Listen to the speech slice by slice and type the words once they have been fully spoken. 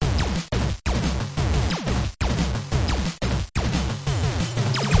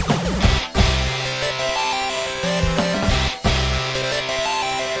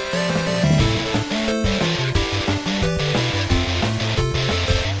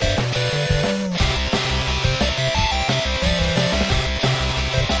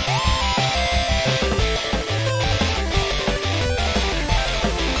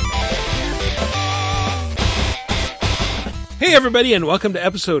Hey everybody, and welcome to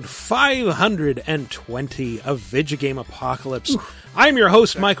episode 520 of Vigigame Apocalypse. I'm your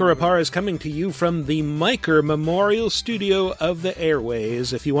host, Michael Raparez, coming to you from the Miker Memorial Studio of the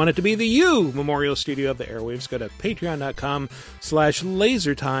Airwaves. If you want it to be the U Memorial Studio of the Airwaves, go to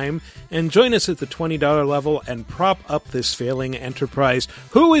patreon.com/lasertime and join us at the $20 level and prop up this failing enterprise.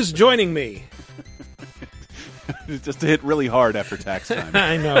 Who is joining me? Just to hit really hard after tax time.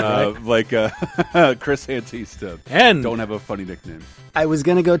 I know, right? Chris Antista. And don't have a funny nickname. I was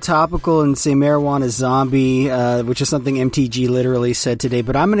going to go topical and say marijuana zombie, which is something MTG literally said today,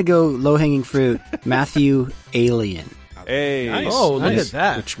 but I'm going to go low-hanging fruit, Matthew Alien. Hey. Nice. Oh, look at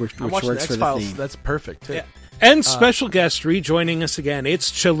that. Which works I'm watching for the X-Files. theme. That's perfect, too. Yeah. And special guest rejoining us again,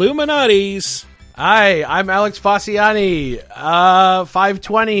 it's Chilluminati's. Hi, I'm Alex Fossiani.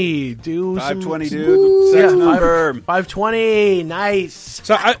 520. Do 520, some... dude. Sex number. 520. Nice.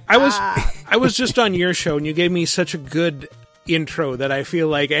 So I was just on your show, and you gave me such a good intro that I feel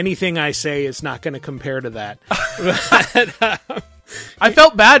like anything I say is not going to compare to that. I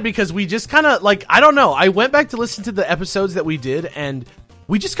felt bad because we just kind of, I don't know. I went back to listen to the episodes that we did, and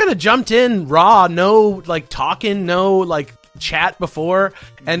we just kind of jumped in raw, no, talking, no, chat before,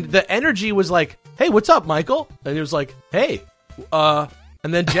 and the energy was like, hey, what's up, Michael? And he was like, hey, and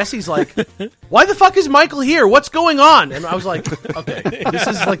then Jesse's like, why the fuck is Michael here? What's going on? And I was like, okay, this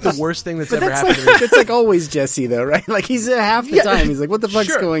is the worst thing that's ever happened to me. It's always Jesse, though, right? He's half the time. He's like, what the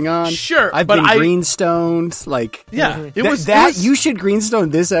fuck's going on? Sure. I've been greenstoned. You should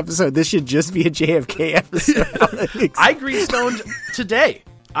greenstone this episode. This should just be a JFK episode. I greenstoned today.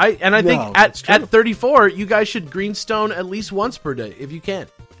 I think at 34, you guys should greenstone at least once per day if you can.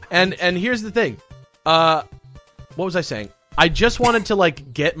 And here's the thing. What was I saying? I just wanted to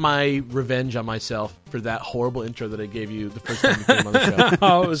get my revenge on myself for that horrible intro that I gave you the first time you came on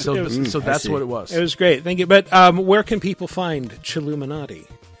the show. So that's what it was. It was great, thank you. But where can people find Chilluminati?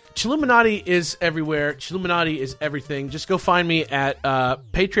 Chilluminati is everywhere. Chilluminati is everything. Just go find me at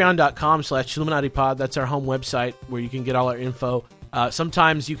patreon.com/ChilluminatiPod. That's our home website where you can get all our info.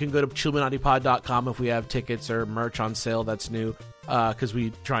 Sometimes you can go to ChilluminatiPod.com if we have tickets or merch on sale that's new, because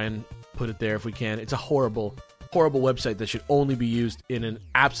we try and put it there if we can. It's a horrible website that should only be used in an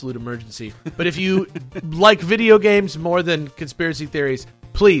absolute emergency. But if you like video games more than conspiracy theories,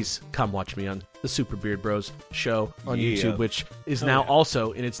 please come watch me on the Super Beard Bros show on YouTube, which is now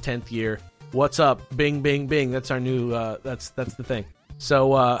also in its 10th year. What's up? Bing, bing, bing. That's our new, that's the thing.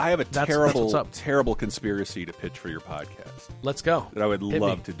 So I have a that's terrible conspiracy to pitch for your podcast. Let's go. That I would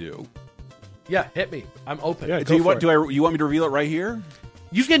love to do. Yeah, hit me. I'm open. Yeah, you want me to reveal it right here?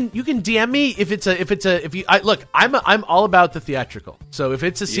 You can DM me I'm all about the theatrical. So if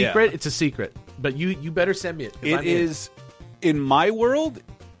it's a secret, it's a secret. But you better send me it. It is in my world.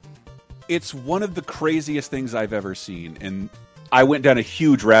 It's one of the craziest things I've ever seen, and I went down a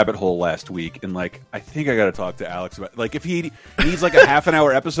huge rabbit hole last week, and I think I got to talk to Alex about if he needs a half an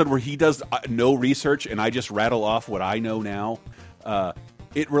hour episode where he does no research and I just rattle off what I know now.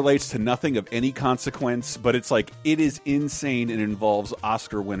 It relates to nothing of any consequence, but it's it is insane and involves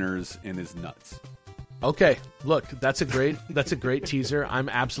Oscar winners and is nuts. Okay, look, that's a great teaser. I'm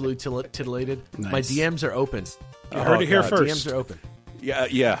absolutely titillated. Nice. My DMs are open. You heard it here first. DMs are open.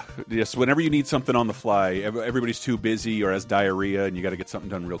 Yes. Whenever you need something on the fly, everybody's too busy or has diarrhea, and you got to get something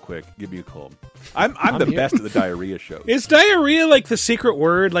done real quick. Give me a call. I'm the best at the diarrhea show. Is diarrhea the secret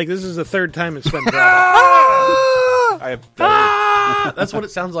word? This is the third time it's been brought up. I have diarrhea. That's what it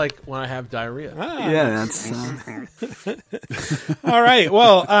sounds like when I have diarrhea. Yeah, that's... All right.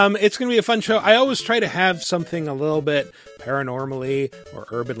 Well, it's going to be a fun show. I always try to have something a little bit paranormally or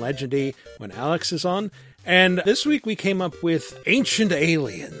urban legendy when Alex is on. And this week we came up with Ancient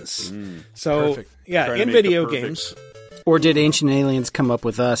Aliens. So, perfect. Yeah, in video games. Or did ancient aliens come up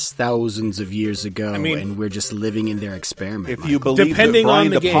with us thousands of years ago, I mean, and we're just living in their experiment? If Michael? you believe Depending the Brian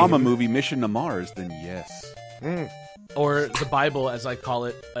on the De Palma game. movie Mission to Mars, then yes. Or the Bible, as I call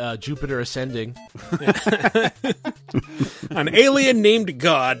it, Jupiter ascending. An alien named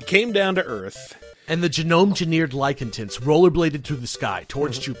God came down to Earth. And the genome-engineered lycanthants rollerbladed through the sky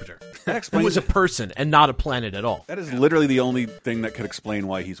towards Jupiter. That Who explains was a person and not a planet at all. That is literally the only thing that could explain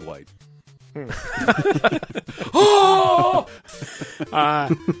why he's white.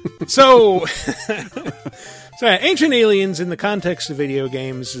 So Ancient Aliens in the context of video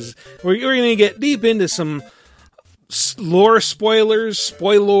games is we're going to get deep into some lore spoilers,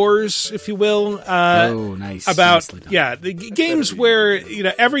 if you will. Nice. About Nicely done. the games where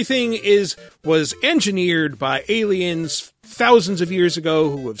everything was engineered by aliens thousands of years ago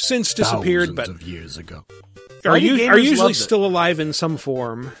who have since disappeared, Thousands of years ago. are Why do gamers usually love it? still alive in some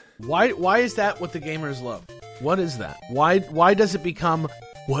form. Why is that what the gamers love? What is that? Why does it become,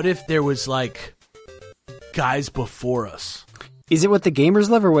 what if there was, like, guys before us? Is it what the gamers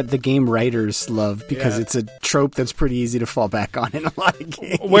love or what the game writers love? Because it's a trope that's pretty easy to fall back on in a lot of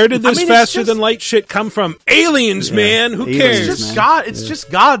games. Where did this faster than light shit come from? Aliens, man. Who Aliens, cares? It's just man. God. It's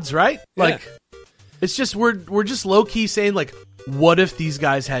just gods, right? Like, it's just we're just low key saying, like, what if these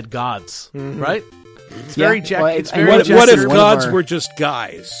guys had gods, right? It's very it's very What Jester, if one of gods our- were just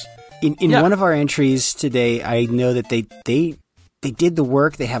guys? In one of our entries today, I know that they did the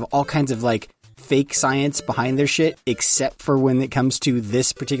work. They have all kinds of like fake science behind their shit, except for when it comes to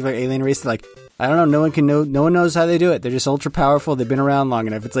this particular alien race. They're like, I don't know. No one knows how they do it. They're just ultra powerful. They've been around long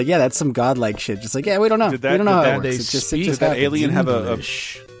enough. It's like, yeah, that's some godlike shit. Just like, yeah, we don't know. We don't know how it works. It just Did that happens. alien have a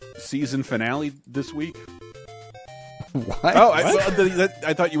season finale this week? What? Oh,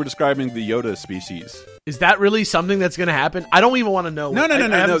 I thought you were describing the Yoda species. Is that really something that's going to happen? I don't even want to know. No. I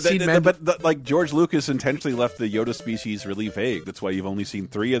haven't seen But like George Lucas intentionally left the Yoda species really vague. That's why you've only seen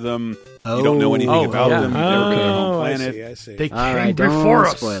 3 of them. You don't know anything about them. They were from their home planet. I see. They came All right, before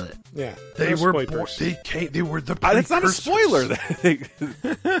don't us. spoil it. Yeah, They no were. spoilers. They were the. That's not a precursors. spoiler.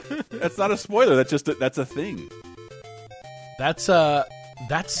 That's not a spoiler. That's a thing. That's.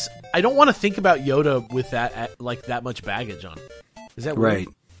 I don't want to think about Yoda with that much baggage on. Is that weird? Right.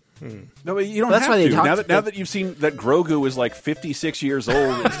 No, but you don't That's have why they to. talked- Now that you've seen that Grogu is like 56 years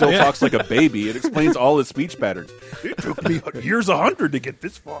old and still talks like a baby, it explains all his speech patterns. It took me years 100 to get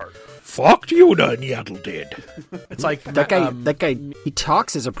this far. Fucked you, Yaddle did. It's like That guy, he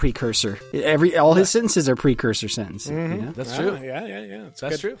talks as a precursor. All his sentences are precursor sentences. You know? That's true. Yeah.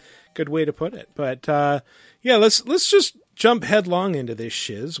 That's true. Good way to put it. But let's just jump headlong into this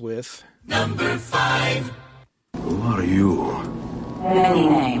shiz with Number 5. Who are you? Many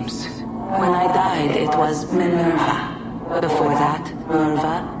names. When I died, it was Minerva. Before that,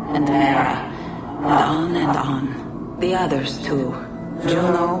 Merva and Mera. And on. The others, too.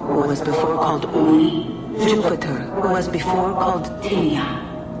 Juno, who was before called Uni. Jupiter, who was before called Tinia.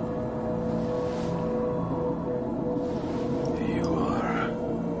 You are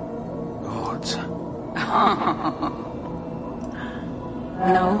gods.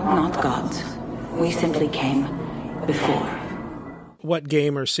 No, not gods. We simply came before. what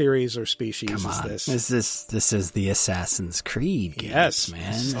game or series or species is this? This is the Assassin's Creed games, Yes. man.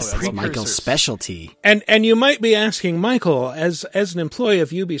 Oh, This that's is Michael's specialty. And you might be asking Michael, as an employee of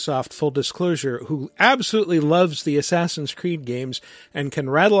Ubisoft, full disclosure, who absolutely loves the Assassin's Creed games and can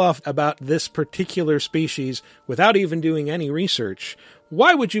rattle off about this particular species without even doing any research,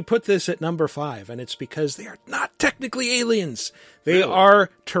 why would you put this at number 5? And it's because they are not technically aliens. They are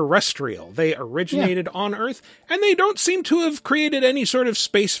terrestrial. They originated on Earth, and they don't seem to have created any sort of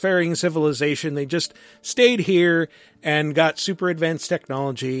spacefaring civilization. They just stayed here and got super advanced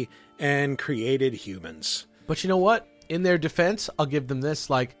technology and created humans. But you know what? In their defense, I'll give them this.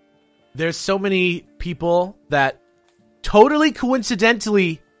 Like, there's so many people that totally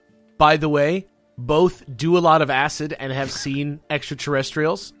coincidentally, by the way, both do a lot of acid and have seen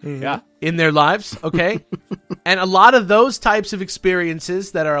extraterrestrials in their lives, okay? And a lot of those types of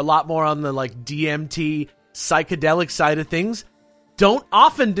experiences that are a lot more on the like DMT psychedelic side of things don't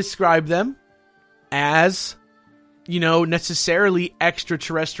often describe them as, you know, necessarily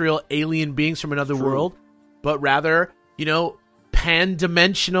extraterrestrial alien beings from another world, but rather, you know,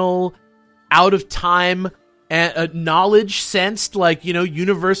 pan-dimensional, out of time, a knowledge sensed, like, you know,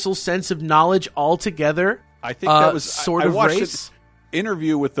 universal sense of knowledge altogether. I think that was sort I of watched race. an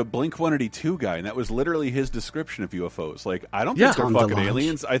interview with the Blink-182 guy, and that was literally his description of UFOs. Like, I don't think they're On the fucking launch.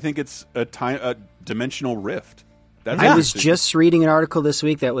 aliens. I think it's a dimensional rift. That's I was interesting. just reading an article this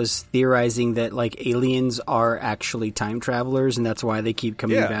week that was theorizing that like aliens are actually time travelers, and that's why they keep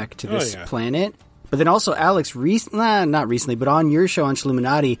coming Yeah. back to Oh, this yeah. planet. But then also, Alex, not recently, but on your show on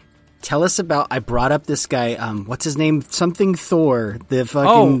Illuminati, tell us about. I brought up this guy. What's his name? Something Thor. The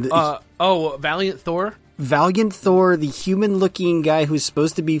fucking Valiant Thor? Valiant Thor, the human-looking guy who's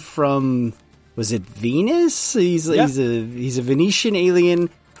supposed to be from. Was it Venus? He's a Venetian alien.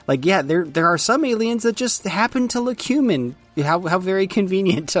 Like, yeah, there are some aliens that just happen to look human. How very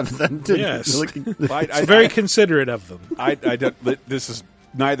convenient of them to Yes. look. It's very considerate of them. I don't, this is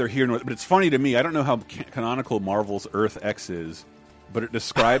neither here nor, but it's funny to me. I don't know how canonical Marvel's Earth X is, but it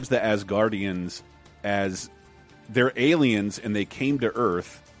describes the Asgardians as they're aliens and they came to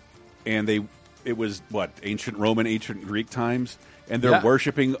Earth, and it was what, ancient Roman, ancient Greek times, and they're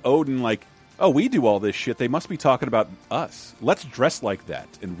worshiping Odin like, oh, we do all this shit. They must be talking about us. Let's dress like that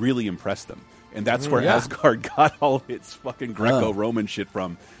and really impress them. And that's where Asgard got all its fucking Greco-Roman shit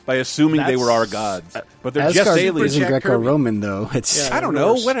from, by assuming they were our gods. But they're Asgard just aliens. isn't Greco-Roman, though. It's I don't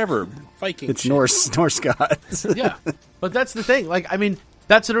know, whatever. Viking it's shit. Norse gods. Yeah, but that's the thing. Like, I mean,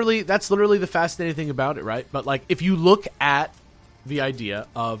 that's literally the fascinating thing about it, right? But like, if you look at the idea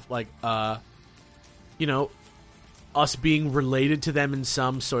of like, you know, us being related to them in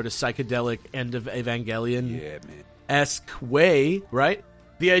some sort of psychedelic end of Evangelion-esque way, right?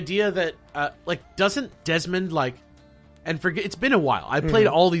 The idea that, like, doesn't Desmond, like, and forget, it's been a while. I played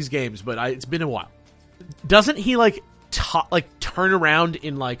all these games, but it's been a while. Doesn't he, like, turn around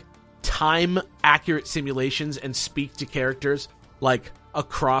in, like, time-accurate simulations and speak to characters, like,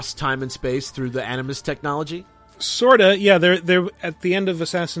 across time and space through the Animus technology? Sorta, yeah. They're at the end of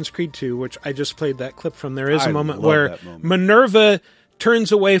Assassin's Creed 2, which I just played that clip from. There is a moment where Minerva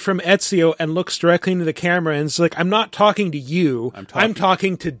turns away from Ezio and looks directly into the camera and is like, I'm not talking to you, I'm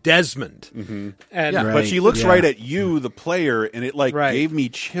talking to Desmond. Mm-hmm. And but she looks right at you, the player, and it like gave me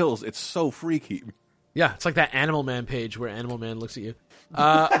chills. It's so freaky. Yeah, it's like that Animal Man page where Animal Man looks at you.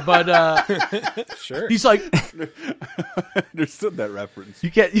 But sure, he's like, I understood that reference.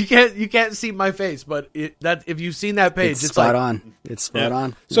 You can't see my face, but if you've seen that page, it's spot like, on. It's spot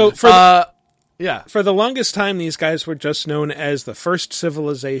on. So yeah. For the longest time, these guys were just known as the First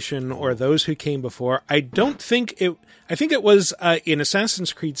Civilization or those who came before. I think it was in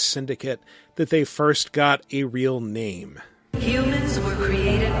Assassin's Creed Syndicate that they first got a real name. Humans were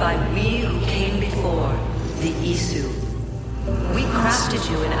created by we who came before, the Isu. We crafted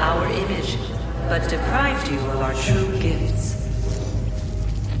you in our image, but deprived you of our true gifts.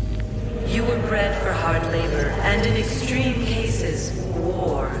 You were bred for hard labor, and in extreme cases,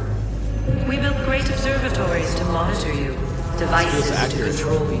 war. We built great observatories to monitor you, devices to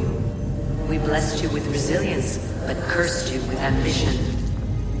control you. We blessed you with resilience, but cursed you with ambition.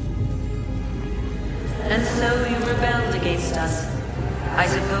 And so you rebelled against us. I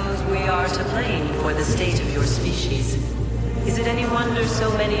suppose we are to blame for the state of your species. Is it any wonder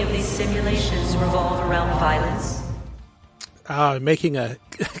so many of these simulations revolve around violence? Making a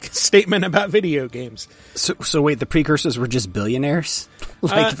statement about video games. So wait, the precursors were just billionaires?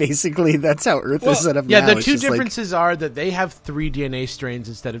 Like, basically, that's how Earth is set up now. Yeah, the two differences are that they have 3 DNA strains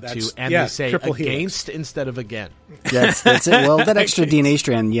instead of 2, and they say against instead of again. That's it. Well, that extra DNA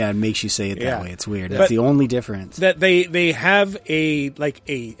strand, makes you say it that way. It's weird. That's the only difference. That they have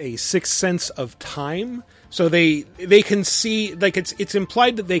a sixth sense of time. So they can see, like, it's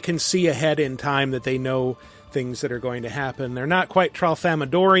implied that they can see ahead in time, that they know things that are going to happen. They're not quite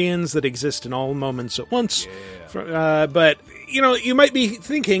Tralfamadorians that exist in all moments at once. But, you know, you might be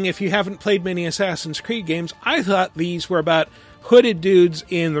thinking, if you haven't played many Assassin's Creed games, I thought these were about hooded dudes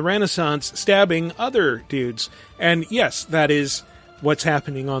in the Renaissance stabbing other dudes. And yes, that is what's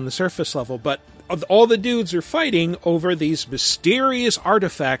happening on the surface level. But all the dudes are fighting over these mysterious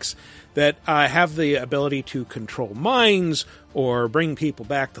artifacts that have the ability to control minds or bring people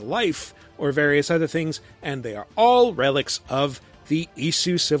back to life or various other things, and they are all relics of the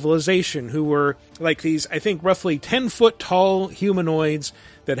Isu civilization, who were like these, I think, roughly 10-foot tall humanoids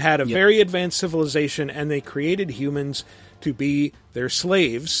that had a very advanced civilization, and they created humans to be their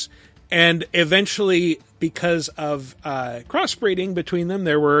slaves. And eventually, because of crossbreeding between them,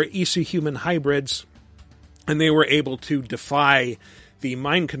 there were Isu-human hybrids, and they were able to defy the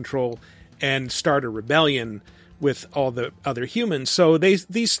mind control and start a rebellion with all the other humans. So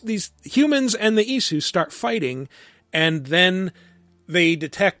these humans and the Isu start fighting, and then they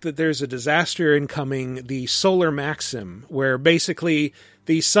detect that there's a disaster incoming, the solar maxim, where basically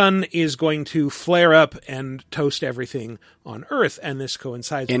the sun is going to flare up and toast everything on Earth, and this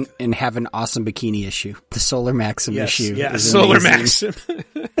coincides with... And have an awesome bikini issue. The solar maxim issue. Yeah, solar amazing.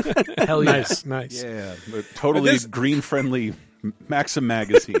 maxim. Hell yes. Nice. Yeah, totally green-friendly Maxim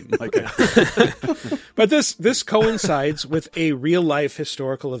magazine. But this coincides with a real-life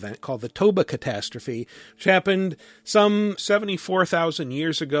historical event called the Toba catastrophe, which happened some 74,000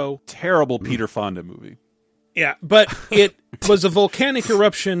 years ago. Terrible Peter Fonda movie. Yeah, but it was a volcanic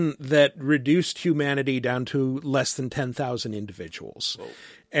eruption that reduced humanity down to less than 10,000 individuals. Whoa.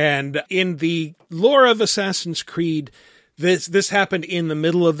 And in the lore of Assassin's Creed, this happened in the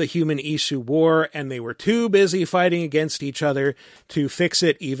middle of the human Isu war, and they were too busy fighting against each other to fix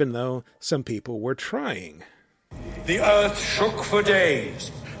it, even though some people were trying. The earth shook for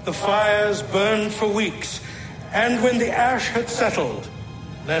days, the fires burned for weeks, and when the ash had settled,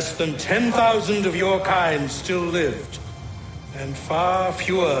 less than 10,000 of your kind still lived, and far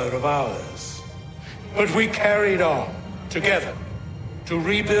fewer of ours. But we carried on, together, to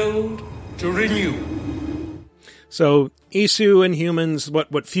rebuild, to renew. So Isu and humans,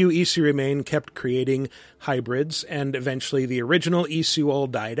 what few Isu remain, kept creating hybrids, and eventually the original Isu all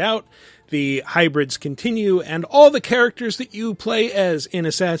died out. The hybrids continue, and all the characters that you play as in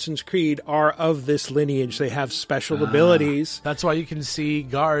Assassin's Creed are of this lineage. They have special abilities. That's why you can see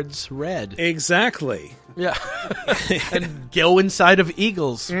guards red. Exactly. Yeah. And go inside of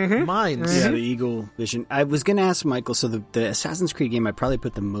eagles' minds. Yeah, the eagle vision. I was going to ask Michael, so the Assassin's Creed game I probably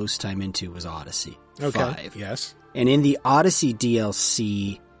put the most time into was Odyssey. Okay. 5. Yes. And in the Odyssey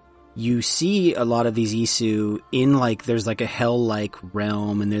DLC, you see a lot of these Isu in like, there's like a hell-like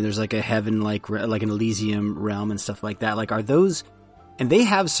realm, and then there's like a heaven-like, like an Elysium realm and stuff like that. Like, are those, and they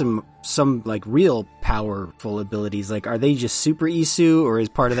have some like real powerful abilities. Like, are they just super Isu, or is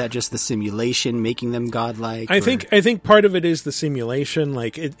part of that just the simulation making them godlike? I think part of it is the simulation.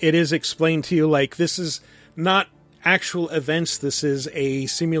 Like, it is explained to you, like, this is not actual events. This is a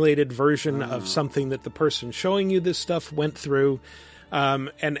simulated version of something that the person showing you this stuff went through.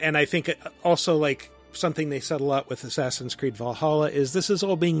 And I think also, like, something they said a lot with Assassin's Creed Valhalla is this is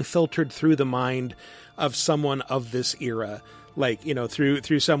all being filtered through the mind of someone of this era. Like, you know,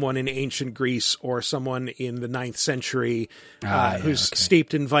 through someone in ancient Greece or someone in the 9th century who's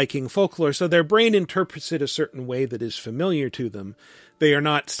steeped in Viking folklore. So their brain interprets it a certain way that is familiar to them. They are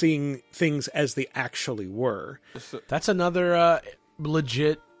not seeing things as they actually were. That's another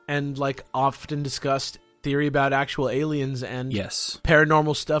legit and, like, often discussed theory about actual aliens and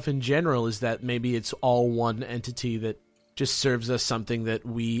paranormal stuff in general, is that maybe it's all one entity that just serves us something that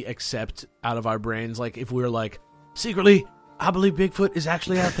we accept out of our brains. Like, if we're like, secretly, I believe Bigfoot is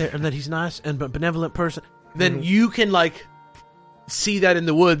actually out there and that he's nice and a benevolent person, then you can, like, see that in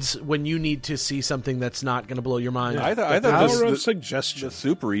the woods when you need to see something that's not going to blow your mind. I thought Power of suggestion. The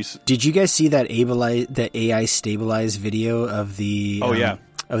super Isu. Did you guys see that AI stabilized video of the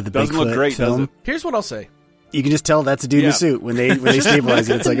of the Doesn't Bigfoot look great, film? does it? Here's what I'll say. You can just tell that's a dude in a suit when they stabilize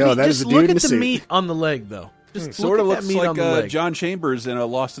it. It's like, oh, that is a dude look in a at the suit. meat on the leg, though. Just Sort of look at looks that meat on the like leg. John Chambers in a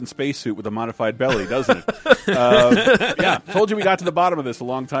Lost in Space suit with a modified belly, doesn't it? Yeah, told you we got to the bottom of this a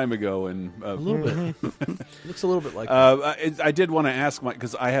long time ago, and A little bit. Looks a little bit like I did want to ask Mike,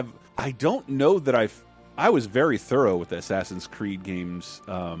 because I don't know that I was very thorough with the Assassin's Creed games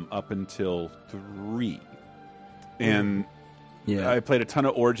up until 3, and I played a ton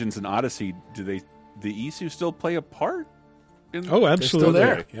of Origins and Odyssey. Do the Isu still play a part? Oh, absolutely.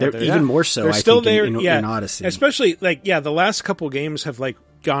 They're still there. They're even more so, They're I still think, there, in Odyssey. Especially, like, the last couple games have, like,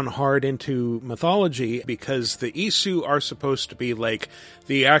 gone hard into mythology, because the Isu are supposed to be, like,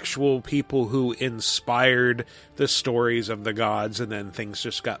 the actual people who inspired the stories of the gods, and then things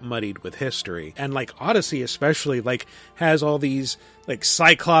just got muddied with history. And, like, Odyssey especially, like, has all these, like,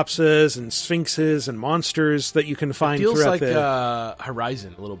 cyclopses and sphinxes and monsters that you can find feels throughout like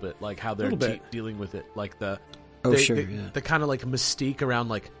Horizon a little bit, like how they're dealing with it. Like the kind of like mystique around,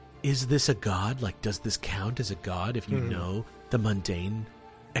 like, is this a god? Like, does this count as a god if you know the mundane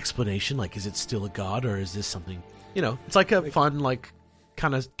explanation? Like, is it still a god, or is this something, you know, it's like a fun, like,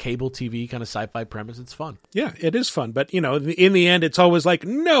 kind of cable TV kind of sci-fi premise. It's fun. Yeah, it is fun. But, you know, in the end, it's always like,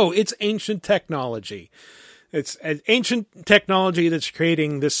 no, it's ancient technology. It's an ancient technology that's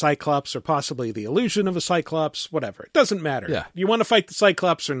creating this Cyclops, or possibly the illusion of a Cyclops, whatever. It doesn't matter. Yeah. You want to fight the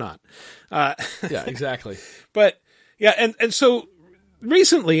Cyclops or not. Yeah, exactly. But, yeah, and so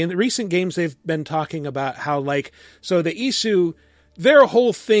recently, in the recent games, they've been talking about how, like, so the Isu, their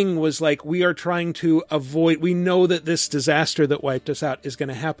whole thing was like, we are trying to avoid, we know that this disaster that wiped us out is going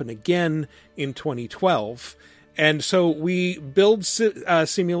to happen again in 2012. And so we build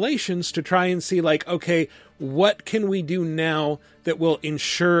simulations to try and see, like, okay, what can we do now that will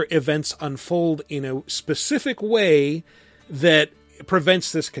ensure events unfold in a specific way that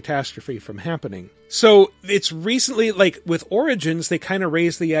prevents this catastrophe from happening? So it's recently, like, with Origins, they kind of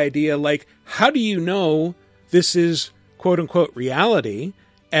raised the idea, like, how do you know this is quote-unquote reality,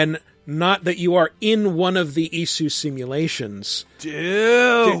 and not that you are in one of the Isu simulations?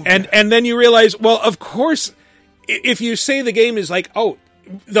 Dude! And then you realize, well, of course, if you say the game is like, oh,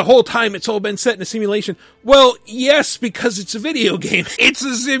 the whole time it's all been set in a simulation. Well, yes, because it's a video game. It's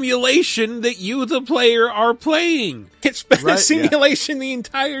a simulation that you, the player, are playing. It's been a simulation the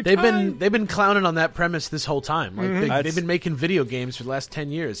entire time. They've been clowning on that premise this whole time. Like they've been making video games for the last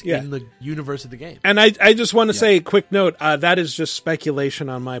 10 years in the universe of the game. And I just want to say, quick note, that is just speculation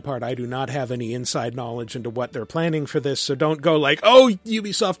on my part. I do not have any inside knowledge into what they're planning for this, so don't go like, oh,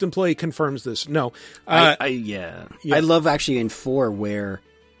 Ubisoft employee confirms this. No. I love actually in 4 where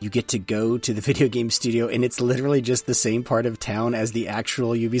you get to go to the video game studio and it's literally just the same part of town as the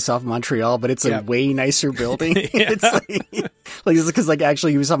actual Ubisoft Montreal, but it's a way nicer building. It's like because like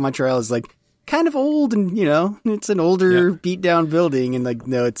actually Ubisoft Montreal is like kind of old, and it's an older, beat down building, and like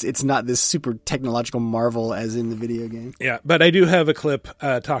no, it's not this super technological marvel as in the video game. Yeah, but I do have a clip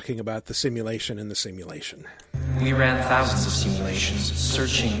talking about the simulation in the simulation. We ran thousands of simulations,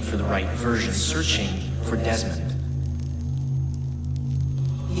 searching for the right version, searching for Desmond.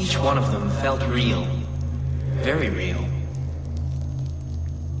 Each one of them felt real, very real.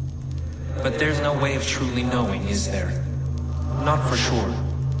 But there's no way of truly knowing, is there? Not for sure.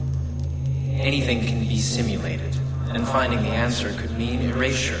 Anything can be simulated, and finding the answer could mean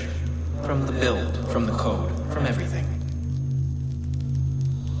erasure from the build, from the code, from everything.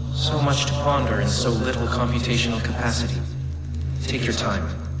 So much to ponder and so little computational capacity. Take your time.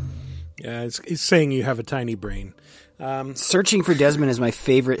 Yeah, it's saying you have a tiny brain. Searching for Desmond is my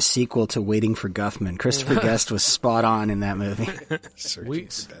favorite sequel to Waiting for Guffman. Christopher Guest was spot on in that movie. Searching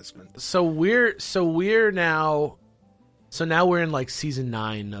for Desmond. So now we're in like season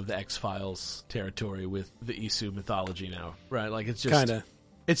 9 of the X-Files territory with the Isu mythology now, right? Like it's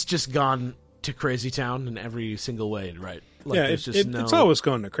just gone to crazy town in every single way, right? Like Yeah, it's always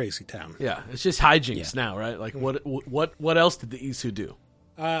going to crazy town. Yeah, it's just hijinks now, right? Like what else did the Isu do?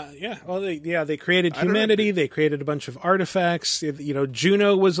 They created humanity. They created a bunch of artifacts.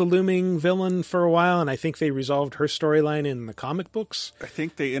 Juno was a looming villain for a while, and I think they resolved her storyline in the comic books. I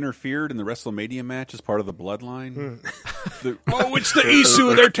think they interfered in the WrestleMania match as part of the bloodline. It's the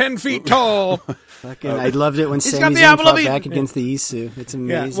Isu. They're 10 feet tall. I loved it when Sami got the Zayn apple fought of back against the Isu. It's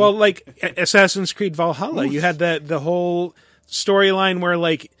amazing. Yeah, well, like Assassin's Creed Valhalla, you had the whole storyline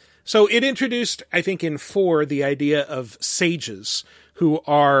where so it introduced, I think in 4, the idea of sages, who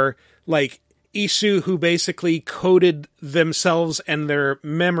are like Isu, who basically coded themselves and their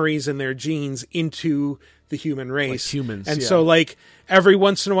memories and their genes into the human race. Like humans, and yeah. so every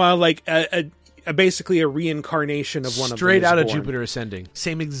once in a while, basically a reincarnation of one of them. Straight out of born. Jupiter Ascending.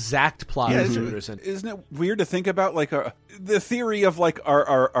 Same exact plot as Jupiter Ascending. Isn't it weird to think about the theory of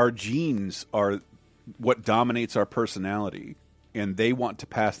our genes are what dominates our personality, and they want to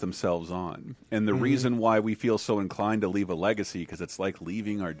pass themselves on. And the reason why we feel so inclined to leave a legacy, because it's like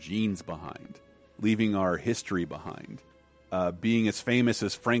leaving our genes behind, leaving our history behind. Being as famous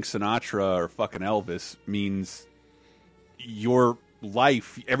as Frank Sinatra or fucking Elvis means your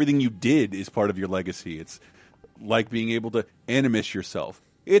life, everything you did is part of your legacy. It's like being able to animus yourself.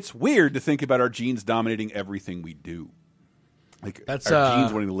 It's weird to think about our genes dominating everything we do. Like That's our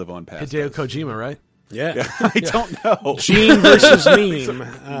genes wanting to live on past Hideo us. Kojima, right? Yeah. I don't know. Gene versus meme.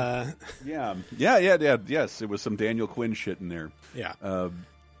 Yes. It was some Daniel Quinn shit in there. Yeah.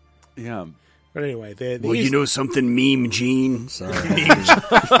 Yeah. But anyway, something, Meme Gene. Sorry.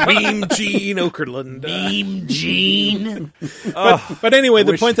 Meme Gene Okerlund. Meme Gene. But anyway,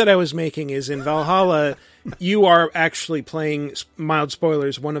 the point that I was making is in Valhalla, you are actually playing, mild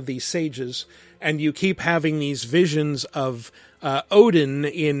spoilers, one of these sages, and you keep having these visions of Odin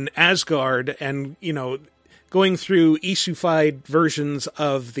in Asgard, and going through Isufied versions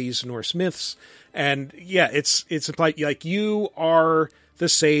of these Norse myths, and it's like you are the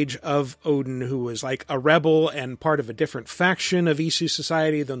sage of Odin, who was like a rebel and part of a different faction of Isu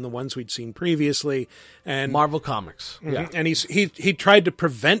society than the ones we'd seen previously, and Marvel Comics. Yeah, and he tried to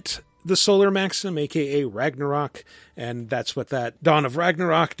prevent the Solar Maxim, aka Ragnarok, and that's what that Dawn of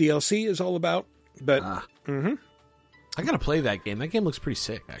Ragnarok DLC is all about. But I gotta play that game. That game looks pretty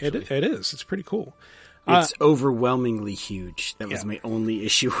sick, actually. it is. It's pretty cool. It's overwhelmingly huge. That was my only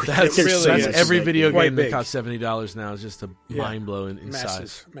issue with That's it. really That's is. every video Quite game that big. costs $70 now is just a mind blow in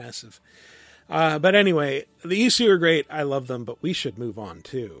size. Massive. But anyway, the Isu are great. I love them, but we should move on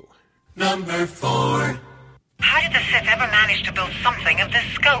too. Number 4. How did the Sith ever manage to build something of this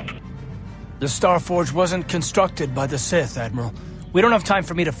scope? The Starforge wasn't constructed by the Sith, Admiral. We don't have time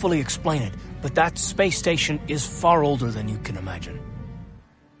for me to fully explain it, but that space station is far older than you can imagine.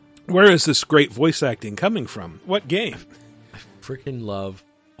 Where is this great voice acting coming from? What game? Freaking love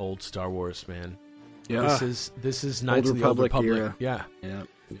old Star Wars, man. Yeah. This is Knights of the Old Republic Republic. era. Yeah.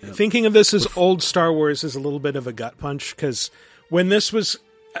 Thinking of this as old Star Wars is a little bit of a gut punch, because when this was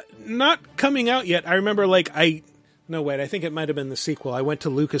not coming out yet, I remember I think it might have been the sequel. I went to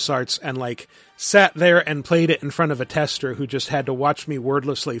LucasArts and sat there and played it in front of a tester who just had to watch me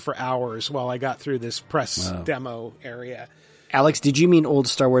wordlessly for hours while I got through this press demo area. Alex, did you mean old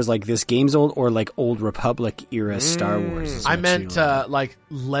Star Wars like this game's old, or like Old Republic era Star Wars? is I what meant you, like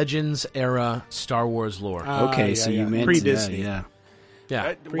Legends era Star Wars lore. okay, so you meant pre-Disney. yeah.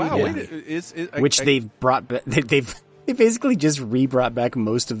 Yeah. Wow. Yeah. Wait, Which they've brought back. They've They basically just re-brought back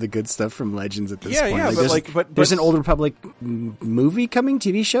most of the good stuff from Legends at this point. Yeah, there's an Old Republic movie coming,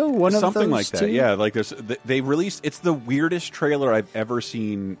 TV show, one of something those like that. two? Yeah, like they released. It's the weirdest trailer I've ever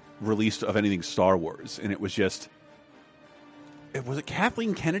seen released of anything Star Wars, and it was just. Was it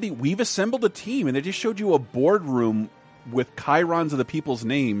Kathleen Kennedy? We've assembled a team, and they just showed you a boardroom with chyrons of the people's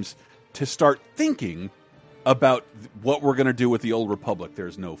names to start thinking about what we're going to do with the Old Republic.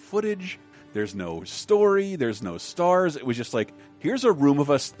 There's no footage. There's no story. There's no stars. It was just like, here's a room of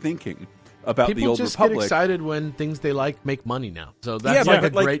us thinking about the Old People just Republic. get excited when things they like make money now. So that's like a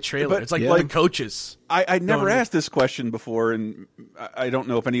great trailer. It's like the coaches. I never asked this question before, and I don't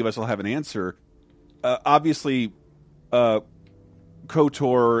know if any of us will have an answer. Obviously, KOTOR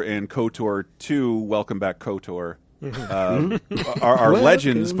and KOTOR 2, welcome back KOTOR, are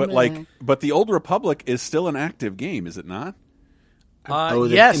legends, but the Old Republic is still an active game, is it not?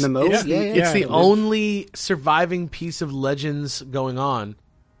 Yes, MMOs? It's the only surviving piece of Legends going on,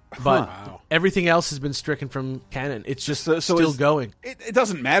 but everything else has been stricken from canon. It's just still going. It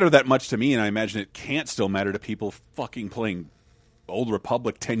doesn't matter that much to me, and I imagine it can't still matter to people fucking playing Old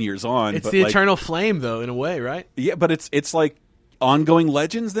Republic 10 years on. It's the eternal flame, though, in a way, right? Yeah, but it's like ongoing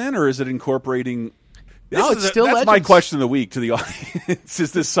Legends then, or is it incorporating... It's still that's Legends. my question of the week to the audience.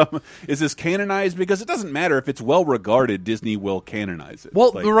 Is this canonized? Because it doesn't matter if it's well regarded. Disney will canonize it.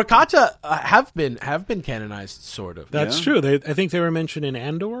 Well, the Rakata have been canonized, sort of. That's true. I think they were mentioned in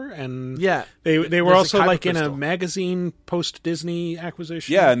Andor, and they were There's also a like in crystal. a magazine post Disney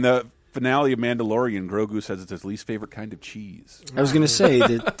acquisition. Yeah, and the finale of Mandalorian, Grogu says it's his least favorite kind of cheese. I was going to say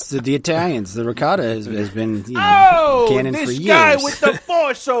that the Italians, the ricotta has been canon for years. This guy with the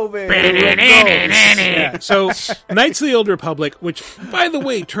Force over Yeah, so Knights of the Old Republic, which, by the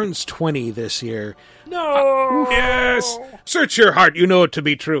way, turns 20 this year. No! Yes! Search your heart, you know it to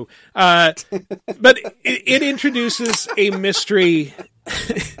be true. But it introduces a mystery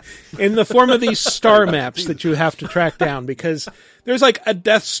in the form of these star maps that you have to track down, because there's like a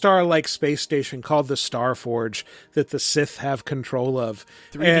Death Star-like space station called the Star Forge that the Sith have control of.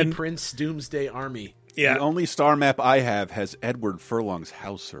 3D Prince Doomsday Army. Yeah. The only star map I have has Edward Furlong's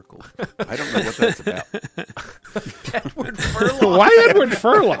house circled. I don't know what that's about. Edward Furlong. Why Edward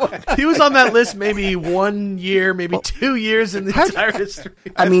Furlong? He was on that list maybe 1 year, maybe 2 years in the entire history.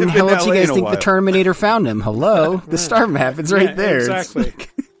 I mean, how else do you guys in a think while. the Terminator found him? Hello? The star map, it's right there. Exactly.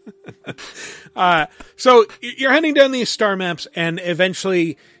 So you're heading down these star maps, and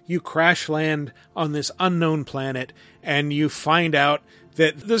eventually you crash land on this unknown planet, and you find out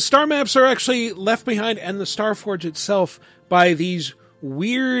that the star maps are actually left behind, and the Starforge itself, by these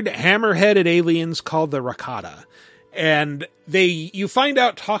weird hammer-headed aliens called the Rakata. And you find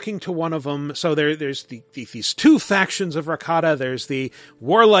out talking to one of them. So there's these two factions of Rakata. There's the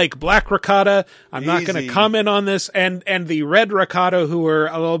warlike Black Rakata. I'm not going to comment on this, and the Red Rakata, who are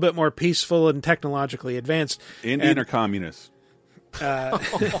a little bit more peaceful and technologically advanced. Indian or communist?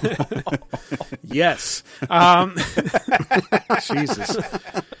 Yes. Jesus.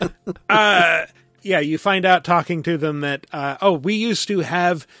 You find out talking to them that, we used to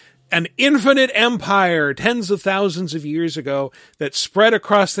have an infinite empire tens of thousands of years ago that spread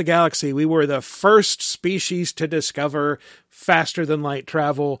across the galaxy. We were the first species to discover faster than light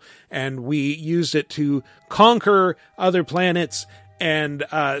travel, and we used it to conquer other planets and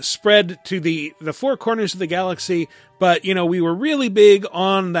spread to the four corners of the galaxy. But, we were really big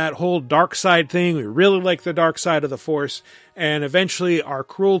on that whole dark side thing. We really liked the dark side of the Force. And eventually our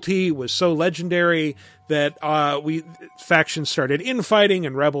cruelty was so legendary that factions started infighting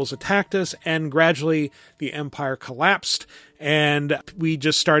and rebels attacked us. And gradually the Empire collapsed. And we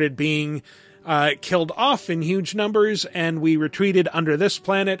just started being killed off in huge numbers, and we retreated under this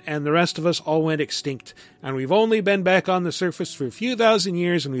planet, and the rest of us all went extinct. And we've only been back on the surface for a few thousand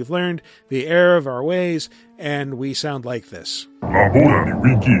years, and we've learned the error of our ways, and we sound like this.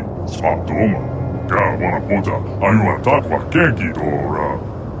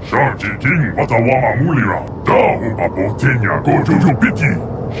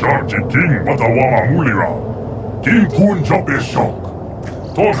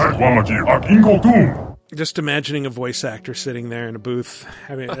 Just imagining a voice actor sitting there in a booth.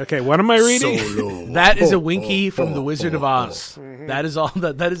 I mean, okay, what am I reading? That is a Winky from The Wizard of Oz. That is all.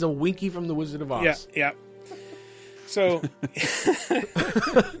 That is a Winky from The Wizard of Oz. Yeah. So,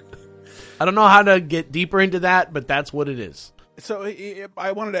 I don't know how to get deeper into that, but that's what it is. So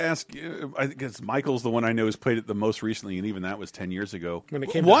I wanted to ask you, I guess Michael's the one I know who's played it the most recently, and even that was 10 years ago. When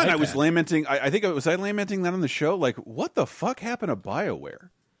it came One, to I was iPad. lamenting, I think, was I lamenting that on the show? Like, what the fuck happened to BioWare?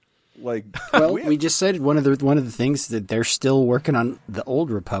 Like, well, we just said one of the things that they're still working on the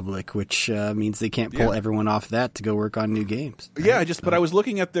Old Republic, which means they can't pull everyone off that to go work on new games. Right? Yeah, but I was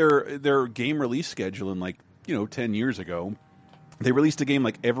looking at their game release schedule, and 10 years ago, they released a game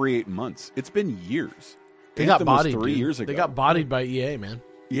like every 8 months. It's been years. They got bodied 3 years ago. They got bodied by EA, man.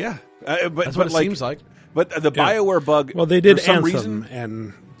 Yeah, but that's what it seems like. But the BioWare bug. Well, they did for some Anthem, reason,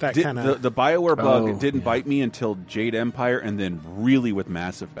 and that kind of the BioWare bug didn't bite me until Jade Empire, and then really with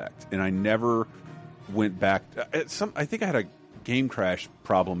Mass Effect, and I never went back. I think I had a game crash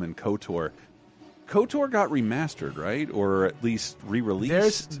problem in KOTOR. KOTOR got remastered, right, or at least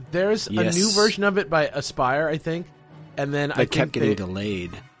re-released. There's a new version of it by Aspyr, I think, and then I kept getting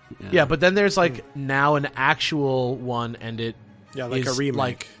delayed. Yeah, but then there's now an actual one, and it like a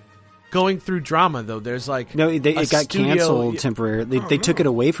remake. Going through drama though, there's it got canceled temporarily. They took it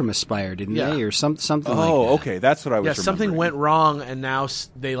away from Aspyr, didn't they, or something? Oh, okay, that's what I was. Yeah, something went wrong, and now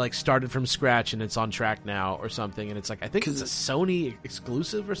they started from scratch, and it's on track now, or something. And it's I think it's a Sony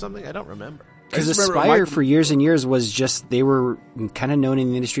exclusive or something. I don't remember. Because Aspyr for years and years was just, they were kind of known in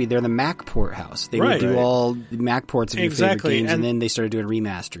the industry. They're the Mac port house. They would do all Mac ports of your favorite games, and then they started doing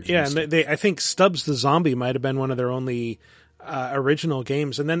remasters. Yeah, and I think Stubbs the Zombie might have been one of their only original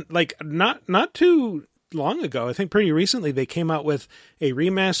games. And then, not too long ago, I think pretty recently, they came out with a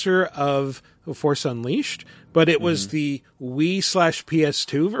remaster of Force Unleashed, but it was the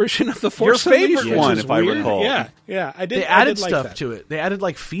Wii/PS2 version of the Force Unleashed. Your favorite one, if I recall. Yeah, I did. They added like stuff that. to it. They added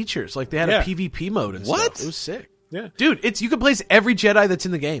features, they had a PvP mode and what? stuff. It was sick. Yeah, dude, you can place every Jedi that's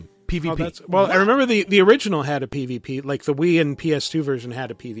in the game. PvP. I remember the original had a PvP, like the Wii and PS2 version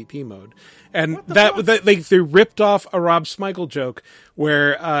had a PvP mode, and they ripped off a Rob Smigel joke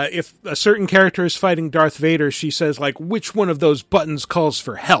where if a certain character is fighting Darth Vader, she says which one of those buttons calls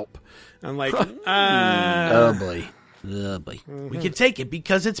for help? I'm like, oh boy. We can take it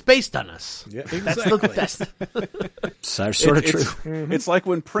because it's based on us. Yeah, exactly. That's sort of true. It's like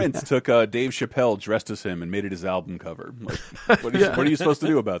when Prince took Dave Chappelle dressed as him and made it his album cover. What are you supposed to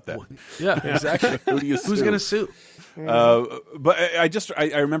do about that? Yeah, exactly. Who's going to sue? But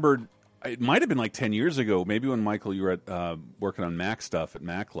I remember it might have been 10 years ago, maybe when Michael, you were at, working on Mac stuff at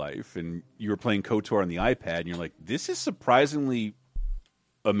Mac Life, and you were playing KOTOR on the iPad, and you're like, this is surprisingly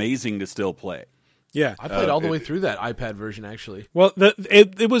amazing to still play. Yeah, I played all the way through that iPad version, actually. Well,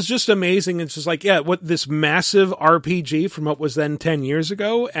 it was just amazing. It's just what this massive RPG from what was then 10 years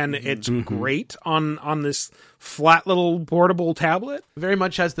ago, and it's great on this flat little portable tablet. Very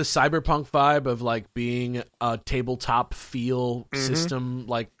much has the cyberpunk vibe of being a tabletop feel system,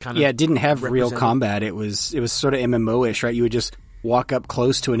 kind of. Yeah, it didn't have real combat. It was sort of MMO-ish, right? You would just walk up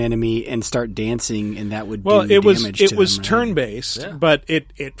close to an enemy and start dancing, and that would do damage to them. It was turn-based, but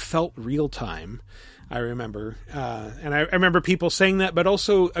it felt real time. I remember, and I remember people saying that, but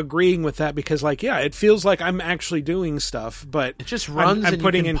also agreeing with that because, it feels like I'm actually doing stuff, but it just runs I'm and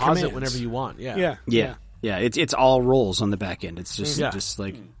putting you can in pause commands. it whenever you want. Yeah. It's all rolls on the back end. It's just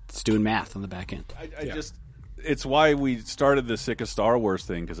it's doing math on the back end. It's why we started the Sick of Star Wars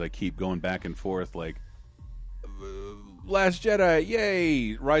thing, because I keep going back and forth Last Jedi,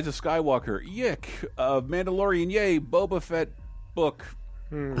 yay! Rise of Skywalker, yick! Mandalorian, yay! Boba Fett book.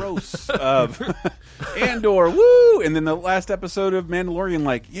 Gross. Andor, woo! And then the last episode of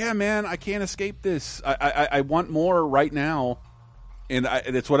Mandalorian, yeah, man, I can't escape this. I want more right now. And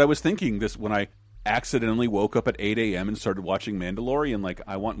that's what I was thinking this when I accidentally woke up at 8 a.m. and started watching Mandalorian.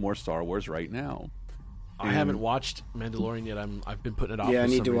 I want more Star Wars right now. I haven't watched Mandalorian yet. I've been putting it off. Yeah, I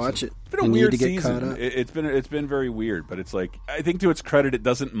need to reason. watch it. It's been a weird season. It's been very weird, but it's I think to its credit, it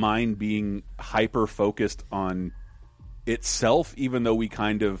doesn't mind being hyper focused on itself, even though we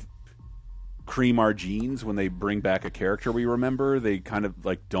kind of cream our jeans when they bring back a character we remember. They kind of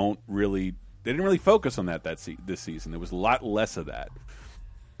they didn't really focus on that this season. There was a lot less of that.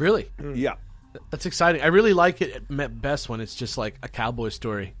 Really? Yeah. That's exciting. I really like it at best when it's just a cowboy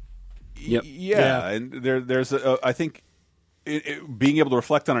story. Yep. Yeah, and there's I think being able to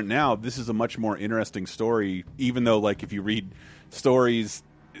reflect on it now, this is a much more interesting story, even though if you read stories,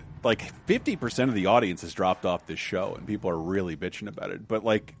 50% of the audience has dropped off this show, and people are really bitching about it. But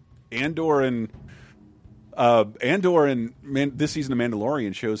Andor and this season of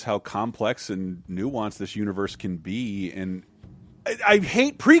Mandalorian shows how complex and nuanced this universe can be. And I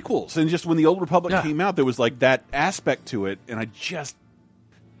hate prequels. And just when the Old Republic came out, there was that aspect to it, and I just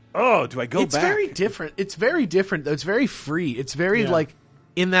do I go back? It's very different. It's very different, though. It's very free. It's very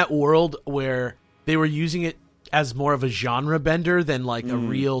in that world where they were using it as more of a genre bender than like a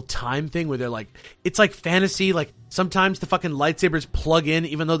real time thing where they're like, it's like fantasy. Like sometimes the fucking lightsabers plug in,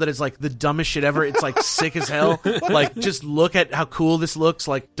 even though that is like the dumbest shit ever. It's like sick as hell. Like just look at how cool this looks.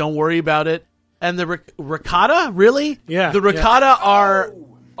 Like don't worry about it. And the Rakata, really? Yeah. The Rakata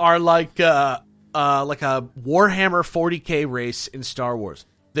are like a Warhammer 40K race in Star Wars.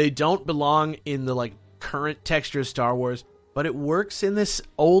 They don't belong in the like current texture of Star Wars, but it works in this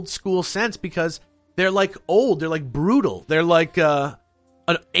old school sense because they're like old, they're like brutal, they're like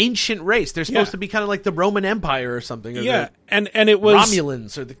an ancient race. They're supposed to be kind of like the Roman Empire or something. Or and it was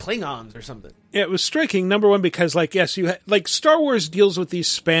Romulans or the Klingons or something. It was striking, number one, because like yes, like Star Wars deals with these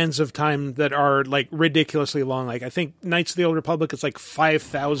spans of time that are like ridiculously long. Like I think Knights of the Old Republic is like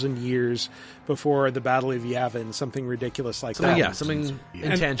 5,000 years before the Battle of Yavin, something ridiculous like that. Yeah, something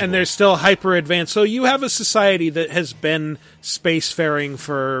intangible. And they're still hyper advanced. So you have a society that has been spacefaring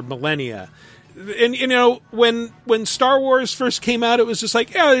for millennia. And, you know, when Star Wars first came out, it was just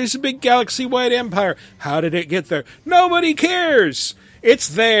like, yeah, there's a big galaxy-wide empire. How did it get there? Nobody cares. It's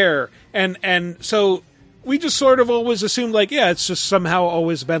there. And so we just sort of always assumed, like, yeah, it's just somehow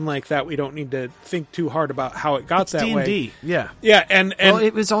always been like that. We don't need to think too hard about how it got that way. D&D, yeah. Yeah, and well,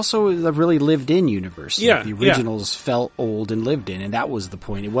 it was also a really lived-in universe. Yeah, like the originals felt old and lived in, and that was the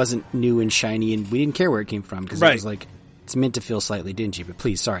point. It wasn't new and shiny, and we didn't care where it came from, because it was like, it's meant to feel slightly dingy, but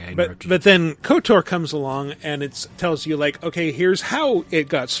please, sorry, I interrupted you. But then KOTOR comes along and it tells you, like, okay, here's how it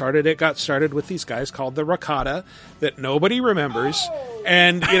got started. It got started with these guys called the Rakata that nobody remembers.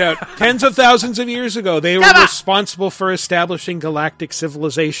 And, you know, tens of thousands of years ago, they were responsible for establishing galactic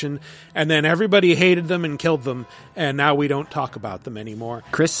civilization. And then everybody hated them and killed them. And now we don't talk about them anymore.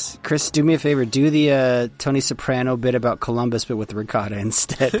 Chris, do me a favor. Do the Tony Soprano bit about Columbus, but with the Rakata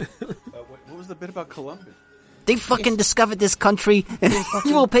instead. What was the bit about Columbus? They fucking discovered this country, and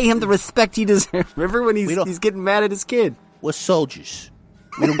you will pay him the respect he deserves. Remember when he's getting mad at his kid? We're soldiers.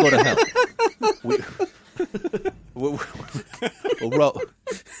 We don't go to hell.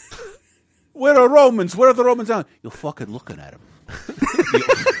 Where are Romans? Where are the Romans on? You're fucking looking at them.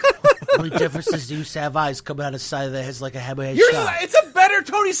 The only difference is they used to have eyes coming out of the side of their heads like a hammerhead shot. It's a better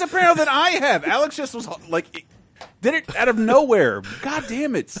Tony Soprano than I have. Alex just was like... did it out of nowhere. God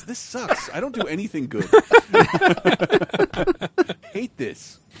damn it. This sucks. I don't do anything good. Hate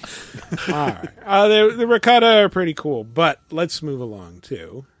this. All right. The Rakata are pretty cool, but let's move along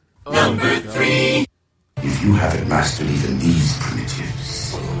to... Number 3. If you haven't mastered even these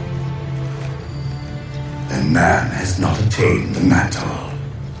primitives, then man has not attained the Matter.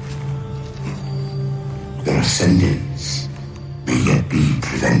 Their ascendance may yet be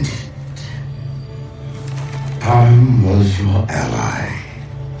prevented. Time was your ally,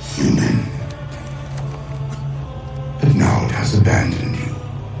 human. But now it has abandoned you.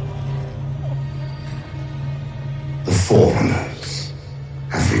 The Forerunners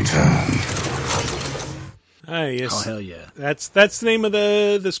have returned. Yes. Oh, hell yeah. That's the name of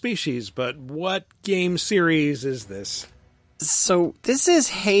the species, but what game series is this? So, this is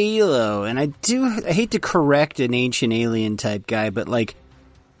Halo, and I hate to correct an ancient alien type guy, but like,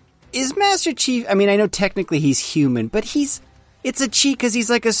 is Master Chief... I mean, I know technically he's human, but it's a cheat because he's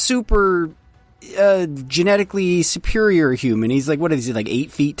like a super genetically superior human. He's like, what is he, like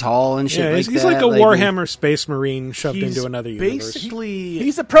 8 feet tall and shit like that? He's like a Warhammer Space Marine shoved into another universe.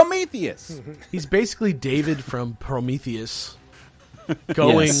 He's a Prometheus. He's basically David from Prometheus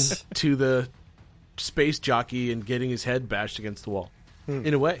going to the space jockey and getting his head bashed against the wall.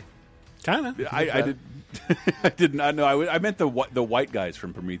 In a way. Kind of. I did not know. I meant the white guys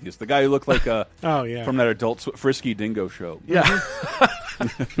from Prometheus. The guy who looked like from that Adult Frisky Dingo show. Yeah.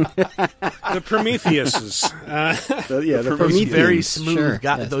 The Prometheuses. The Prometheus. Very smooth. Sure.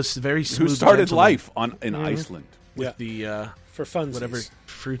 Got those very smooth. Who started gentlemen. life in Iceland with the for funsies. whatever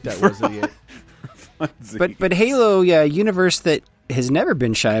fruit that was that he ate. But Halo, universe that has never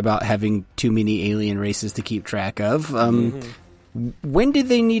been shy about having too many alien races to keep track of. When did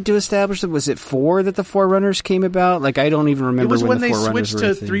they need to establish it? Was it 4 that the Forerunners came about? Like, I don't even remember when the Forerunners were. It was when they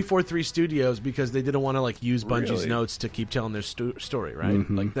switched to 343 Studios because they didn't want to like use Bungie's notes to keep telling their story, right?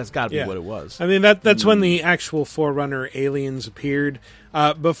 Mm-hmm. Like that's got to be what it was. I mean that's when the actual Forerunner aliens appeared.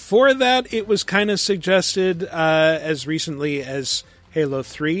 Before that, it was kind of suggested as recently as Halo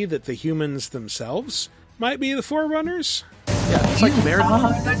 3 that the humans themselves might be the Forerunners. Yeah, it's like Marathon. You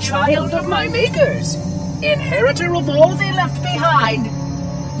are the child of my makers, inheritor of all they left behind.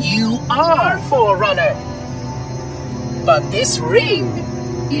 You are Forerunner. But this ring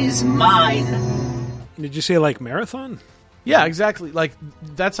is mine. Did you say like Marathon? Yeah, exactly. Like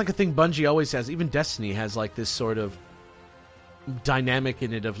that's like a thing Bungie always has. Even Destiny has like this sort of dynamic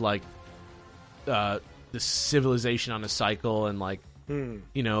in it of like civilization on a cycle, and like you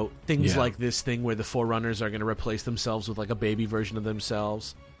know, things like this thing where the Forerunners are going to replace themselves with like a baby version of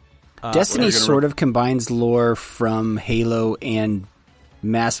themselves. Destiny sort of combines lore from Halo and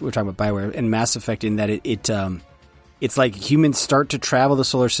we're talking about BioWare and Mass Effect in that it's like humans start to travel the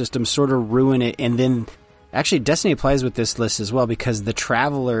solar system, sort of ruin it, and then actually Destiny applies with this list as well because the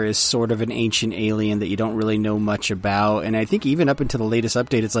Traveler is sort of an ancient alien that you don't really know much about, and I think even up until the latest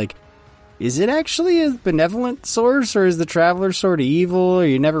update, it's like, is it actually a benevolent source, or is the Traveler sort of evil, or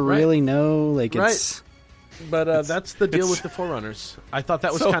you never really know? Like, it's... But that's the deal with the Forerunners. I thought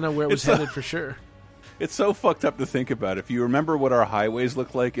that was kind of where it was headed for sure. It's so fucked up to think about. If you remember what our highways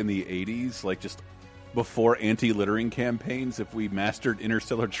looked like in the 80s, like just before anti-littering campaigns, if we mastered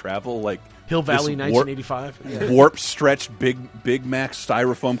interstellar travel, like Hill Valley 1985, warp stretched Big Mac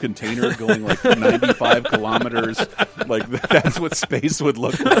styrofoam container going like 95 kilometers, like that's what space would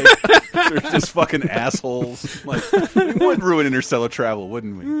look like. There's just fucking assholes. Like, we would ruin interstellar travel,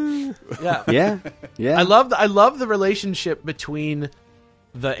 wouldn't we? Yeah. I love the relationship between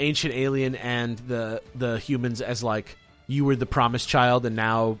the ancient alien and the humans, as like, you were the promised child and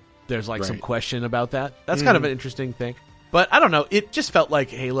now there's like some question about that. That's kind of an interesting thing. But I don't know, it just felt like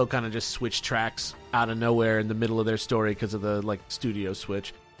Halo kind of just switched tracks out of nowhere in the middle of their story because of the like studio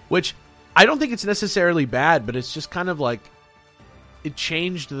switch, which I don't think it's necessarily bad, but it's just kind of like it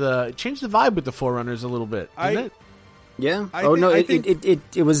changed the vibe with the Forerunners a little bit, didn't it? Yeah.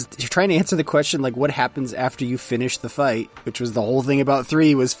 It was trying to answer the question, like, what happens after you finish the fight, which was the whole thing about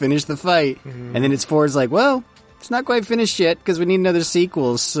 3 was finish the fight. And then it's 4 is like, well, it's not quite finished yet because we need another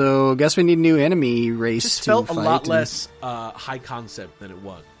sequel, so I guess we need a new enemy race. It just to felt fight a lot less high concept than it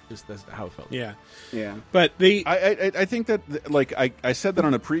was. Just that's how it felt. Yeah. But I think that, like I said that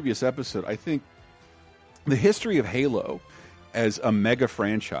on a previous episode, I think the history of Halo as a mega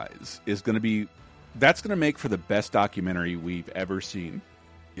franchise is going to be, that's going to make for the best documentary we've ever seen.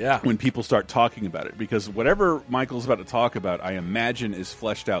 Yeah. When people start talking about it, because whatever Michael's about to talk about, I imagine is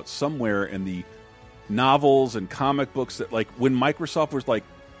fleshed out somewhere in the novels and comic books that, like, when Microsoft was like,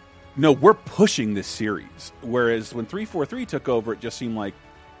 no, we're pushing this series. Whereas when 343 took over, it just seemed like,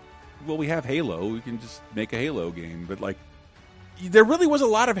 well, we have Halo, we can just make a Halo game. But like, there really was a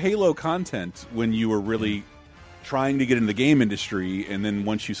lot of Halo content when you were really trying to get into the game industry, and then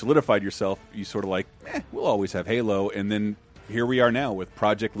once you solidified yourself, you sort of like, we'll always have Halo, and then here we are now with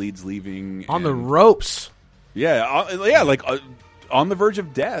project leads leaving on the ropes. Like on the verge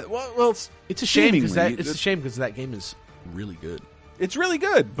of death. Well, it's a shame because that game is really good. It's really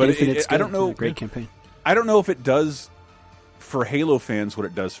good, but I don't know. Great campaign. I don't know if it does for Halo fans what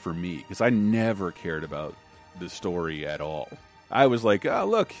it does for me, because I never cared about the story at all. I was like, oh,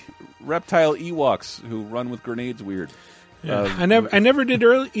 look, reptile Ewoks who run with grenades weird. Yeah. I never did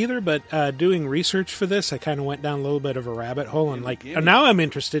either, but doing research for this, I kind of went down a little bit of a rabbit hole, and now I'm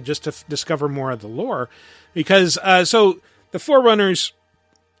interested just to discover more of the lore, because so the Forerunners,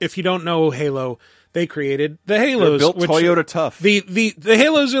 if you don't know Halo, they created the Halos. They're built Toyota tough. The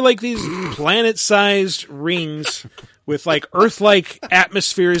Halos are like these planet-sized rings with like Earth-like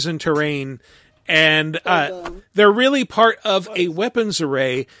atmospheres and terrain. And they're really part of a weapons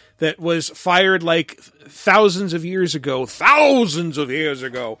array that was fired like thousands of years ago to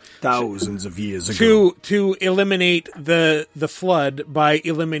eliminate the flood by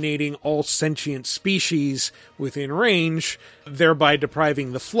eliminating all sentient species within range, thereby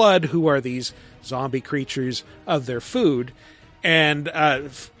depriving the flood, who are these zombie creatures, of their food, and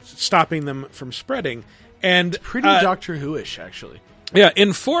stopping them from spreading. And it's pretty Doctor Who-ish, actually. Yeah,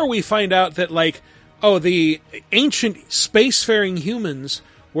 in 4 we find out that, like, the ancient spacefaring humans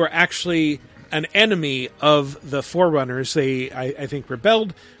were actually an enemy of the Forerunners. They, I think,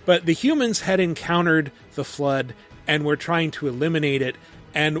 rebelled, but the humans had encountered the flood and were trying to eliminate it,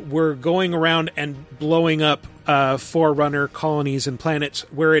 and were going around and blowing up Forerunner colonies and planets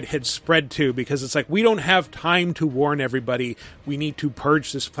where it had spread to, because it's like, we don't have time to warn everybody. We need to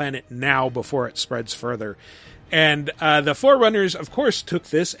purge this planet now before it spreads further. And the Forerunners, of course, took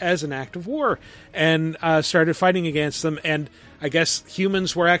this as an act of war and started fighting against them. And I guess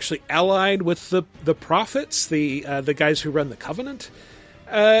humans were actually allied with the prophets, the guys who run the Covenant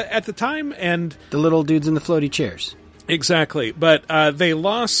at the time, and the little dudes in the floaty chairs. Exactly, but they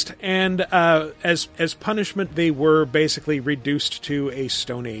lost, and as punishment, they were basically reduced to a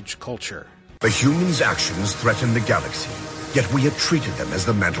Stone Age culture. The humans' actions threaten the galaxy, yet we have treated them as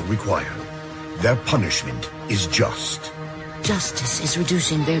the mantle required. Their punishment is just. Justice is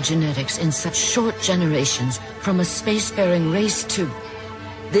reducing their genetics in such short generations from a spacefaring race to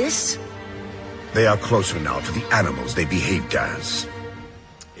this? They are closer now to the animals they behaved as.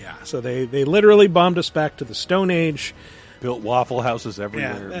 Yeah, So they literally bombed us back to the Stone Age. Built waffle houses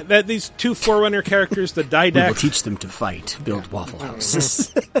everywhere. Yeah, these two Forerunner characters, the Didact. We will teach them to fight, build waffle houses.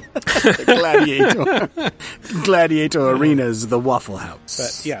 The gladiator arenas, the waffle house.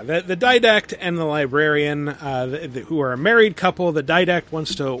 But yeah, the Didact and the Librarian, who are a married couple. The Didact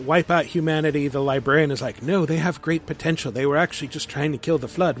wants to wipe out humanity. The Librarian is like, no, they have great potential. They were actually just trying to kill the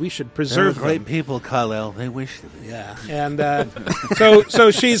Flood. We should preserve them. Great people, Kal-El. They wish to be. Yeah, and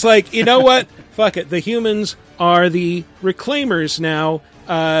so she's like, you know what? Fuck it. The humans are the Reclaimers now.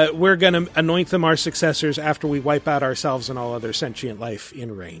 We're going to anoint them our successors after we wipe out ourselves and all other sentient life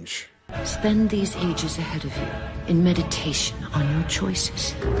in range. Spend these ages ahead of you in meditation on your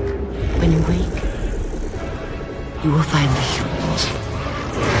choices. When you wake, you will find the humans.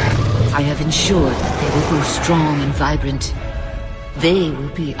 I have ensured that they will grow strong and vibrant. They will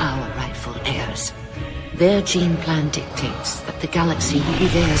be our rightful heirs. Their gene plan dictates that the galaxy will be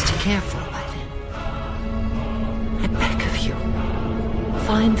theirs to care for by then. I beg of you,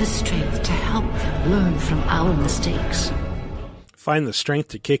 find the strength to help them learn from our mistakes. Find the strength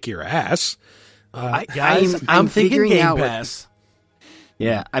to kick your ass. I'm thinking Game Pass.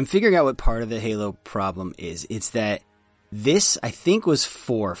 I'm figuring out what part of the Halo problem is. It's that this, I think, was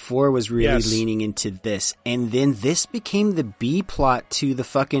 4. 4 was really leaning into this. And then this became the B plot to the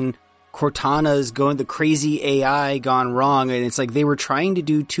fucking Cortana's going, the crazy AI gone wrong. And it's like they were trying to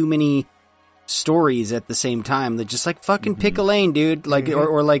do too many stories at the same time. That just like fucking pick a lane, dude. Like,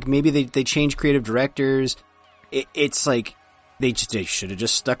 or like maybe they changed creative directors. It's like they should have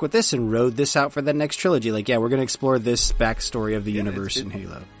just stuck with this and rode this out for the next trilogy. Like, yeah, we're going to explore this backstory of the universe in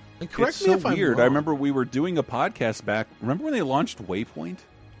Halo. And correct me if I'm weird. I remember we were doing a podcast back. Remember when they launched Waypoint?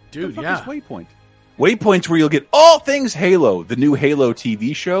 Dude, what the fuck is Waypoint? Waypoint's where you'll get all things Halo. The new Halo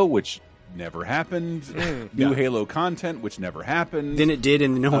TV show, which never happened. New Halo content, which never happened. Then it did,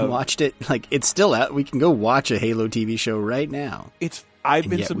 and no one watched it. Like, it's still out. We can go watch a Halo TV show right now. We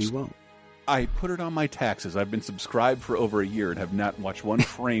won't. I put it on my taxes. I've been subscribed for over a year and have not watched one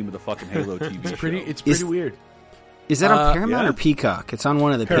frame of the fucking Halo TV show. It's pretty weird. Is that on Paramount or Peacock? It's on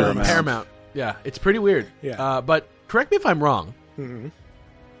one of the Paramount. Yeah, it's pretty weird. Yeah. But correct me if I'm wrong. Mm-hmm.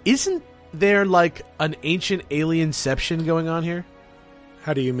 Isn't there like an ancient alienception going on here?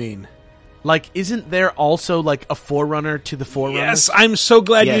 How do you mean? Like, isn't there also like a Forerunner to the Forerunner? Yes, I'm so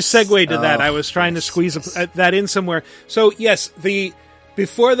glad you segued to that. I was trying to squeeze that in somewhere. So yes,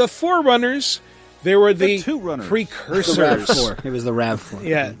 before the Forerunners, there were the precursors. The RAV4. It was the RAV4.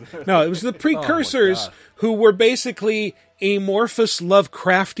 Yeah. No, it was the precursors who were basically amorphous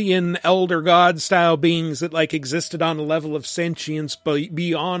Lovecraftian elder god style beings that like existed on a level of sentience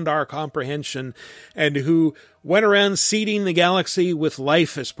beyond our comprehension, and who went around seeding the galaxy with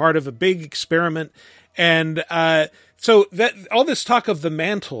life as part of a big experiment. And so that all this talk of the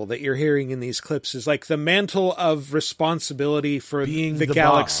mantle that you're hearing in these clips is like the mantle of responsibility for being the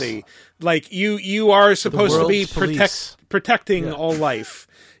galaxy. Boss. Like you are supposed to be protecting all life.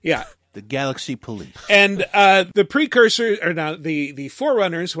 Yeah. The Galaxy Police. And the precursors, or not, the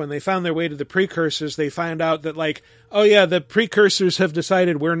Forerunners, when they found their way to the precursors, they found out that, like, oh yeah, the precursors have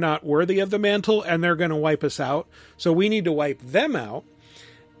decided we're not worthy of the mantle, and they're going to wipe us out. So we need to wipe them out.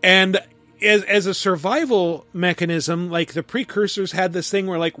 And as a survival mechanism, like, the precursors had this thing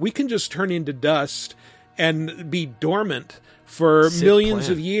where, like, we can just turn into dust and be dormant for millions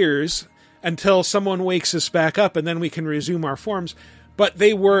of years until someone wakes us back up, and then we can resume our forms. But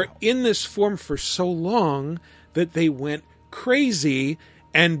they were in this form for so long that they went crazy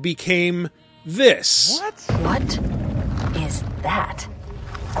and became this. What is that?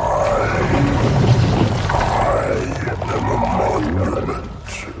 I am a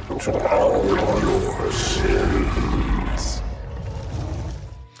monument to all your sins.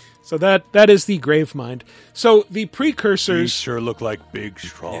 So that is the Gravemind. So the precursors... These sure look like big,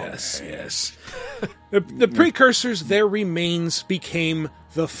 strong. Yes. The precursors, their remains became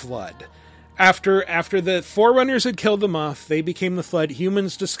the Flood. After the Forerunners had killed them off, they became the Flood.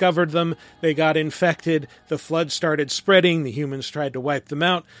 Humans discovered them. They got infected. The Flood started spreading. The humans tried to wipe them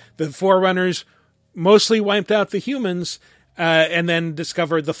out. The Forerunners mostly wiped out the humans, and then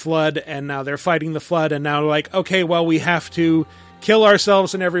discovered the Flood, and now they're fighting the Flood, and now like, okay, well, we have to kill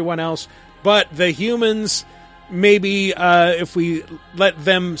ourselves and everyone else, but the humans, maybe if we let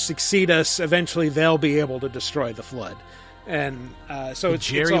them succeed us, eventually they'll be able to destroy the Flood. And so it's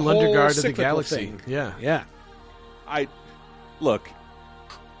Jerry a whole Lundegaard of the cyclical galaxy. thing. Yeah. Look,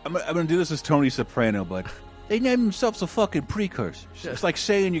 I'm going to do this as Tony Soprano, but they named themselves a fucking precursor. It's like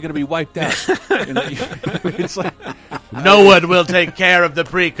saying you're going to be wiped out. It's like no one will take care of the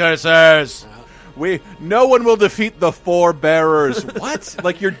precursors. No one will defeat the Four Bearers. What?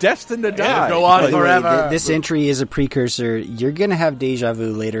 Like, you're destined to die. Go on By the way, forever. this entry is a precursor. You're going to have deja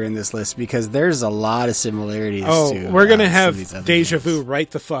vu later in this list because there's a lot of similarities. We're going to some of these have other deja games. vu right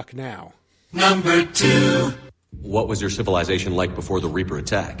the fuck now. Number 2. What was your civilization like before the Reaper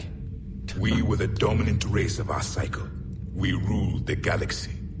attack? We were the dominant race of our cycle. We ruled the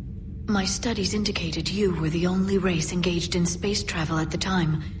galaxy. My studies indicated you were the only race engaged in space travel at the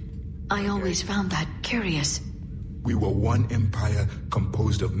time. I always found that curious. We were one empire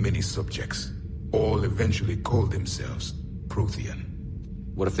composed of many subjects. All eventually called themselves Prothean.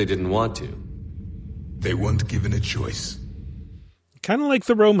 What if they didn't want to? They weren't given a choice. Kind of like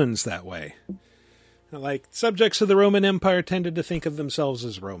the Romans that way. Like, subjects of the Roman Empire tended to think of themselves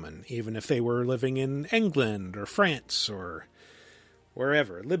as Roman, even if they were living in England or France or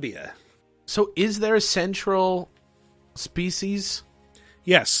wherever, Libya. So is there a central species?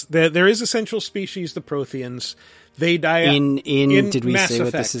 Yes, there is a central species, the Protheans. They die out In did we Mass say what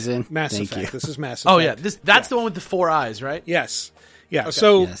Effect. this is in? Mass Thank Effect. you. This is Mass Effect. Oh, yeah. That's the one with the 4 eyes, right? Yes. Yeah, Okay.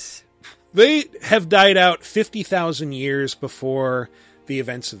 so Yes. they have died out 50,000 years before the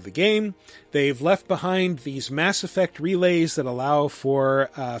events of the game. They've left behind these Mass Effect relays that allow for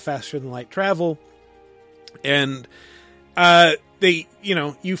faster-than-light travel. And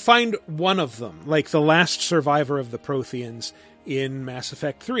you find one of them, like the last survivor of the Protheans in Mass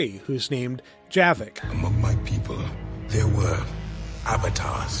Effect 3, who's named Javik. Among my people, there were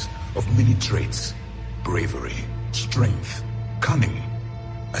avatars of many traits. Bravery, strength, cunning.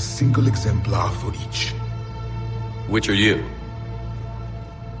 A single exemplar for each. Which are you?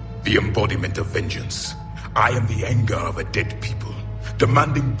 The embodiment of vengeance. I am the anger of a dead people,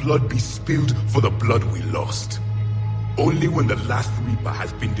 demanding blood be spilled for the blood we lost. Only when the last Reaper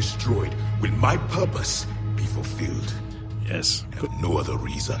has been destroyed will my purpose be fulfilled. Yes. I have no other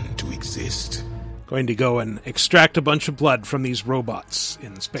reason to exist. Going to go and extract a bunch of blood from these robots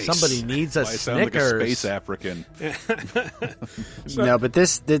in space. Somebody needs a I sound like a Snickers. space African. No, but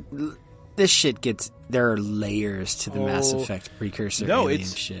this shit gets. There are layers to the Mass Effect precursor alien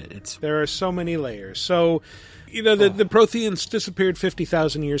shit. There are so many layers. So, the Protheans disappeared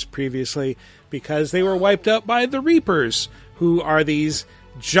 50,000 years previously because they were wiped out by the Reapers, who are these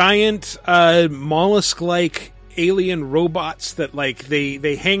giant mollusk-like alien robots that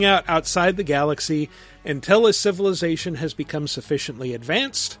they hang out outside the galaxy until a civilization has become sufficiently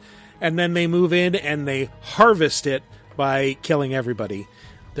advanced, and then they move in and they harvest it by killing everybody.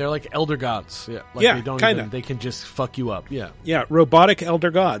 They're like elder gods. Yeah, Yeah, they don't kinda. they can just fuck you up. Yeah. Yeah, robotic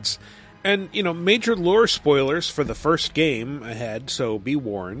elder gods. And, major lore spoilers for the first game ahead, so be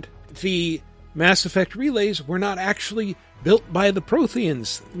warned. The Mass Effect relays were not actually built by the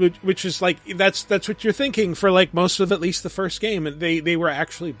Protheans, which is that's what you're thinking for most of at least the first game. They were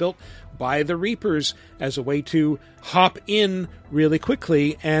actually built by the Reapers as a way to hop in really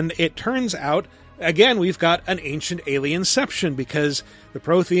quickly, and it turns out, again, we've got an ancient alienception because the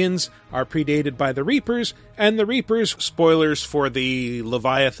Protheans are predated by the Reapers, and the Reapers, spoilers for the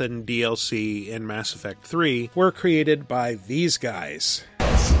Leviathan DLC in Mass Effect 3, were created by these guys.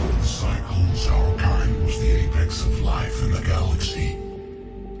 Cycles, our kind was the apex of life in the galaxy.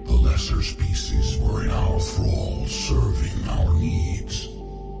 The lesser species were in our thrall, serving our needs.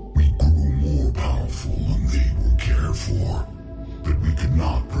 We grew more powerful than they were cared for, but we could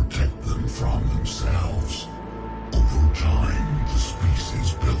not protect them from themselves. Over time, the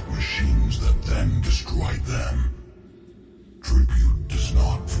species built machines that then destroyed them. Tribute does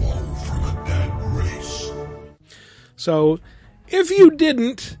not flow from a dead race. So, if you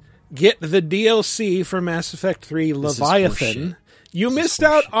didn't get the DLC for Mass Effect 3 Leviathan, you missed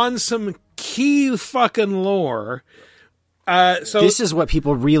out on some key fucking lore. This is what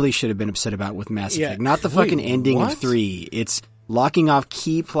people really should have been upset about with Mass Yeah. Effect, not the fucking Wait, ending what? of 3. It's locking off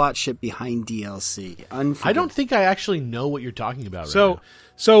key plot shit behind DLC. I don't think I actually know what you're talking about right now.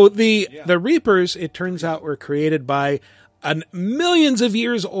 So the Reapers, it turns out, were created by a millions of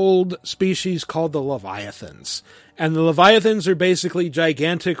years old species called the Leviathans. And the Leviathans are basically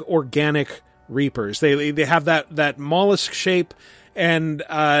gigantic organic Reapers. They have that mollusk shape, and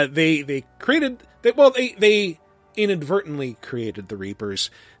they inadvertently created the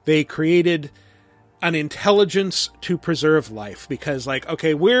Reapers. They created an intelligence to preserve life because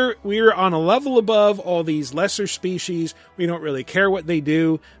we're on a level above all these lesser species. We don't really care what they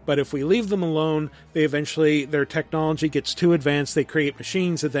do, but if we leave them alone, their technology gets too advanced. They create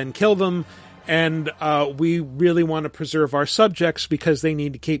machines that then kill them, and we really want to preserve our subjects because they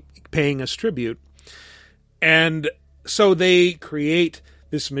need to keep paying us tribute. And so they create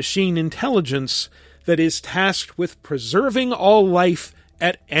this machine intelligence that is tasked with preserving all life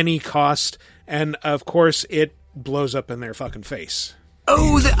at any cost, And, of course, it blows up in their fucking face.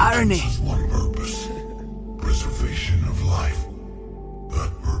 Oh, the irony! One purpose: preservation of life.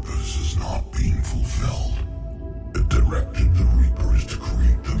 That purpose is not being fulfilled. It directed the Reapers to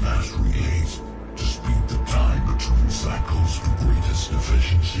create the mass relays to speed the time between cycles for greatest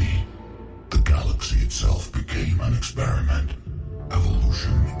efficiency. The galaxy itself became an experiment.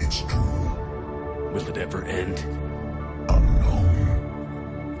 Evolution its tool. Will it ever end? Unknown.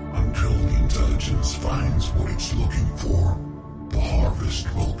 Until the intelligence finds what it's looking for, the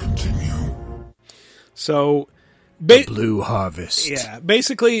harvest will continue. So, the blue harvest. Yeah,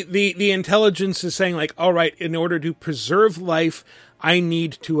 basically the intelligence is saying, like, all right, in order to preserve life, I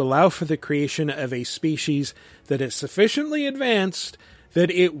need to allow for the creation of a species that is sufficiently advanced that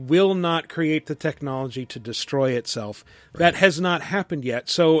it will not create the technology to destroy itself. Right. That has not happened yet.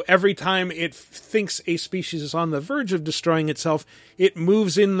 So every time it thinks a species is on the verge of destroying itself, it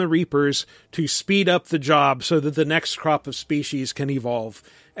moves in the Reapers to speed up the job so that the next crop of species can evolve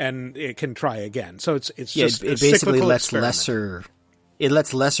and it can try again. So it's just it basically lets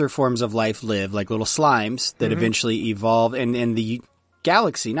lesser forms of life live, like little slimes that eventually evolve, and the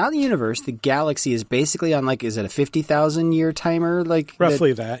galaxy, not the universe, the galaxy is basically on, like, is it a 50,000 year timer? Like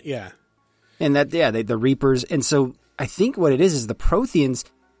roughly that, yeah. And that, yeah, the Reapers. And so I think what it is the Protheans,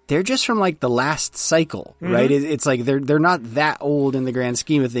 they're just from, like, the last cycle, right? It's like they're not that old in the grand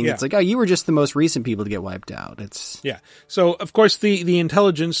scheme of things. Yeah. It's like, oh, you were just the most recent people to get wiped out. Yeah. So, of course, the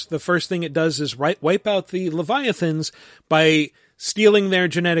intelligence, the first thing it does is wipe out the Leviathans by stealing their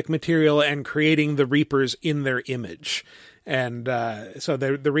genetic material and creating the Reapers in their image. And so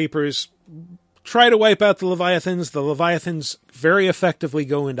the Reapers try to wipe out the Leviathans. The Leviathans very effectively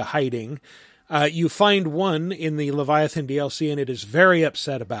go into hiding. You find one in the Leviathan DLC, and it is very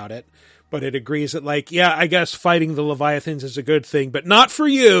upset about it. But it agrees that, like, yeah, I guess fighting the Leviathans is a good thing, but not for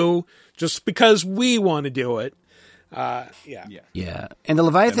you, just because we want to do it. Yeah. And the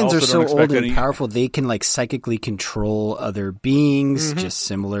Leviathans are so old and powerful, they can, like, psychically control other beings, just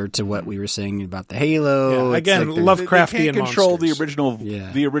similar to what we were saying about the Halo. Yeah, again, like Lovecraftian they can't control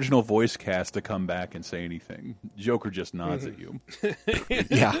monsters. the original voice cast to come back and say anything. Joker just nods at you.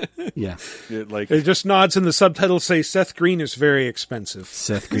 Yeah. It just nods, and the subtitles say Seth Green is very expensive.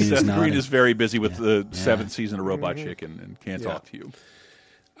 Seth Green is very busy with the 7th season of Robot Chicken and can't talk to you.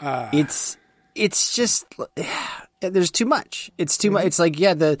 It's just, there's too much. It's too much. It's like,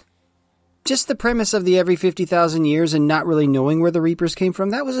 just the premise of the every 50,000 years and not really knowing where the Reapers came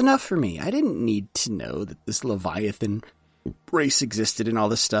from, that was enough for me. I didn't need to know that this Leviathan race existed and all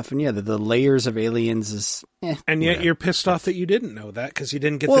this stuff. And the layers of aliens is, and yet you're pissed off that you didn't know that because you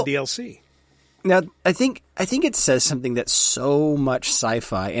didn't get the DLC. Now, I think it says something that's so much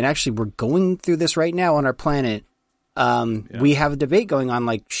sci-fi, and actually we're going through this right now on our planet. We have a debate going on,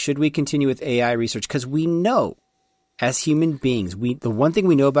 like, should we continue with AI research? Because we know, as human beings, the one thing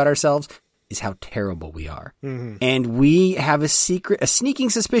we know about ourselves is how terrible we are. And we have a sneaking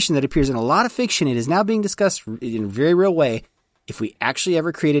suspicion that appears in a lot of fiction. It is now being discussed in a very real way. If we actually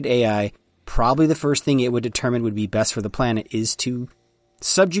ever created AI, probably the first thing it would determine would be best for the planet is to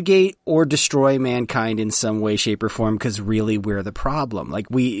subjugate or destroy mankind in some way, shape, or form, because really we're the problem.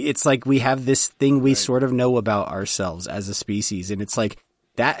 It's like we have this thing we sort of know about ourselves as a species, and it's like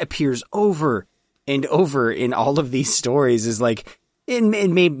that appears over and over in all of these stories, is like,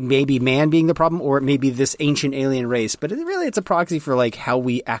 maybe man being the problem, or it may be this ancient alien race, but it's a proxy for, like, how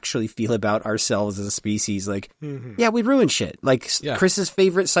we actually feel about ourselves as a species. Like, we ruin shit. Like, Chris's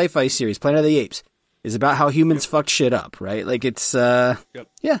favorite sci-fi series, Planet of the Apes, is about how humans fucked shit up, right? Like, it's, that's a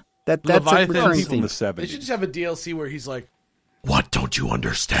recurring theme. They should just have a DLC where he's like, what don't you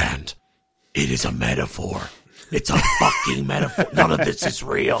understand? It is a metaphor. It's a fucking metaphor. None of this is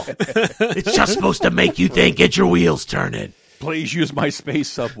real. It's just supposed to make you think, get your wheels turning. Please use my space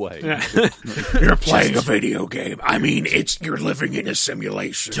subway. You're playing a video game. I mean, you're living in a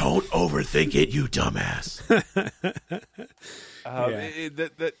simulation. Don't overthink it, you dumbass.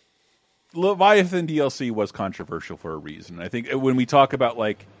 That Leviathan DLC was controversial for a reason. I think when we talk about,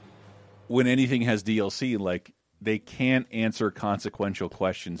 like, when anything has DLC, like, they can't answer consequential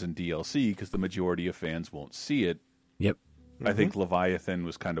questions in DLC because the majority of fans won't see it. Yep. I think Leviathan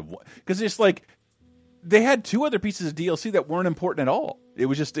was kind of, because it's like they had 2 other pieces of DLC that weren't important at all. It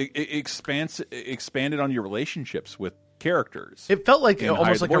was just expanded on your relationships with characters. It felt like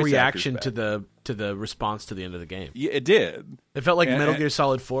almost like a reaction to the response to the end of the game. Yeah, it did. It felt like Metal Gear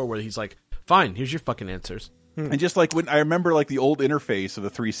Solid 4, where he's like, "Fine, here's your fucking answers." And just like when I remember, like, the old interface of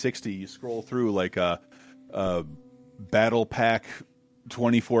the 360, you scroll through like a battle pack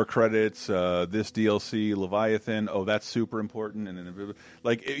 24 credits, this DLC, Leviathan, oh, that's super important. And then,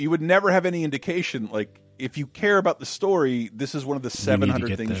 like, you would never have any indication. Like, if you care about the story, this is one of the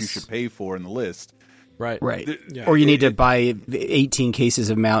 700 things you should pay for in the list. Right. Yeah. Or you need to buy 18 cases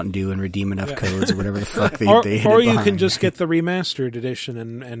of Mountain Dew and redeem enough codes or whatever the fuck they hit Or you behind. can just get the remastered edition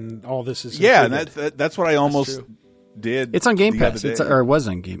and all this is Yeah, included. and that's what I almost did. It's on Game the Pass. other day. Or it was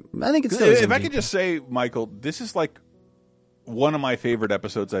on Game. I think it's still If on I Game could just say, Michael, this is like one of my favorite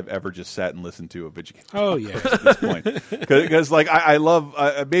episodes I've ever just sat and listened to of Video Game Oh, yeah. at this point. Because like I love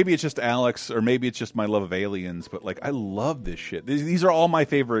maybe it's just Alex or maybe it's just my love of Aliens, but like I love this shit. These are all my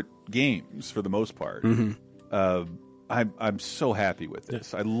favorite games for the most part. I'm so happy with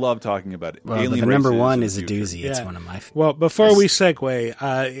this. I love talking about it. Well, Alien the number races one in is the a future. doozy. It's one of my favorites. Well, before we segue,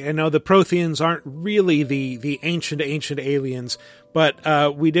 I know the Protheans aren't really the ancient aliens,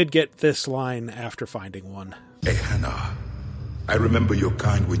 but we did get this line after finding one. Ehana, I remember your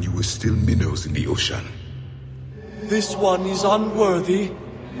kind when you were still minnows in the ocean. This one is unworthy.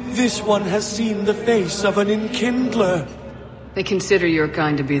 This one has seen the face of an enkindler. They consider your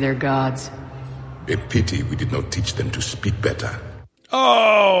kind to be their gods. A pity we did not teach them to speak better.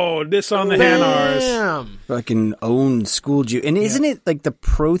 Oh, this on the Hanars. Fucking own schooled you. And isn't it like the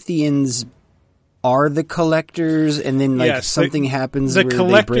Protheans are the collectors and then like Yes, something happens the where they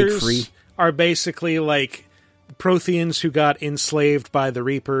collectors break free? Are basically like Protheans who got enslaved by the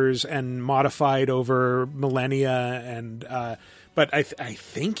Reapers and modified over millennia, and but I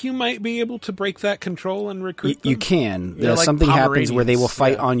think you might be able to break that control and recruit them. You can. They're like something happens where they will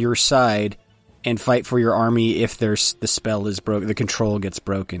Pomeranians, fight on your side and fight for your army if the spell is broken, the control gets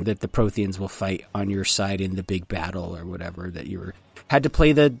broken, that the Protheans will fight on your side in the big battle or whatever, that you had to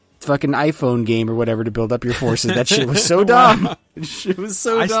play the fucking iPhone game or whatever to build up your forces. That shit was so dumb. It was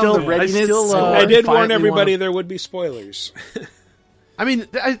so dumb. The readiness. I did warn everybody there would be spoilers. I mean,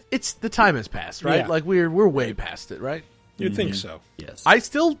 it's the time has passed, right? Yeah. Like we're way past it, right? You'd think so. Yes. I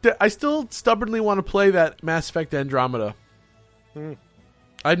still stubbornly want to play that Mass Effect Andromeda.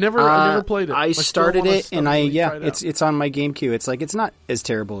 I never played it. I still started wanna it, and stubbornly try it out. it's on my game queue. It's like it's not as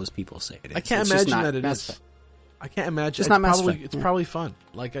terrible as people say it is. I can't It's just imagine not that it Mass is. Effect. I can't imagine. It's not Mass probably, Effect, It's yeah. probably fun.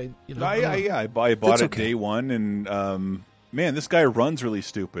 Like I I bought It's it okay. day one, and man, this guy runs really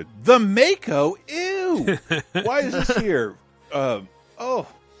stupid. The Mako, ew! Why is this here?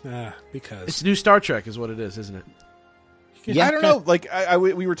 Because it's new Star Trek, is what it is, isn't it? Yeah, I don't know. Like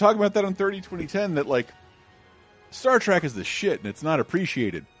we were talking about that on 30/2010. That like Star Trek is the shit, and it's not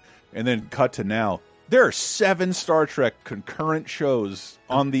appreciated. And then cut to now. There are 7 Star Trek concurrent shows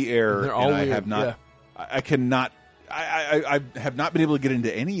on the air, They're all and I weird, have not. yeah. I cannot. I have not been able to get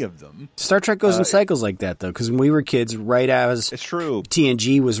into any of them. Star Trek goes in cycles like that, though, because when we were kids, right as it's true,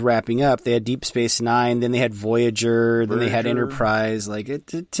 TNG was wrapping up, they had Deep Space Nine, then they had Voyager, then they had Voyager. Enterprise. Like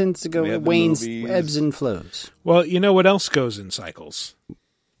it tends to go, We it had the wanes, movies. ebbs and flows. Well, you know what else goes in cycles?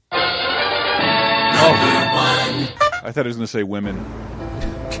 I thought I was going to say women.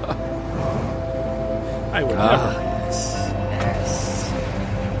 I would Ah,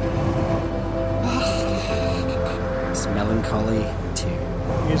 It's melancholy too.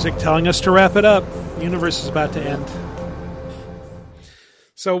 never. Music telling us to wrap it up. The universe is about to end.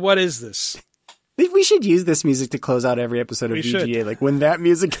 So what is this? We should use this music to close out every episode of We VGA. should. Like when that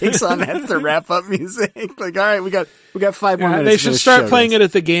music kicks on, that's the wrap up music. Like, all right, we got 5 more minutes. They for should this start show, playing guys. it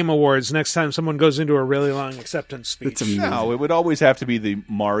at the Game Awards next time someone goes into a really long acceptance speech. No, it would always have to be the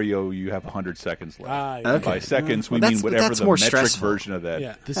Mario. You have 100 seconds left. yeah. By seconds, we Well, mean that's- whatever that's the more metric stressful. version of that.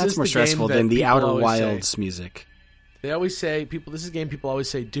 Yeah. This That's is more the stressful game than that the people Outer always Wilds say. music. They always say, this is a game people always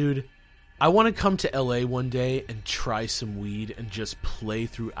say, dude, I want to come to LA one day and try some weed and just play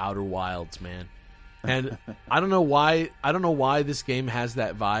through Outer Wilds, man. And I don't know why this game has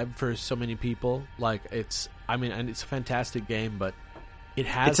that vibe for so many people. Like it's a fantastic game, but it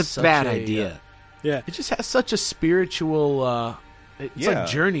has It's a such bad idea. Yeah. It just has such a spiritual it's like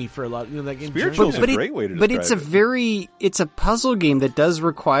journey for a lot, that game. Spiritual Journey. is a great way to But describe it's a puzzle game that does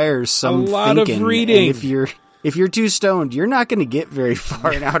require some A lot of thinking. reading. And if you're too stoned, you're not going to get very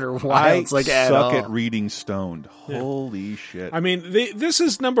far in Outer Wilds. I Like at suck all. at reading stoned. Holy shit! I mean, this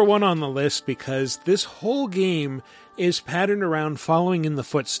is number one on the list because this whole game is patterned around following in the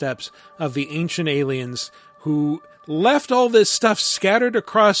footsteps of the ancient aliens who left all this stuff scattered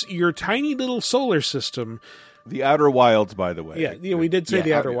across your tiny little solar system The Outer Wilds, by the way. Yeah, we did say Yeah,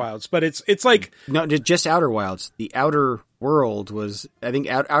 the Outer Wilds, but it's like No, just Outer Wilds. The Outer World was, I think,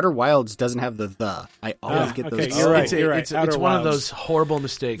 Outer Wilds doesn't have the. I always get those. okay, you're right. It's Outer one of Wilds. those horrible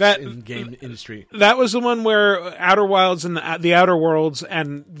mistakes in game industry. That was the one where Outer Wilds and the Outer Worlds,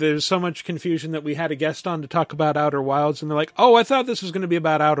 and there's so much confusion that we had a guest on to talk about Outer Wilds, and they're like, "Oh, I thought this was going to be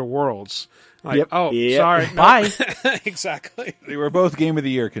about Outer Worlds." Like, Yep. oh, Yep. sorry, no. Bye. Exactly. They were both Game of the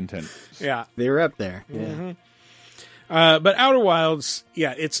Year contenders. Yeah. They were up there. Yeah. Mm-hmm. But Outer Wilds,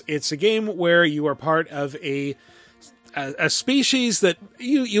 yeah, it's a game where you are part of a species that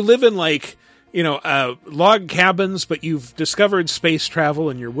you live in, like, log cabins, but you've discovered space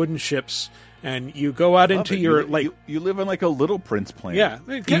travel in your wooden ships, and you go out into your you live on like a Little Prince planet. Yeah,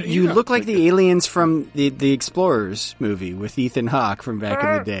 You look like the aliens from the Explorers movie with Ethan Hawke from back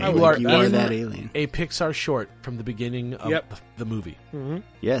in the day. You Like, are you are in that alien. a Pixar short from the beginning of the movie. Mm-hmm.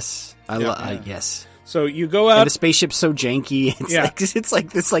 Yes, yes. So you go out. And the spaceship's so janky. It's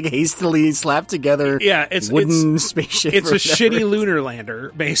like this hastily slapped together. Yeah, it's wooden spaceship. It's or a shitty whatever. lunar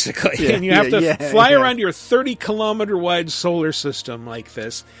lander, basically, Yeah, and you have to yeah, fly yeah. around your 30-kilometer wide solar system like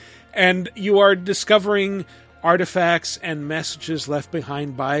this, and you are discovering artifacts and messages left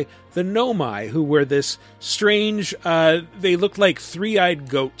behind by the Nomai, who were this strange. They looked like three-eyed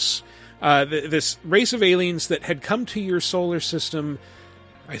goats. This race of aliens that had come to your solar system,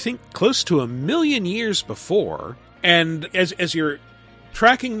 I think, close to 1 million years before. And as you're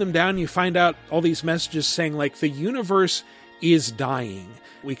tracking them down, you find out all these messages saying, like, the universe is dying.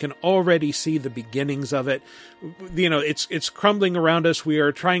 We can already see the beginnings of it. It's crumbling around us. We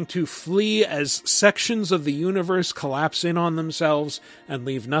are trying to flee as sections of the universe collapse in on themselves and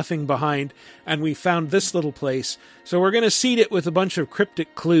leave nothing behind. And we found this little place. So we're going to seed it with a bunch of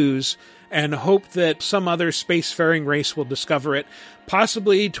cryptic clues and hope that some other spacefaring race will discover it,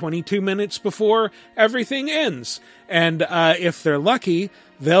 possibly 22 minutes before everything ends. And if they're lucky,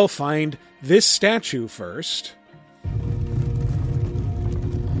 they'll find this statue first.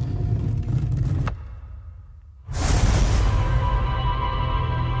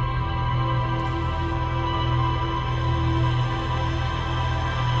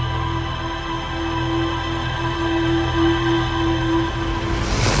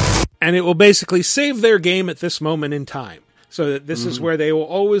 And it will basically save their game at this moment in time. So that this is where they will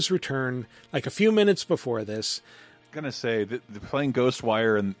always return, like a few minutes before this. I'm going to say that playing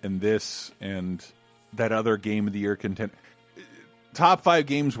Ghostwire and this and that other Game of the Year contender, top 5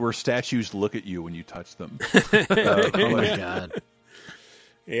 games where statues look at you when you touch them. Oh my god.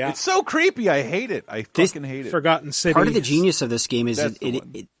 Yeah. It's so creepy. I hate it. I fucking hate it. Forgotten City. Part of the genius of this game is That's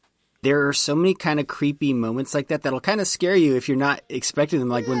there are so many kind of creepy moments like that'll kind of scare you if you're not expecting them.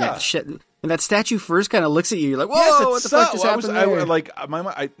 Like when that statue first kind of looks at you, you're like, "Whoa, what the fuck just happened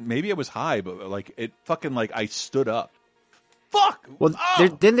there?" Maybe I was high, but like it fucking like I stood up. Fuck. Well,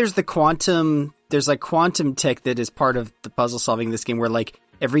 then there's the quantum. There's like quantum tech that is part of the puzzle solving in this game, where like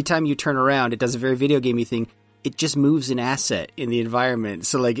every time you turn around, it does a very video gamey thing. It just moves an asset in the environment.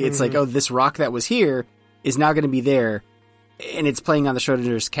 So like it's like, oh, this rock that was here is now going to be there, and it's playing on the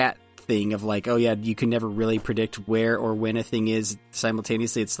Schrodinger's cat thing of like, oh yeah, you can never really predict where or when a thing is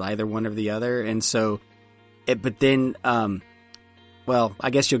simultaneously. It's either one or the other, and so, but then, well, I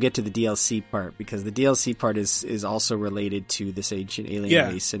guess you'll get to the DLC part, because the DLC part is also related to this ancient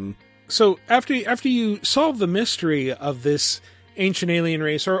alien race. And so after you solve the mystery of this ancient alien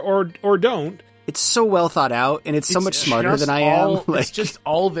race, or don't, it's so well thought out, and it's so much smarter than I am. It's just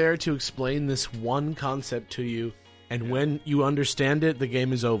all there to explain this one concept to you. And when you understand it, the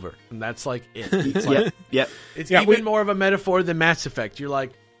game is over. And that's like it. It's like, It's even more of a metaphor than Mass Effect. You're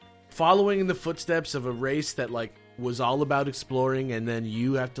like following in the footsteps of a race that like was all about exploring, and then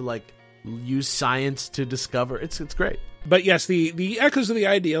you have to like use science to discover. It's great. But yes, the Echoes of the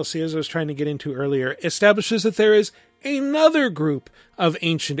Eye DLC, as I was trying to get into earlier, establishes that there is another group of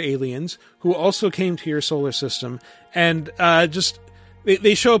ancient aliens who also came to your solar system, and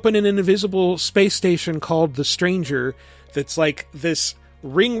They show up in an invisible space station called the Stranger that's like this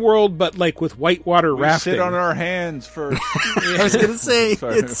ring world, but like with whitewater rafting. Sit on our hands for... I was going to say,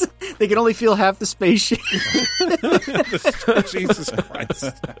 they can only feel half the spaceship. Jesus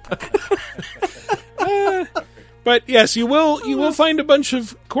Christ. But yes, you will find a bunch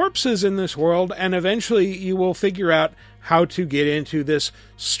of corpses in this world, and eventually you will figure out how to get into this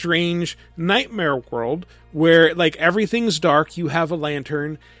strange nightmare world where like everything's dark. You have a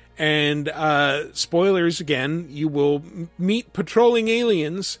lantern, and spoilers again, you will meet patrolling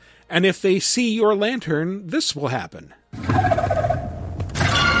aliens, and if they see your lantern, this will happen.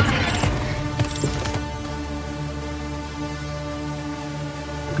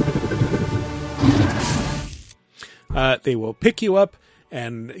 They will pick you up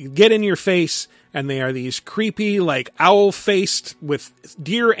and get in your face, and they are these creepy, like, owl-faced with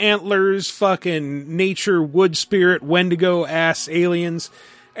deer antlers, fucking nature, wood spirit, Wendigo-ass aliens,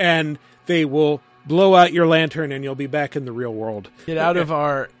 and they will blow out your lantern and you'll be back in the real world. Get out of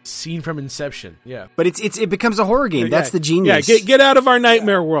our scene from Inception. Yeah. But it becomes a horror game. That's the genius. Yeah, get out of our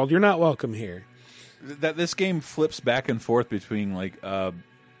nightmare world. You're not welcome here. That this game flips back and forth between like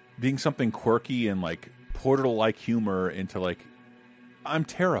being something quirky and like Portal-like humor into like I'm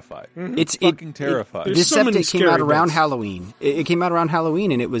terrified. Mm-hmm. It's fucking terrified. Deceptic came out around Halloween. It came out around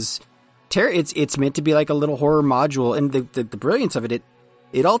Halloween, and it was it's meant to be like a little horror module. And the brilliance of it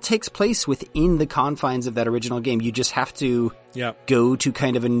all takes place within the confines of that original game. You just have to go to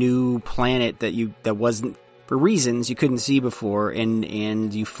kind of a new planet that wasn't, for reasons you couldn't see before,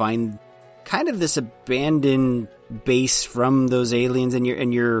 and you find kind of this abandoned base from those aliens, and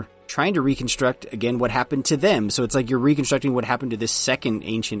you're trying to reconstruct again what happened to them. So it's like you're reconstructing what happened to this second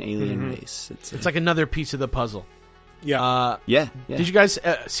ancient alien race. It's like another piece of the puzzle. Yeah. Yeah. Did you guys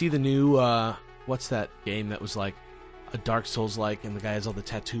see the new what's that game that was like a Dark Souls like, and the guy has all the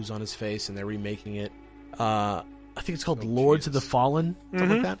tattoos on his face, and they're remaking it? I think it's called Lords of the Fallen, something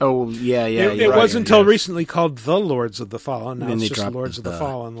like that. Oh yeah. It wasn't until recently called The Lords of the Fallen. Now then it's they just dropped Lords of the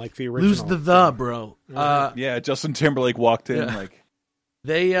Fallen, like the original. Lose the bro. Yeah, Justin Timberlake walked in like.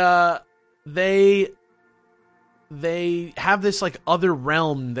 They have this like other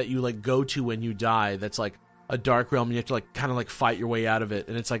realm that you like go to when you die. That's like a dark realm, and you have to like kind of like fight your way out of it.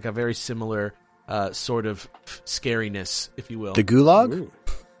 And it's like a very similar sort of scariness, if you will. The Gulag? Ooh.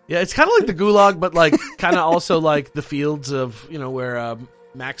 Yeah, it's kind of like the Gulag, but like kind of also like the fields of where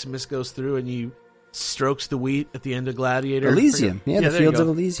Maximus goes through and you strokes the wheat at the end of Gladiator. Elysium. Yeah, the fields of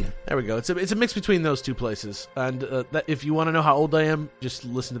Elysium. There we go. It's a mix between those two places. And if you want to know how old I am, just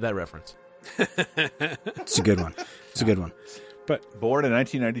listen to that reference. It's a good one. It's a good one. But born in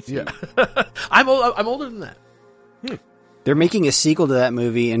 1992. Yeah. I'm older than that. They're making a sequel to that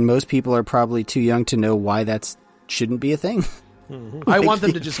movie, and most people are probably too young to know why that shouldn't be a thing. I want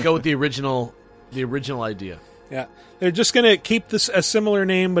them to just go with the original idea. Yeah, they're just going to keep this a similar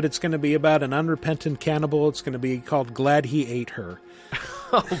name, but it's going to be about an unrepentant cannibal. It's going to be called Glad He Ate Her.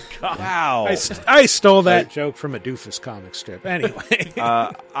 Oh, God. Wow. I stole that joke from a Doofus comic strip. Anyway.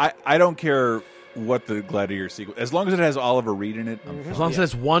 I don't care what the Gladiator sequel, as long as it has Oliver Reed in it. As long as it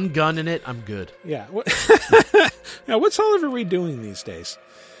has one gun in it, I'm good. Yeah. Now, what's Oliver Reed doing these days?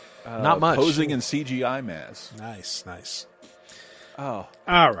 Not much. Posing in CGI masks. Nice. Oh.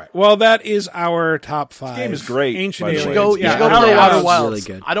 All right. Well, that is our top 5. This game is great. Ancient by the Aliens. way. You should go play Outer Wilds.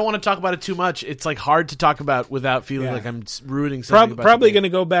 Really good. I don't want to talk about it too much. It's like hard to talk about without feeling like I'm ruining something. Probably going to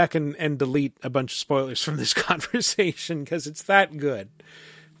go back and delete a bunch of spoilers from this conversation because it's that good.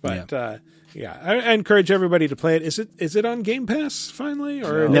 But I encourage everybody to play it. Is it on Game Pass finally,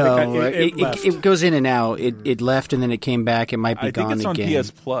 or no? It goes in and out. It left and then it came back. It might be gone again. I think it's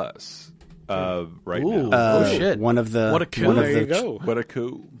on PS Plus. Right now. Oh shit! What a coup! There you go. What a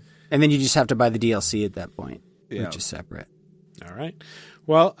coup! And then you just have to buy the DLC at that point, which is separate. All right.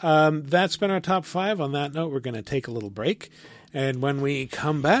 Well, that's been our top 5. On that note, we're going to take a little break, and when we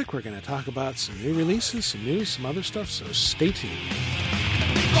come back, we're going to talk about some new releases, some news, some other stuff. So stay tuned.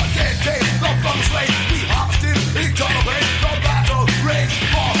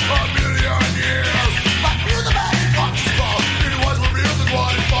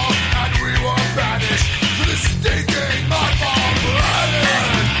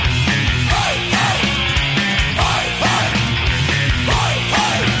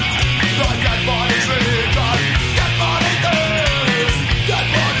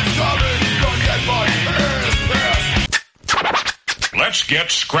 Let's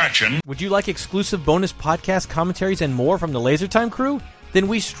get scratching. Would you like exclusive bonus podcast commentaries and more from the LaserTime crew? Then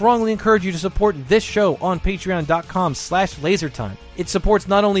we strongly encourage you to support this show on patreon.com/lasertime. It supports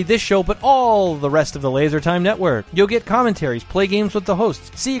not only this show, but all the rest of the LaserTime network. You'll get commentaries, play games with the hosts,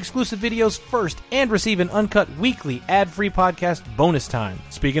 see exclusive videos first, and receive an uncut weekly ad-free podcast bonus time.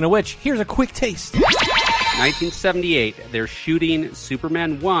 Speaking of which, here's a quick taste. 1978, they're shooting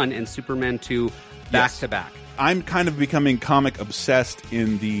Superman 1 and Superman 2 back to back. I'm kind of becoming comic obsessed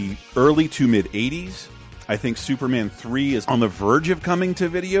in the early to mid 80s. I think Superman 3 is on the verge of coming to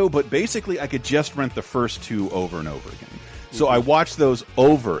video, but basically I could just rent the first 2 over and over again. So I watched those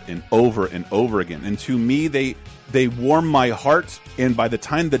over and over and over again. And to me, they warm my heart. And by the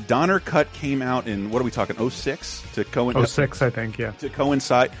time the Donner cut came out in, what are we talking, 06? To coincide? 06, I think, yeah. To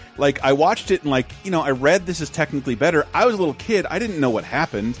coincide. Like, I watched it and, like, I read this is technically better. I was a little kid. I didn't know what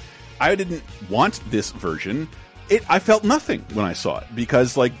happened. I didn't want this version. I felt nothing when I saw it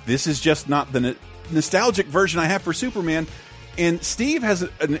because, like, this is just not the nostalgic version I have for Superman. And Steve has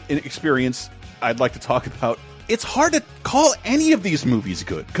an experience I'd like to talk about. It's hard to call any of these movies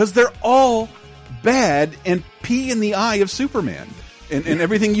good because they're all bad and pee in the eye of Superman and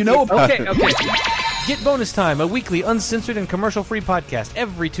everything you know about it. Okay. Get Bonus Time, a weekly uncensored and commercial-free podcast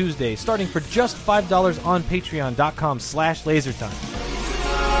every Tuesday, starting for just $5 on patreon.com/lasertime.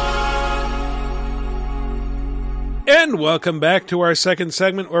 And welcome back to our second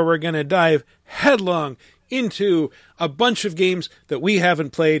segment where we're going to dive headlong into a bunch of games that we haven't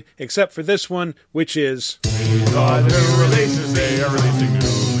played, except for this one, which is... These are the new releases, they are releasing new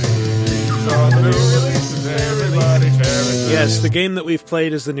releases. These are the new releases, everybody cherishes. Yes, the game that we've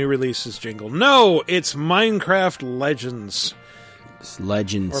played is the new releases jingle. No, it's Minecraft Legends. It's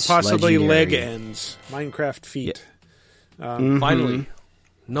Legends. Or possibly Legendary. Leg Ends. Minecraft Feet. Finally.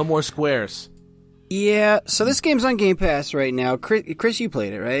 No more squares. Yeah, so this game's on Game Pass right now. Chris, you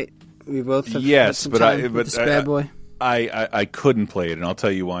played it, right? We both have had some but time with this bad boy. I couldn't play it, and I'll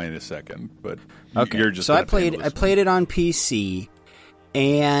tell you why in a second. But Okay. you're just so I played it on PC,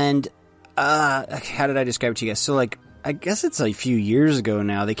 and how did I describe it to you guys? So like, I guess it's a few years ago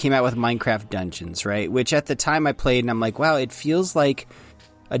now. They came out with Minecraft Dungeons, right? Which at the time I played, and I'm like, wow, it feels like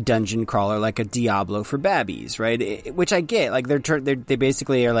a dungeon crawler, like a Diablo for babbies, right? Which I get. Like they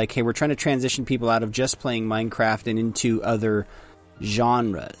basically are like, hey, we're trying to transition people out of just playing Minecraft and into other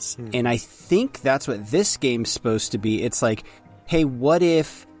genres. And I think that's what this game's supposed to be. It's like, hey, what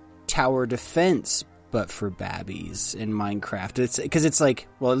if tower defense but for babbies in Minecraft? It's because it's like,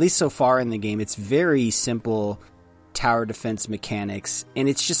 well, at least so far in the game, it's very simple tower defense mechanics, and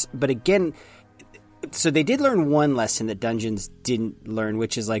it's just, but again, so they did learn one lesson that Dungeons didn't learn,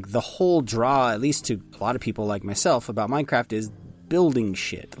 which is like the whole draw, at least to a lot of people like myself, about Minecraft is building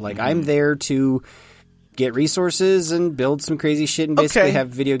shit. Like I'm there to get resources and build some crazy shit and basically have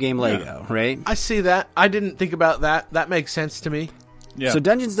video game Lego, right? I see that. I didn't think about that. That makes sense to me. Yeah. So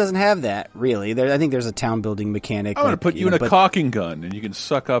Dungeons doesn't have that, really. I think there's a town building mechanic. I'm going to put you in a caulking gun, and you can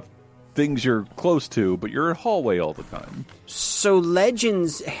suck up things you're close to, but you're in a hallway all the time. So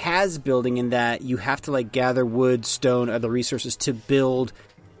Legends has building in that you have to like gather wood, stone, other resources to build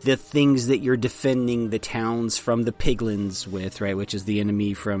the things that you're defending the towns from the piglins with, right? Which is the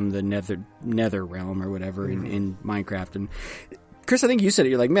enemy from the nether realm or whatever in Minecraft. And Chris, I think you said it.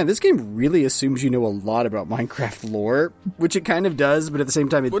 You're like, man, this game really assumes you know a lot about Minecraft lore, which it kind of does, but at the same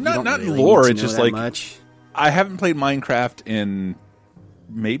time, not really lore. need to It's know just that like much. I haven't played Minecraft in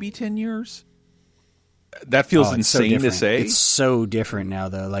maybe 10 years. That feels it's so insane to different. say. It's so different now,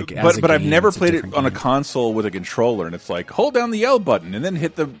 though. Like, but I've never played it on a console with a controller, and it's like hold down the L button and then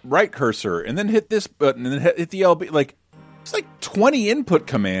hit the right cursor and then hit this button and then hit the L. Like it's like 20 input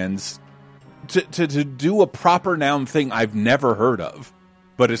commands to do a proper noun thing I've never heard of.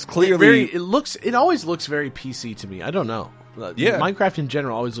 But it's clearly It always looks very PC to me. I don't know. Yeah. Minecraft in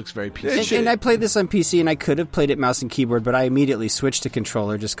general always looks very PC. And I played this on PC, and I could have played it mouse and keyboard, but I immediately switched to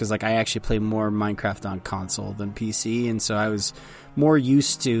controller just because, like, I actually play more Minecraft on console than PC, and so I was more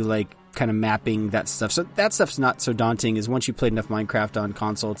used to like kind of mapping that stuff. So that stuff's not so daunting. Is once you played enough Minecraft on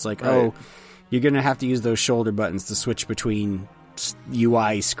console, it's like, oh, you're gonna have to use those shoulder buttons to switch between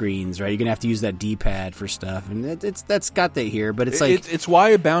UI screens, right? You're gonna have to use that D-pad for stuff, and that's got that here. But it's like it's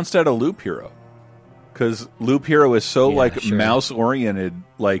why I bounced out of Loop Hero. Because Loop Hero is so mouse oriented.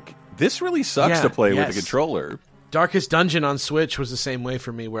 Like this really sucks to play with a controller. Darkest Dungeon on Switch was the same way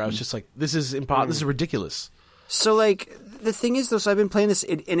for me, where I was just like, "This is impossible. This is ridiculous." So like the thing is, though, so I've been playing this,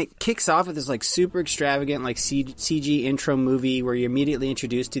 and it kicks off with this like super extravagant like CG intro movie where you're immediately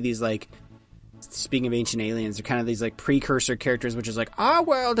introduced to these like. Speaking of ancient aliens, they're kind of these like precursor characters, which is like our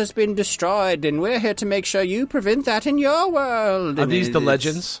world has been destroyed, and we're here to make sure you prevent that in your world. Are And these the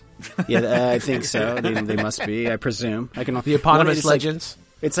legends? Yeah, I think so. They must be. I presume. The eponymous legends.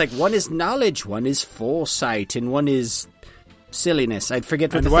 It's like one is knowledge, one is foresight, and one is silliness. I forget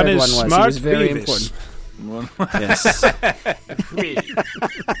what And the one third is one was. Smart It was very Beavis. important. Yes.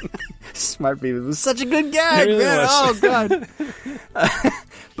 Smart Beavis was such a good gag, It really man. was. Oh god.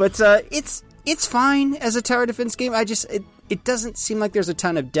 But it's fine as a tower defense game. It doesn't seem like there's a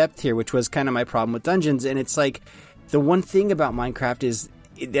ton of depth here, which was kind of my problem with Dungeons. And it's like the one thing about Minecraft is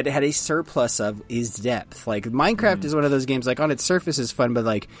that it had a surplus of is depth. Like Minecraft is one of those games like on its surface is fun, but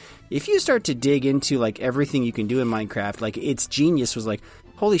like if you start to dig into like everything you can do in Minecraft, like its genius was like,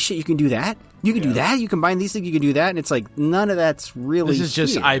 holy shit, you can do that. You can do that. You combine these things, you can do that, and it's like none of that's really. This is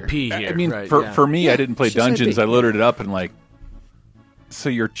just here. IP here. I mean, right, for me, I didn't play it's just Dungeons. IP. I loaded it up and like. So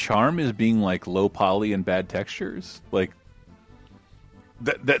your charm is being like low poly and bad textures, like.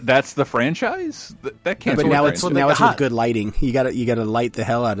 That's the franchise. That can't. But be now the it's franchise. with good lighting. You gotta light the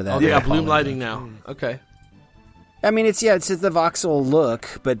hell out of that. Oh, they got bloom lighting now. Okay. I mean, it's the voxel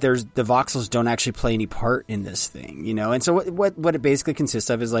look, but the voxels don't actually play any part in this thing, you know? And so what it basically consists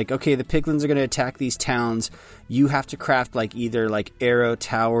of is like, okay, the piglins are going to attack these towns. You have to craft like either like arrow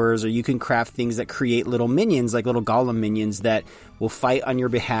towers, or you can craft things that create little minions, like little golem minions that will fight on your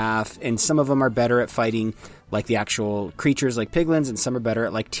behalf. And some of them are better at fighting like the actual creatures like piglins, and some are better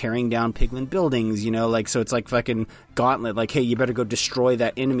at like tearing down piglin buildings, you know, like, so it's like fucking Gauntlet, like, hey, you better go destroy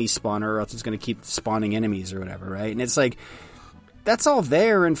that enemy spawner or else it's going to keep spawning enemies or whatever, right? And it's like, that's all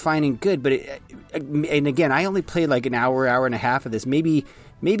there and fine and good, but and again, I only played like an hour and a half of this. Maybe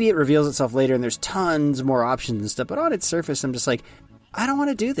it reveals itself later and there's tons more options and stuff, but on its surface, I'm just like, I don't want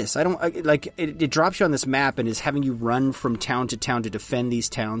to do this. It drops you on this map and is having you run from town to town to defend these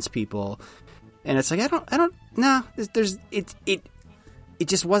townspeople. And it's like, it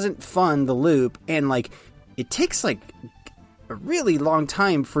just wasn't fun, the loop. And like, it takes like a really long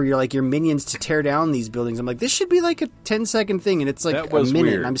time for your minions to tear down these buildings. I'm like, this should be like a 10-second thing. And it's like a minute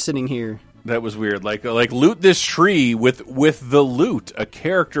weird. And I'm sitting here. That was weird. Like loot this tree with the loot, a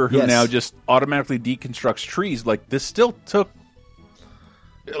character who now just automatically deconstructs trees. Like, this still took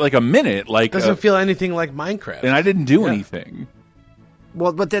like a minute. Like, doesn't feel anything like Minecraft. And I didn't do anything.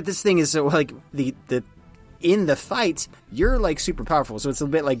 Well, but this thing is so like the in the fights, you're like super powerful. So it's a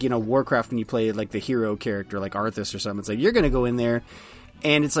bit like, you know, Warcraft when you play like the hero character like Arthas or something. It's like you're going to go in there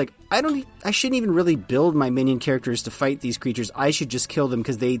and it's like I shouldn't even really build my minion characters to fight these creatures. I should just kill them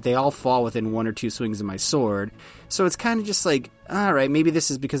because they all fall within 1 or 2 swings of my sword. So it's kind of just like, all right, maybe this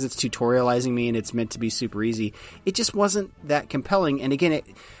is because it's tutorializing me and it's meant to be super easy. It just wasn't that compelling. And again,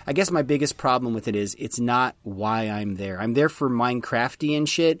 I guess my biggest problem with it is it's not why I'm there. I'm there for Minecraftian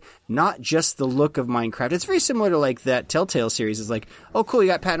shit, not just the look of Minecraft. It's very similar to like that Telltale series. It's like, oh cool, you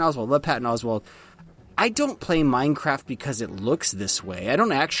got Patton Oswalt. Love Patton Oswalt. I don't play Minecraft because it looks this way. I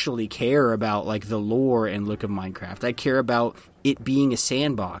don't actually care about like the lore and look of Minecraft. I care about it being a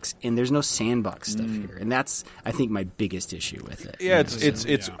sandbox, and there's no sandbox stuff here, and that's, I think, my biggest issue with it. Yeah,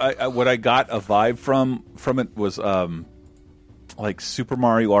 what I got a vibe from it was like Super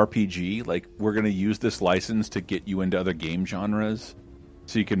Mario RPG. Like, we're going to use this license to get you into other game genres,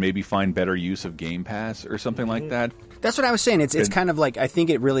 so you can maybe find better use of Game Pass or something like that. That's what I was saying. It's kind of like, I think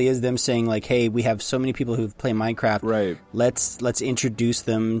it really is them saying like, hey, we have so many people who play Minecraft. Right. Let's introduce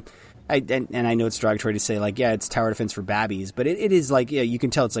them. And I know it's derogatory to say like, yeah, it's tower defense for babbies, but it is like, yeah, you can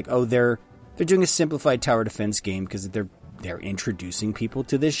tell it's like, oh, they're doing a simplified tower defense game because they're introducing people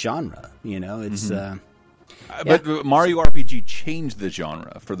to this genre. You know, it's. But Mario RPG changed the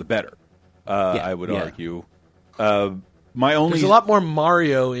genre for the better. I would argue. There's a lot more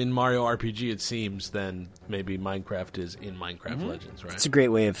Mario in Mario RPG, it seems, than maybe Minecraft is in Minecraft Legends, right? It's a great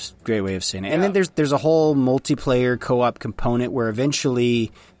way of saying it. Yeah. And then there's a whole multiplayer co-op component where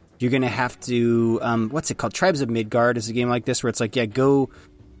eventually you're going to have to what's it called? Tribes of Midgard is a game like this where it's like, yeah, go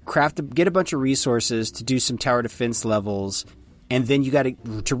get a bunch of resources to do some tower defense levels. And then you got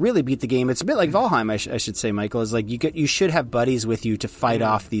to really beat the game. It's a bit like Valheim, I should say, Michael. Is like you should have buddies with you to fight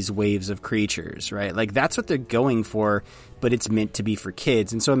off these waves of creatures, right? Like that's what they're going for, but it's meant to be for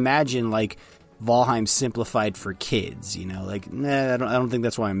kids. And so imagine like Valheim simplified for kids. You know, like I don't think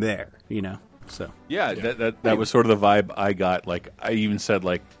that's why I'm there. You know, so that was sort of the vibe I got. Like I even said,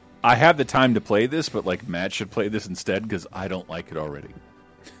 like I have the time to play this, but like Matt should play this instead because I don't like it already.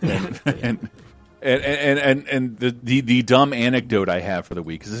 And the dumb anecdote I have for the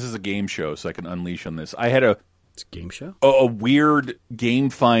week, because this is a game show, so I can unleash on this. I had it's a game show, a weird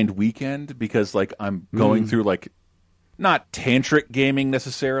game find weekend because like I'm going through like not tantric gaming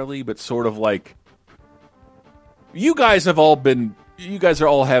necessarily, but sort of like you guys are all dating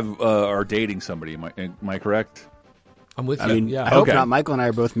somebody. Am I correct? I'm with you. I mean, I hope not. Michael and I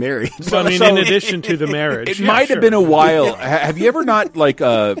are both married. So I mean, in addition to the marriage, it might have been a while. Have you ever not like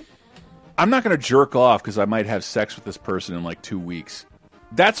I'm not going to jerk off because I might have sex with this person in like 2 weeks.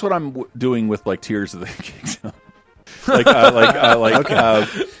 That's what I'm doing with like Tears of the Kingdom.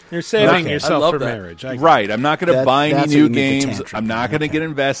 You're saving yourself for marriage, right? I'm not going to buy any new games. I'm not going to get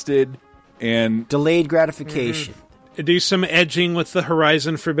invested and delayed gratification. Do some edging with the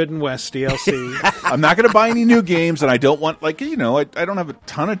Horizon Forbidden West DLC. I'm not going to buy any new games, and I don't want I don't have a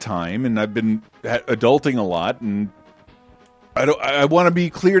ton of time, and I've been adulting a lot, and I want to be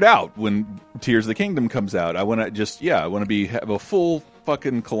cleared out when Tears of the Kingdom comes out. I want to have a full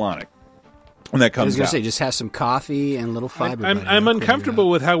fucking colonic when that comes out. I was going to say, just have some coffee and a little fiber. I'm uncomfortable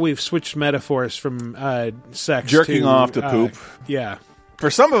with how we've switched metaphors from sex jerking off to poop. Yeah.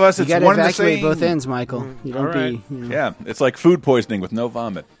 For some of us, You it's got to one and the evacuate same. both ends, Michael. You don't right. be. You know. Yeah, it's like food poisoning with no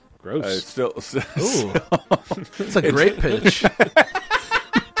vomit. Gross. That's a great pitch.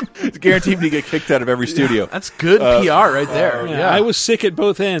 It's guaranteed to get kicked out of every studio. That's good PR right there. Yeah, I was sick at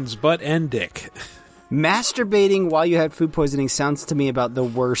both ends, butt and dick. Masturbating while you had food poisoning sounds to me about the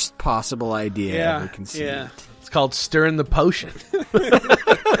worst possible idea ever conceived. Yeah. It's called stirring the potion.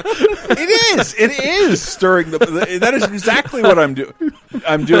 It is stirring the. That is exactly what I'm doing.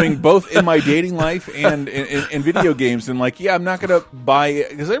 I'm doing both in my dating life and in video games. And like, yeah, I'm not going to buy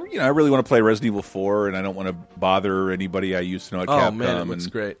because I really want to play Resident Evil 4, and I don't want to bother anybody I used to know at Capcom. Oh man, it looks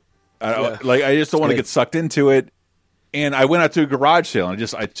great. I just don't want to get sucked into it. And I went out to a garage sale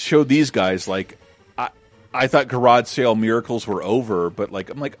and I showed these guys like. I thought garage sale miracles were over, but like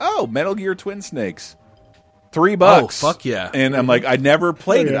I'm like, oh, Metal Gear Twin Snakes, $3. Oh, fuck yeah! And I'm like, I never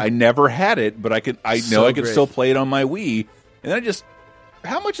played it, I never had it, but I could still play it on my Wii. And I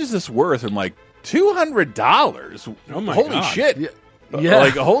how much is this worth? I'm like, $200. Oh my holy God. shit! Yeah.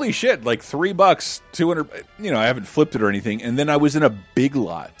 Like holy shit! Like $3, 200. I haven't flipped it or anything. And then I was in a Big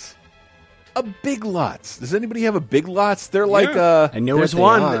Lots. A Big Lots. Does anybody have a Big Lots? They're like I know there's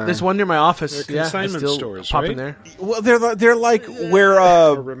what they one. are. There's one near my office. They're consignment stores, pop right? in there. well, they're like where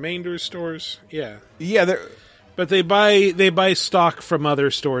Or remainder stores. Yeah. they're. But they buy stock from other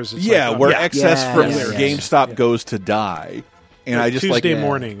stores. It's Yeah, like where excess from yes. GameStop goes to die. And I just Tuesday like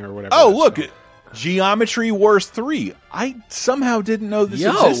morning or whatever. Oh, that's look, called. Geometry Wars 3. I somehow didn't know this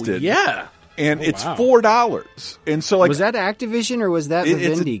existed. Yeah. And it's wow. $4. And so like was that Activision or was that It's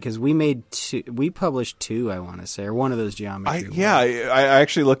Vivendi? Because we published 2, I want to say, or one of those Geometry. I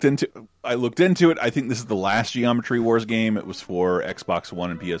actually looked into it. I think this is the last Geometry Wars game. It was for Xbox One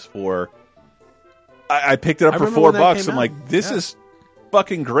and PS4. I picked it up for $4. I'm like, this is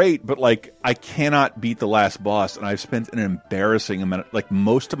fucking great, but like I cannot beat the last boss, and I've spent an embarrassing amount. Like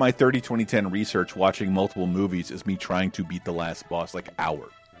most of my 30-20-10 research watching multiple movies is me trying to beat the last boss, like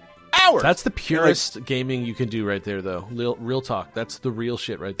hours. That's the purest gaming you can do right there, though. Real talk. That's the real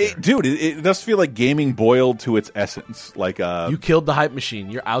shit right there. It does feel like gaming boiled to its essence. Like you killed the hype machine.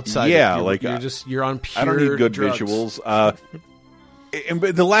 You're outside. Yeah, you're on pure. I don't need good drugs. visuals.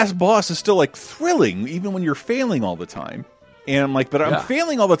 But the last boss is still like thrilling, even when you're failing all the time. And I'm like, but I'm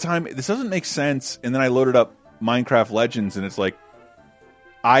failing all the time. This doesn't make sense. And then I loaded up Minecraft Legends, and it's like,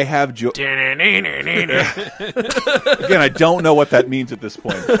 I have Again, I don't know what that means at this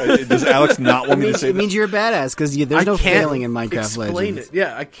point. Does Alex not want me to say it means you're a badass because there's no failing in Minecraft Legends.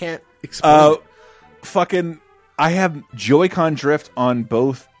 Yeah, I can't explain it. I have Joy-Con drift on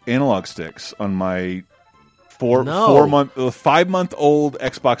both analog sticks on my 5-month-old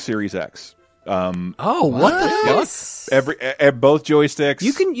Xbox Series X. What the fuck? Both joysticks.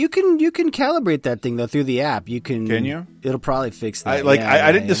 You can calibrate that thing though through the app. Can you? It'll probably fix that.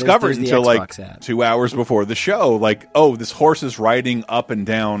 I didn't discover it until like 2 hours before the show. Like, oh, this horse is riding up and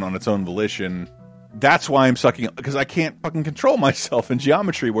down on its own volition. That's why I'm sucking because I can't fucking control myself in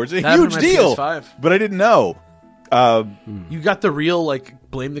Geometry Wars. It's a huge deal, but I didn't know. You got the real like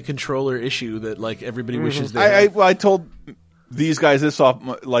blame the controller issue that like everybody wishes they had. I told these guys this off,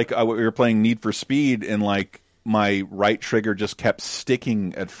 like we were playing Need for Speed, and like my right trigger just kept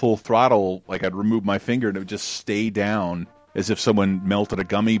sticking at full throttle. Like I'd remove my finger and it would just stay down as if someone melted a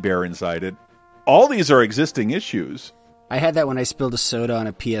gummy bear inside it. All these are existing issues. I had that when I spilled a soda on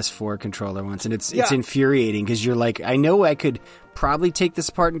a PS4 controller once, and it's infuriating because you're like, I know I could probably take this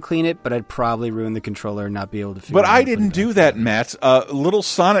apart and clean it, but I'd probably ruin the controller and not be able to figure it out. But I didn't do that, Matt. Little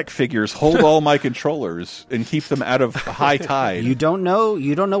Sonic figures hold all my controllers and keep them out of high tide. You don't know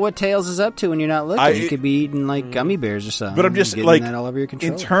what Tails is up to when you're not looking. You could be eating like gummy bears or something. But I'm just like that all over your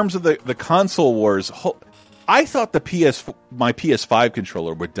controller. In terms of the console wars, I thought my PS5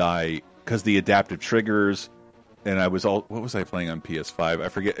 controller would die because the adaptive triggers. And what was I playing on PS5? I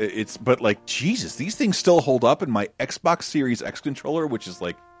forget. But like, Jesus, these things still hold up. And my Xbox Series X controller, which is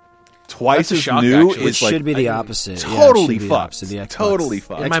like twice as new, which should be the opposite. Totally fucked. Totally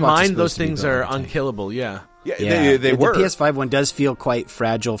fucked. In my mind, those things are unkillable. Yeah. Yeah, they were. The PS5 one does feel quite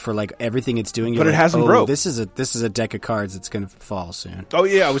fragile for like everything it's doing. But it hasn't broke. This is a deck of cards that's going to fall soon. Oh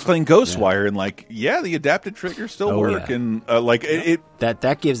yeah, I was playing Ghostwire and like the adaptive triggers still work and like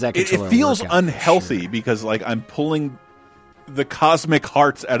that gives that controller. It feels unhealthy because like I'm pulling the cosmic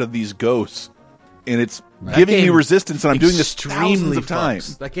hearts out of these ghosts. And it's giving me resistance, and I'm doing this thousands of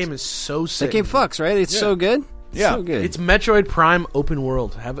times. That game is so sick. That game fucks, right? It's so good. Yeah. So good. It's Metroid Prime open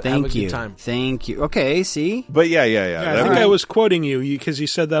world. Have a Thank you. good time. Thank you. Okay, see? But yeah. I think I was quoting you because you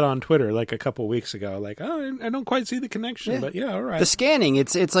said that on Twitter like a couple weeks ago. Like, oh, I don't quite see the connection, but yeah, all right. The scanning,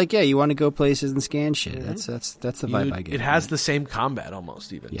 it's like, yeah, you want to go places and scan shit. That's the vibe I get. It has the same combat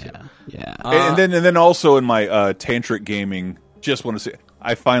almost even. Yeah, too. yeah. And then also in my tantric gaming, just want to say,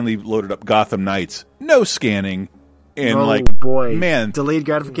 I finally loaded up Gotham Knights. No scanning. And boy, man, delayed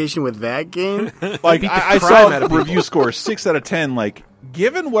gratification with that game. Like I saw a review score 6 out of 10. Like,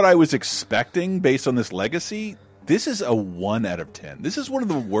 given what I was expecting based on this legacy, this is a 1 out of 10. This is one of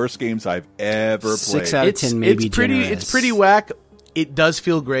the worst games I've ever played. 6 out of 10, maybe. It's pretty whack. It does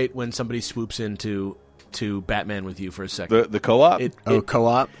feel great when somebody swoops into Batman with you for a second. The co-op?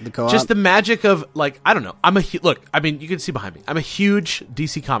 Co-op? The co-op? Just the magic of, like, I don't know. Look, I mean, you can see behind me. I'm a huge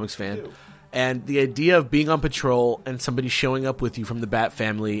DC Comics fan. And the idea of being on patrol and somebody showing up with you from the Bat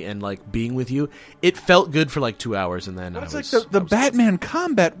family and, like, being with you, it felt good for, like, 2 hours, and then the Batman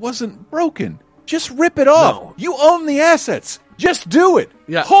combat wasn't broken. Just rip it off. No. You own the assets. Just do it.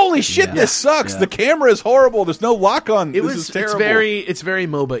 Yeah. Holy shit, this sucks. Yeah. The camera is horrible. There's no lock-on. This is terrible. It's very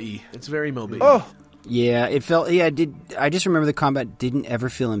MOBA-y. It's very MOBA-y. Oh. Yeah, it felt. Yeah, I just remember the combat didn't ever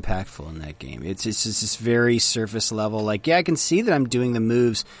feel impactful in that game. It's just this very surface level. Like, yeah, I can see that I'm doing the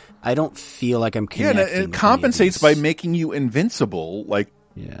moves. I don't feel like I'm connecting. Yeah, and it compensates by making you invincible. Like,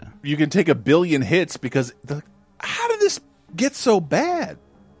 you can take 1 billion hits because how did this get so bad?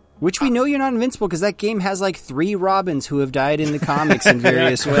 Which we know you're not invincible because that game has like 3 Robins who have died in the comics in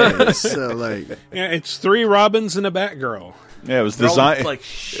various ways. So like, yeah, it's 3 Robins and a Batgirl. Yeah, it was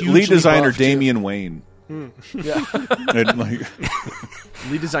lead designer Damian Wayne. Yeah.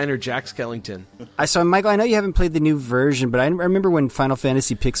 Lead designer Jack Skellington. So Michael, I know you haven't played the new version, but I remember when Final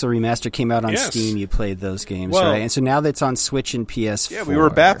Fantasy Pixel Remaster came out on Steam, you played those games, right? And so now that it's on Switch and PS4. Yeah, we were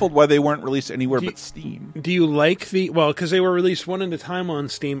baffled why they weren't released anywhere but Steam. Do you like because they were released one at a time on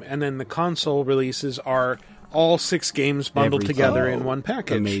Steam, and then the console releases are all 6 games bundled together in one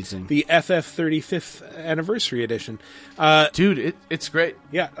package. Amazing. The FF 35th Anniversary Edition. Dude, it's great.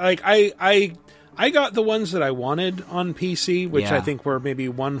 Yeah, like I got the ones that I wanted on PC, which I think were maybe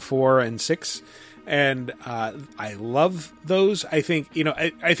 1, 4, and 6, and I love those. I think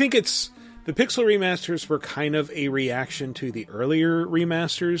I think it's the Pixel remasters were kind of a reaction to the earlier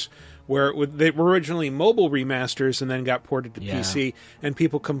remasters, where they were originally mobile remasters and then got ported to PC, and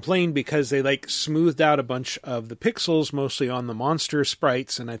people complained because they like smoothed out a bunch of the pixels, mostly on the monster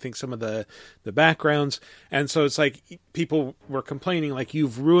sprites and I think some of the backgrounds. And so it's like people were complaining like,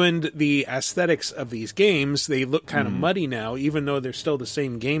 you've ruined the aesthetics of these games. They look kind of muddy now, even though they're still the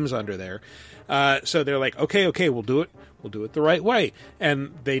same games under there. So they're like, okay, we'll do it. We'll do it the right way.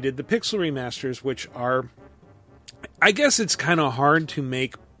 And they did the pixel remasters, which are, I guess it's kind of hard to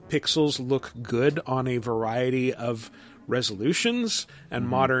make pixels look good on a variety of resolutions and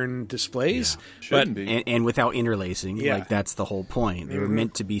modern displays, and without interlacing. Like, that's the whole point. They were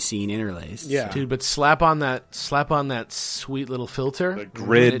meant to be seen interlaced. Dude, but slap on that sweet little filter. The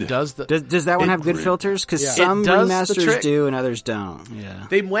grid. It does does that one have good filters? Because some remasters do and others don't. Yeah,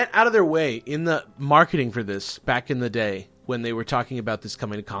 they went out of their way in the marketing for this back in the day when they were talking about this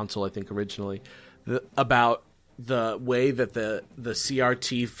coming to console. I think originally about the way that the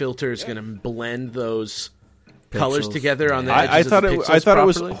CRT filter is going to blend those colors together on the edges I thought it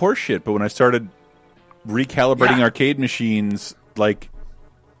was horseshit, but when I started recalibrating arcade machines, like,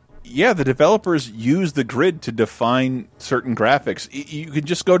 the developers use the grid to define certain graphics. You could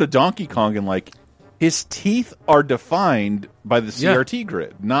just go to Donkey Kong and like, his teeth are defined by the CRT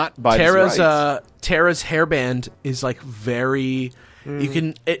grid, not by Terra's hairband is like very. You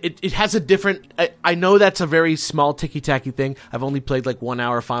can. It has a different. I know that's a very small ticky-tacky thing. I've only played like 1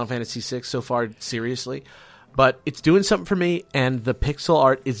 hour Final Fantasy VI so far, seriously, but it's doing something for me. And the pixel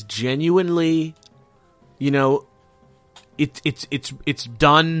art is genuinely, it's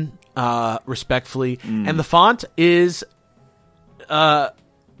done respectfully, and the font is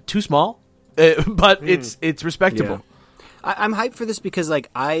too small, but it's respectable. Yeah. I'm hyped for this because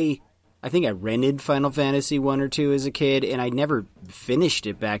like I think I rented Final Fantasy 1 or 2 as a kid, and I never finished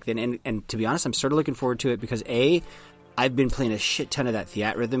it back then. And to be honest, I'm sort of looking forward to it because, I've been playing a shit ton of that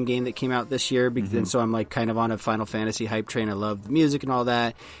Theatrhythm game that came out this year, and so I'm like kind of on a Final Fantasy hype train. I love the music and all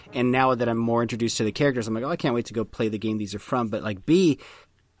that. And now that I'm more introduced to the characters, I'm like, I can't wait to go play the game these are from. But like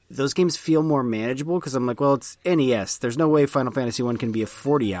those games feel more manageable because I'm like, well, it's NES. There's no way Final Fantasy 1 can be a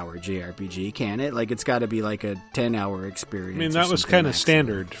 40-hour JRPG, can it? Like, it's got to be like a 10-hour experience. I mean, that was kind of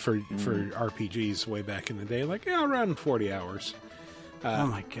standard for RPGs way back in the day. Like, around 40 hours. Oh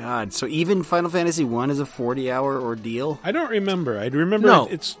my god! So even Final Fantasy 1 is a 40-hour ordeal? I don't remember. I remember No.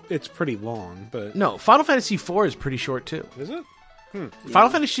 it's pretty long, but No, Final Fantasy 4 is pretty short too. Is it? Final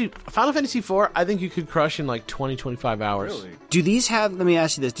Fantasy 4, I think you could crush in like 20, 25 hours. Really? Do these have? Let me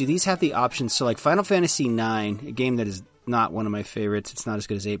ask you this: do these have the options? So, like Final Fantasy 9, a game that is not one of my favorites. It's not as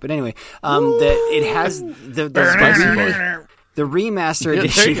good as 8, but anyway, that it has the remaster Yeah, there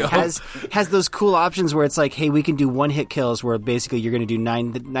edition you go. has those cool options where it's like, hey, we can do one-hit kills where basically you're going to do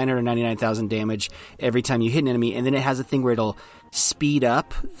 999,000 damage every time you hit an enemy, and then it has a thing where it'll speed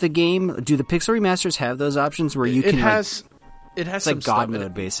up the game. Do the Pixel remasters have those options where you It can? has it's some like God stuff in mode,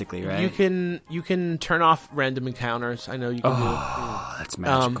 it. basically, right? You can turn off random encounters. I know you can do. That's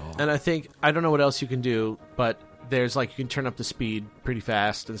magical. And I don't know what else you can do, but there's like you can turn up the speed pretty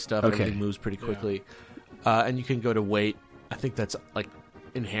fast and stuff. And Okay. everything moves pretty quickly, and you can go to wait. I think that's like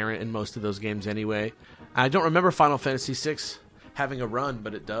inherent in most of those games anyway. I don't remember Final Fantasy VI having a run,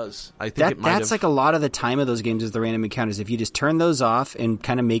 but it does. I think it might That's have. like a lot of the time of those games is the random encounters. If you just turn those off and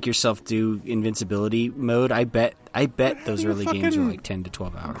kind of make yourself do invincibility mode, I bet those early games were like 10 to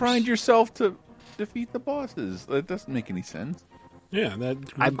 12 hours. Grind yourself to defeat the bosses. That doesn't make any sense. Yeah,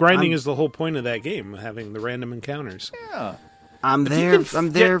 grinding is the whole point of that game, having the random encounters. Yeah. I'm there for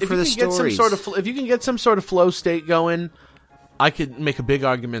the stories. If you can get some sort of flow state going, I could make a big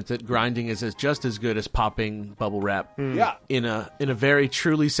argument that grinding is just as good as popping bubble wrap. Yeah. in a very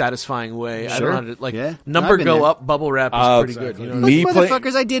truly satisfying way. I Sure. don't know how to, Yeah. number I've been go there. up, bubble wrap is pretty good. You know what I mean? Look,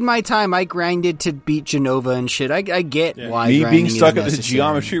 motherfuckers, I did my time. I grinded to beat Genova and shit. I get why Me grinding being stuck is at the necessary.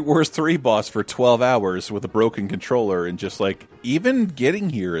 Geometry Wars 3 boss for 12 hours with a broken controller and just like, even getting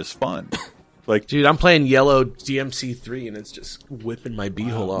here is fun. Like, dude, I'm playing yellow DMC3 and it's just whipping my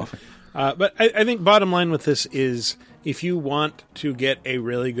beehole off. But I think bottom line with this is if you want to get a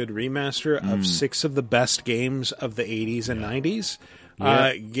really good remaster of 6 of the best games of the 80s and 90s,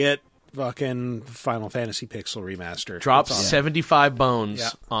 get fucking Final Fantasy Pixel Remaster. Drop It's awesome. 75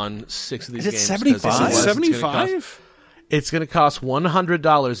 bones on 6 of these Is it games. 75? Is it 75? It's going to cost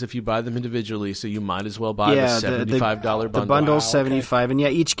 $100 if you buy them individually, so you might as well buy the $75 bundle. The bundle's $75, and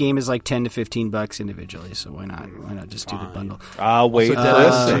each game is like $10 to $15 individually. So why not just do the bundle? I'll wait Also, for Dead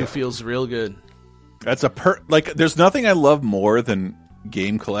this. Island 2 feels real good. That's like, there's nothing I love more than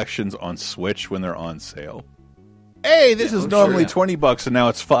game collections on Switch when they're on sale. Hey, this is normally $20 and now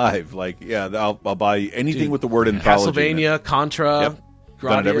it's $5. Like, yeah, I'll buy anything with the word anthology. in it. Castlevania, Contra, Yep.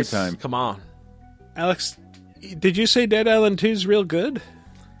 Done it every Gradius. time. Come on. Alex, did you say Dead Island 2 is real good?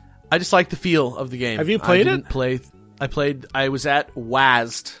 I just like the feel of the game. Have you played it? I was at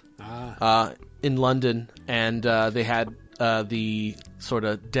WASD in London, and they had the sort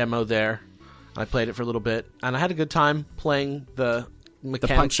of demo there. I played it for a little bit, and I had a good time playing the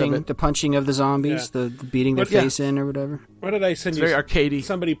mechanics of it. The punching of the zombies, the beating their face in or whatever. What did I send It's you? very arcadey.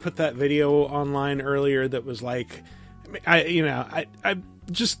 Somebody put that video online earlier that was like, I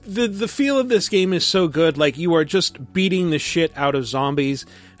just the feel of this game is so good. Like you are just beating the shit out of zombies,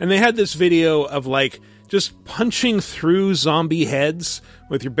 and they had this video of like just punching through zombie heads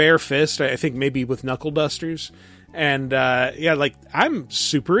with your bare fist. I think maybe with knuckle dusters. And like I'm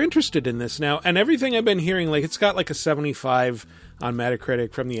super interested in this now, and everything I've been hearing, like it's got like a 75 on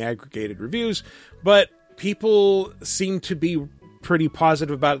Metacritic from the aggregated reviews, but people seem to be pretty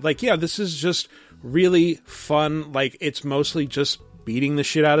positive about it. Like, yeah, this is just really fun. Like it's mostly just beating the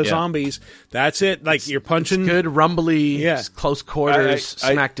shit out of zombies. That's it. Like you're punching. It's good, rumbly, close quarters,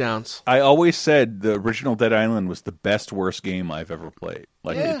 smackdowns. I always said the original Dead Island was the best worst game I've ever played.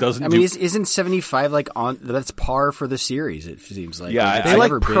 Like it doesn't. I mean, isn't 75 like on? That's par for the series. It seems like. Yeah, they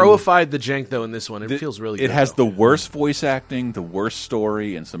like pro-ified the jank though in this one. It feels really good. It has the worst voice acting, the worst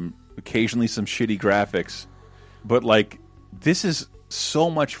story, and occasionally some shitty graphics. But like this is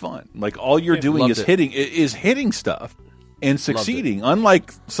so much fun. Like all you're doing is hitting stuff and succeeding.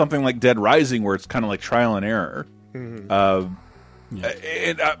 Unlike something like Dead Rising, where it's kind of like trial and error. But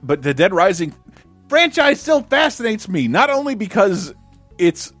the Dead Rising franchise still fascinates me, not only because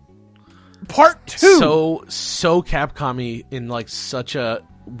it's part 2. So Capcom-y in like such a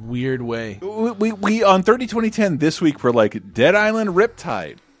weird way. We on 30/2010 this week we're like Dead Island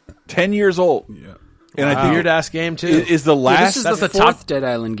Riptide, 10 years old. Yeah. And I think weird ass game too. Is the last? This is the fourth Dead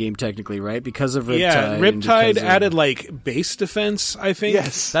Island game technically, right? Because of Riptide. Yeah, Riptide added like base defense. I think.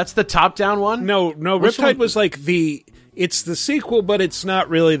 Yes, that's the top-down one. No, Riptide was like it's the sequel, but it's not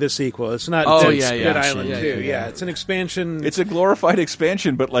really the sequel. It's not. Dead Island 2. Yeah, it's an expansion. It's a glorified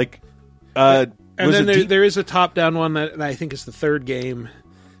expansion, but like, and then there is a top-down one that I think is the third game.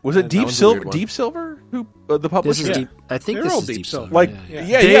 Was it And Deep one's a weird Silver? one. Deep Silver, who the publisher? This is deep. I think They're this all is Deep Deep Silver. Silver. Like,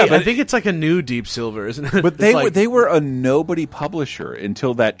 yeah. but I think it's like a new Deep Silver, isn't it? But It's they were a nobody publisher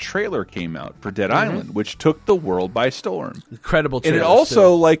until that trailer came out for Dead Island, which took the world by storm. incredible. And it trailers,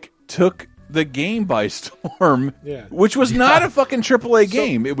 also too. like took the game by storm, Yeah. which was not a fucking AAA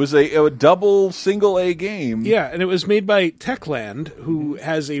game. It was a double single A game. Yeah, and it was made by Techland, who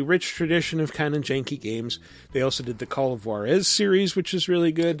has a rich tradition of kind of janky games. They also did the Call of Juarez series, which is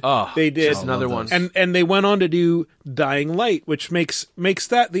really good. Oh, they did just another one. and they went on to do Dying Light, which makes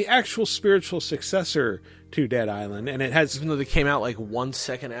that the actual spiritual successor to Dead Island, and it has even though they came out like 1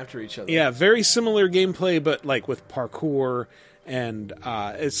 second after each other. yeah very similar gameplay, but like with parkour. And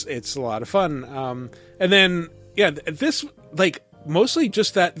it's a lot of fun. And then this like mostly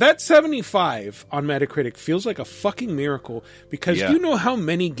just that 75 on Metacritic feels like a fucking miracle, because you know how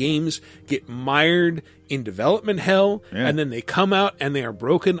many games get mired in development hell and then they come out and they are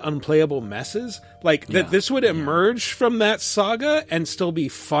broken, unplayable messes. Like that this would emerge from that saga and still be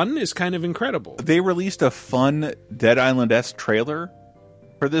fun is kind of incredible. They released a fun Dead Island-esque trailer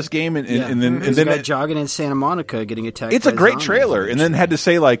for this game, and then guy jogging in Santa Monica getting attacked. It's by a great zombies. trailer, and then had to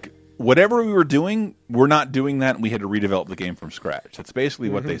say like whatever we were doing, we're not doing that, and we had to redevelop the game from scratch. That's basically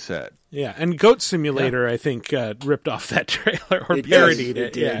what they said. Yeah, and Goat Simulator, I think, ripped off that trailer or parodied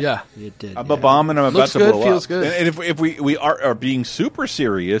it. Yeah, it did. I'm a bomb, and I'm Looks about to good, blow feels up. good. And if we are being super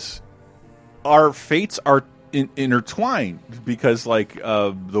serious, our fates are intertwined, because like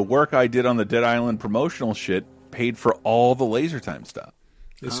the work I did on the Dead Island promotional shit paid for all the Laser Time stuff.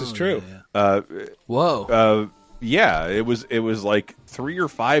 This is true. Whoa. Yeah, it was like $3 or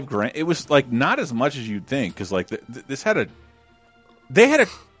 $5 grand. It was like not as much as you'd think, because like this had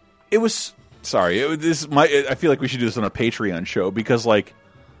it was sorry. I feel like we should do this on a Patreon show, because like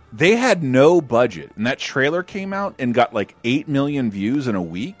they had no budget, and that trailer came out and got like 8 million views in a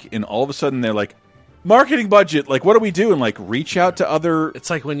week, and all of a sudden they're like, marketing budget. Like, what do we do? And like reach out to other. It's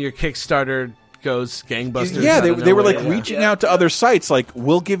like when your Kickstarter goes gangbusters. Yeah, out of they were like nowhere. reaching out to other sites, like,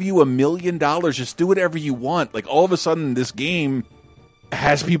 we'll give you $1 million, just do whatever you want. Like, all of a sudden this game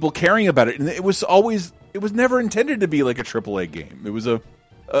has people caring about it, and it was never intended to be like a AAA game. It was a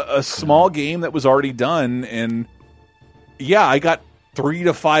small game that was already done, and yeah, I got $3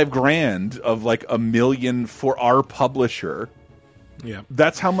 to $5 grand of like $1 million for our publisher. Yeah,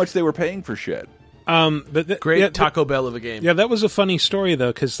 that's how much they were paying for shit. But great Taco Bell of a game. Yeah, that was a funny story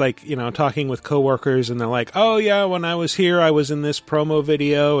though, because like talking with coworkers, and they're like, "Oh yeah, when I was here, I was in this promo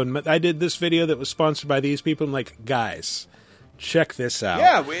video, and I did this video that was sponsored by these people." I'm like, guys, check this out.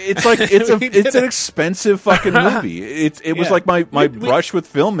 Yeah, it's like it's an expensive fucking movie. It was like my brush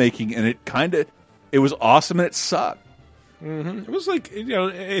with filmmaking, and it was awesome, and it sucked. Mm-hmm. It was like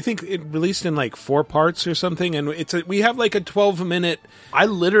I think it released in like 4 parts or something, and we have like a 12-minute. I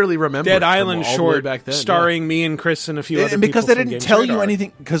literally remember Dead Island all the short way back then, starring me and Chris and a few other and because people they from didn't Games tell Radar. you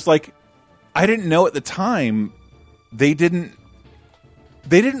anything, because like I didn't know at the time, they didn't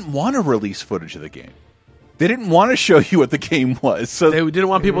want to release footage of the game. They didn't want to show you what the game was, so they didn't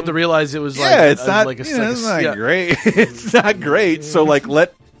want people to realize it was like it's not great. It's not great. So like,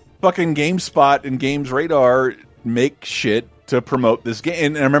 let fucking GameSpot and Games Radar make shit to promote this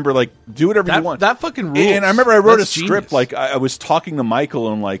game. And I remember like, do whatever you want. That fucking rules. And I remember I wrote That's a script. genius. Like I was talking to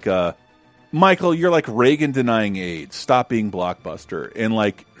Michael, and like, Michael, you're like Reagan denying AIDS. Stop being Blockbuster. And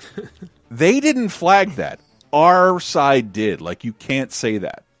like, they didn't flag that. Our side did. Like, you can't say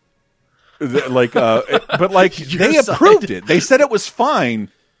that. Like, but like they approved it. They said it was fine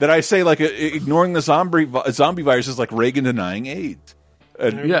that I say like ignoring the zombie virus is like Reagan denying AIDS.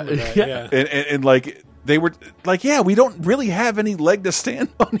 And, and like they were like, yeah, we don't really have any leg to stand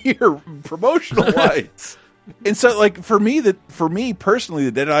on here promotional wise. And so like for me personally,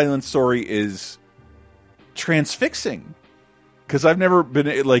 the Dead Island story is transfixing, because I've never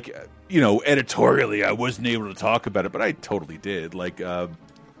been like, editorially I wasn't able to talk about it, but I totally did. Like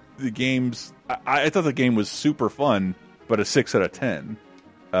the games, I thought the game was super fun, but a 6 out of 10.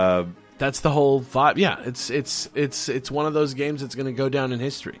 That's the whole vibe. Yeah, it's one of those games that's going to go down in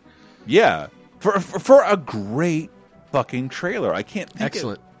history. Yeah, for a great fucking trailer. I can't think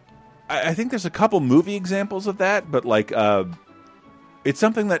Excellent. I think there's a couple movie examples of that, but like it's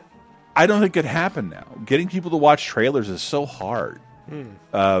something that I don't think could happen now. Getting people to watch trailers is so hard.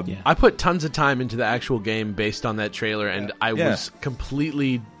 I put tons of time into the actual game based on that trailer, and I was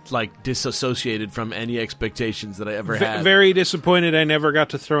completely like disassociated from any expectations that I ever had. Very disappointed I never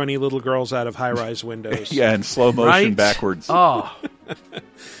got to throw any little girls out of high-rise windows. Yeah, in slow motion backwards. Oh.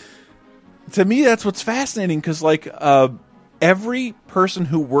 To me, that's what's fascinating, because like every person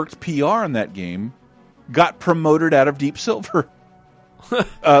who worked PR on that game got promoted out of Deep Silver.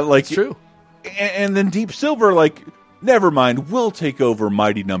 Like, It's true. And then Deep Silver, like, never mind, we'll take over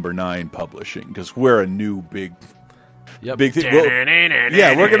Mighty Number 9 Publishing because we're a new big thing.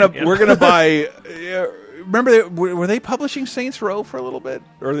 Yeah, we're gonna buy. Remember, were they publishing Saints Row for a little bit?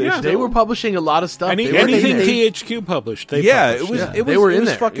 Or They were publishing a lot of stuff. Anything THQ published, they published. It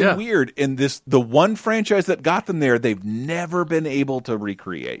was fucking weird. And the one franchise that got them there, they've never been able to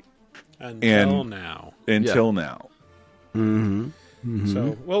recreate until now. Mm-hmm.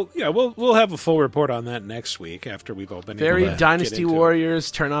 So, we'll have a full report on that next week after we've all been Very able to Dynasty get into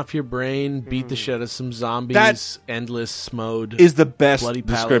Warriors, turn off your brain, beat the shit out of some zombies, That endless mode. Is the best Bloody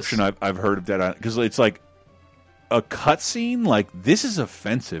description Palace. I've heard of Dead Island, because it's like a cutscene. Like, this is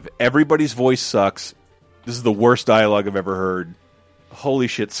offensive. Everybody's voice sucks. This is the worst dialogue I've ever heard. Holy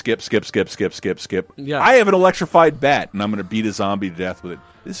shit! Skip. Yeah. I have an electrified bat, and I'm going to beat a zombie to death with it.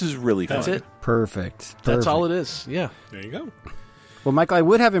 This is really fun. That's it. Perfect. That's all it is. Yeah. There you go. Well, Michael, I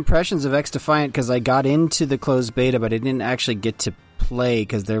would have impressions of X Defiant because I got into the closed beta, but I didn't actually get to play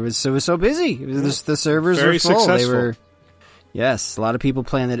because it was so busy. The servers Very were full. successful. They were, yes, a lot of people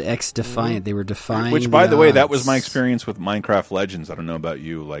playing that X Defiant. They were defying. Which, by the way, that was odds. my experience with Minecraft Legends. I don't know about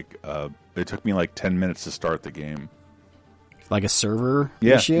you. Like, it took me like 10 minutes to start the game. Like a server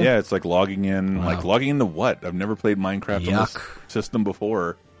Yeah, issue? yeah. It's like logging in. Wow. Like logging into what? I've never played Minecraft on this system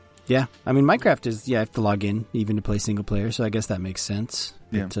before. Yeah, I mean, Minecraft is, I have to log in even to play single player, so I guess that makes sense.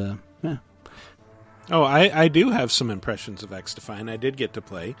 Yeah. But, yeah. Oh, I do have some impressions of X Defiant. I did get to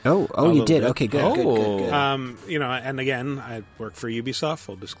play. Oh, a you little did? bit. Okay, good, good. And again, I work for Ubisoft,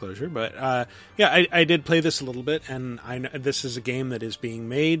 full disclosure. But I did play this a little bit, and I know this is a game that is being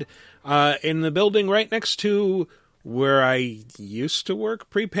made in the building right next to where I used to work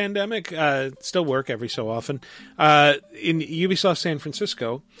pre-pandemic. Still work every so often in Ubisoft San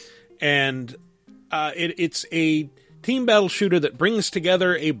Francisco, and it's a team battle shooter that brings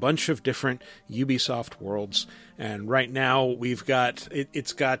together a bunch of different Ubisoft worlds. And right now we've got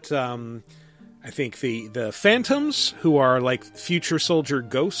it's got I think the Phantoms, who are like future soldier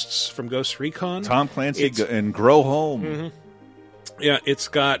ghosts from Ghost Recon. Tom Clancy and Grow Home. Mm-hmm. Yeah, it's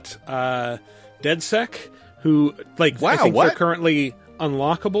got DedSec, who I think they're currently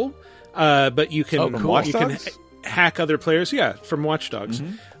unlockable, but you can Watch you can Dogs? hack other players. Yeah, from Watch Dogs.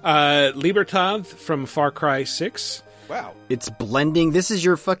 Libertad from Far Cry 6. Wow, it's blending. This is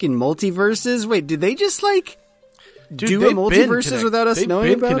your fucking multiverses. Wait, did they just do a they've been multiverses connected. without us They've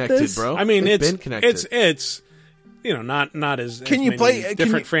knowing been about connected, this, bro? I mean, They've it's been connected. it's not as Can as you many play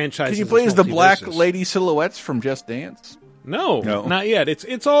different franchises? Can you play as the black multiverses. lady silhouettes from Just Dance? No, not yet.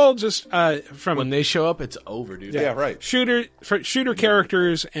 It's all just from when they show up, it's over, dude. Yeah, right. Shooter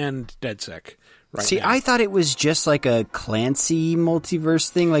characters and DedSec. Right See, now. I thought it was just like a Clancy multiverse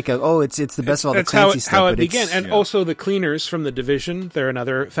thing. Like it's the best of all the That's Clancy stuff. how it but began, it's- and also the Cleaners from the Division. They're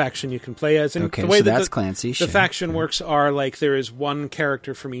another faction you can play as. And Okay, the way so that that's Clancy, The sure, faction works are like there is one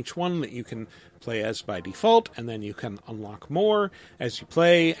character from each one that you can play as by default, and then you can unlock more as you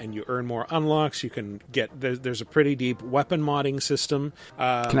play, and you earn more unlocks. You can get there's a pretty deep weapon modding system.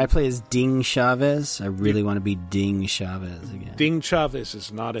 Can I play as Ding Chavez? I really want to be Ding Chavez again. Ding Chavez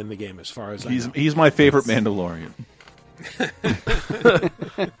is not in the game as far as I know. He's my favorite Mandalorian.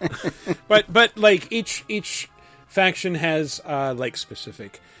 but like each faction has like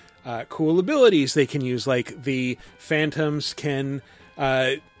specific cool abilities they can use. Like the Phantoms can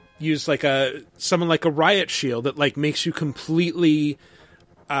use like someone like a riot shield that like makes you completely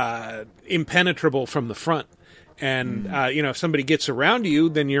impenetrable from the front. And if somebody gets around you,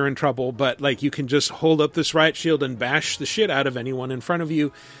 then you're in trouble. But like you can just hold up this riot shield and bash the shit out of anyone in front of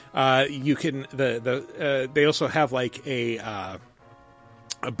you. You can they also have like a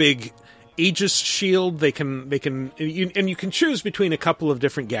big Aegis shield. They can you can choose between a couple of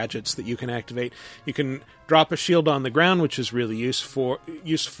different gadgets that you can activate. You can drop a shield on the ground, which is really useful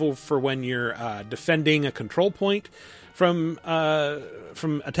for when you're defending a control point from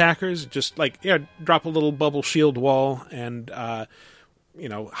attackers. Just drop a little bubble shield wall and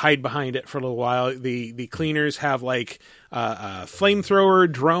hide behind it for a little while. The Cleaners have like a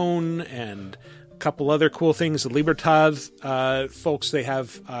flamethrower, drone, and a couple other cool things. The Libertad folks, they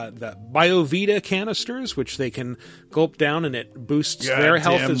have the BioVita canisters, which they can gulp down, and it boosts their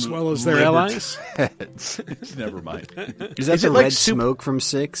health as well as their allies. Never mind. Is that the red smoke from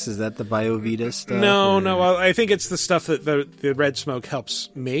 6? Is that the BioVita stuff? No. Well, I think it's the stuff that the red smoke helps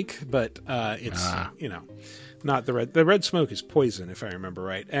make, but it's Not the red. The red smoke is poison, if I remember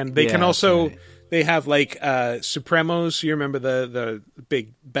right. And they Yeah, can also that's right. they have like Supremos. You remember the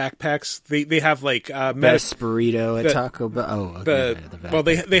big backpacks? They have like Best burrito at Taco Bell. Oh, okay. well,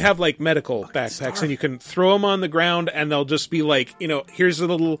 they have like medical backpacks, and you can throw them on the ground, and they'll just be like, here's a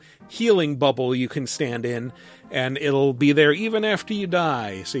little healing bubble you can stand in, and it'll be there even after you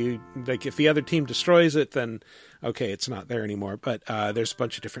die. So, if the other team destroys it, then okay, it's not there anymore. But there's a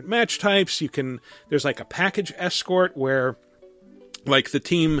bunch of different match types. There's like a package escort where, like, the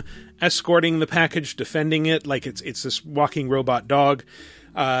team escorting the package, defending it, like it's this walking robot dog.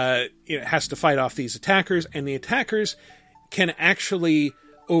 It has to fight off these attackers, and the attackers can actually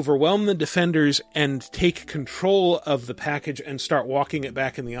overwhelm the defenders and take control of the package and start walking it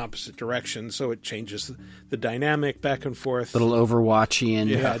back in the opposite direction. So it changes the dynamic back and forth. Little Overwatchian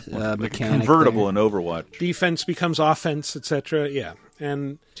mechanic. Convertible there. in Overwatch. Defense becomes offense, etc. Yeah.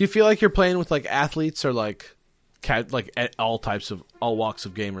 And do you feel like you're playing with like athletes or like all walks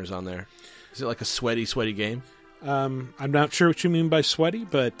of gamers on there? Is it like a sweaty game? I'm not sure what you mean by sweaty,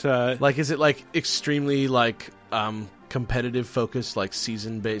 but is it like extremely like competitive focus, like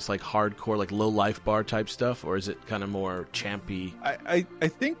season based, like hardcore, like low life bar type stuff, or is it kind of more champy? I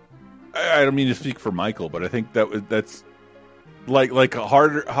think I don't mean to speak for Michael, but I think that's like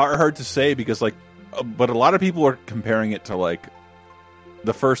hard to say because but a lot of people are comparing it to like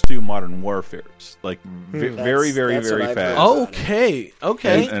the first two Modern Warfares, like very fast. Okay.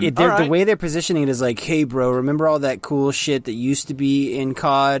 And The way they're positioning it is like, hey, bro, remember all that cool shit that used to be in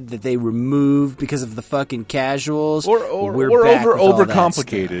COD that they removed because of the fucking casuals? Or We're back with all that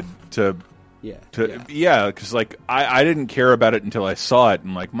overcomplicated stuff. because like I didn't care about it until I saw it,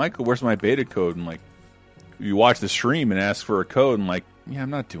 and like, Michael, where's my beta code? And like, you watch the stream and ask for a code, and like, yeah,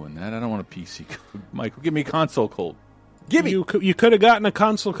 I'm not doing that. I don't want a PC code. Michael, give me a console code. You could have gotten a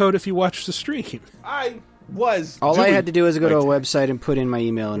console code if you watched the stream. I was. All I had to do was go to a website and put in my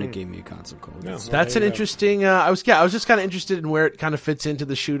email, and it gave me a console code. No. That's an interesting. I was just kind of interested in where it kind of fits into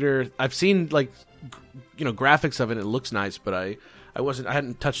the shooter. I've seen graphics of it. It looks nice, but I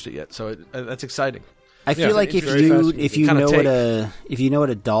hadn't touched it yet, so that's exciting. I feel like if you know what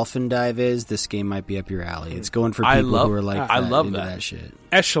a dolphin dive is, this game might be up your alley. It's going for people who are like into that shit.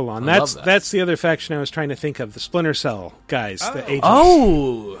 Echelon. That's the other faction I was trying to think of. The Splinter Cell guys, the agents.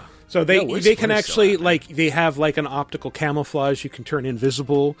 Oh. So they can actually they have like an optical camouflage. You can turn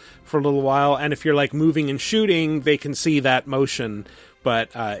invisible for a little while, and if you're like moving and shooting, they can see that motion. But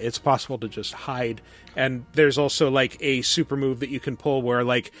it's possible to just hide. And there's also like a super move that you can pull where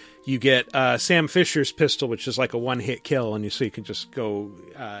like you get Sam Fisher's pistol, which is like a one-hit kill, and so you can just go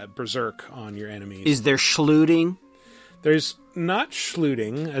berserk on your enemies. Is there schlooting? There's not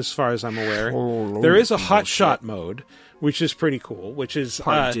schlooting, as far as I'm aware. There is a hot shot mode, which is pretty cool, which is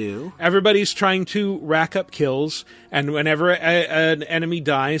everybody's trying to rack up kills, and whenever an enemy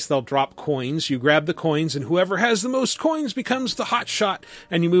dies, they'll drop coins. You grab the coins, and whoever has the most coins becomes the hot shot,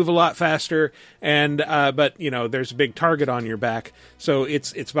 and you move a lot faster, and but there's a big target on your back, so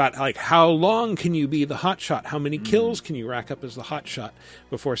it's about like how long can you be the hot shot? How many kills can you rack up as the hot shot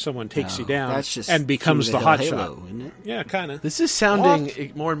before someone takes you down and becomes the hot shot? Isn't it? Yeah, kind of. This is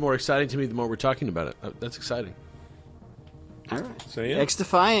sounding more and more exciting to me the more we're talking about it. That's exciting. All right. So yeah.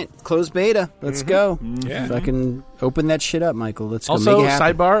 X-Defiant, closed beta. Let's go. Yeah. Fucking open that shit up, Michael. Let's go also, make it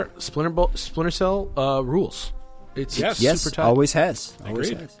happen. sidebar, Splinter Cell rules. It's super tight. Always has.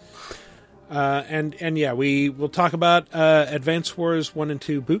 Agreed. And yeah, we will talk about Advance Wars 1 and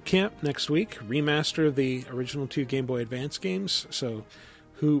 2 Boot Camp next week. Remaster of the original 2 Game Boy Advance games. So,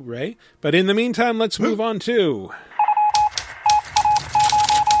 hooray. But in the meantime, let's move on to...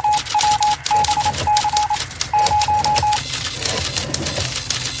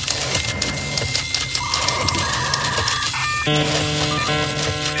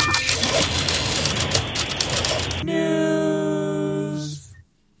 News.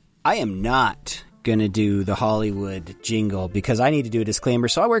 I am not going to do the Hollywood jingle because I need to do a disclaimer.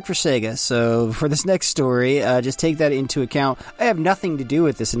 So I work for Sega. So for this next story, just take that into account. I have nothing to do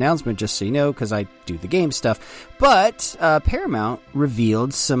with this announcement, just so you know, because I do the game stuff. But Paramount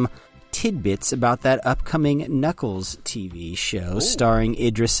revealed some tidbits about that upcoming Knuckles TV show starring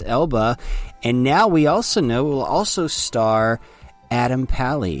Idris Elba. And now we also know it will also star Adam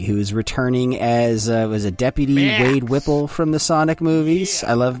Pally, who's returning as was a deputy Wade Whipple from the Sonic movies.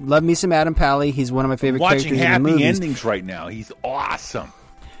 I love me some Adam Pally. He's one of my favorite characters in the movies. Watching Happy Endings right now. He's awesome.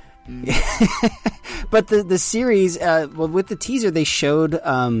 But the series, with the teaser, they showed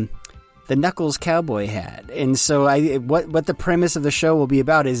the Knuckles cowboy hat, and so what the premise of the show will be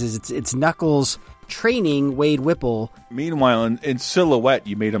about is it's Knuckles training Wade Whipple. Meanwhile, in silhouette,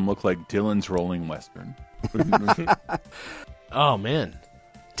 you made him look like Dylan's Rolling Western. Oh man,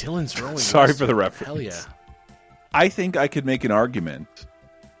 Dylan's rolling. Sorry for the reference. Hell yeah. I think I could make an argument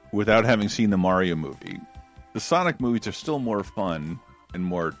without having seen the Mario movie. The Sonic movies are still more fun and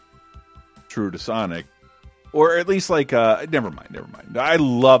more true to Sonic. Or at least like never mind. I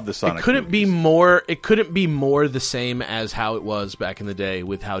love the Sonic. It couldn't be more the same as how it was back in the day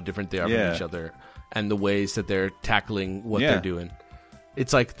with how different they are from each other and the ways that they're tackling what they're doing.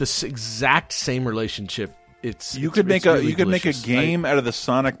 It's like this exact same relationship. You could make a game out of the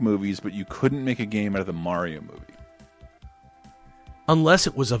Sonic movies, but you couldn't make a game out of the Mario movie. Unless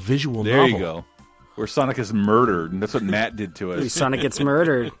it was a visual novel. There you go. Where Sonic is murdered, and that's what Matt did to us. Sonic gets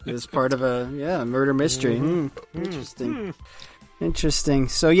murdered. It's part of a murder mystery. Interesting. Interesting.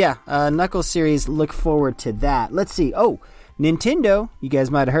 So Knuckles series, look forward to that. Let's see. Oh, Nintendo. You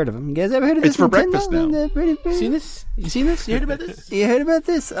guys might have heard of them. You guys ever heard of this? It's for Nintendo? breakfast now. Seen this? You seen this? You heard about this? You heard about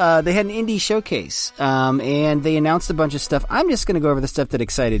this? They had an indie showcase, and they announced a bunch of stuff. I'm just going to go over the stuff that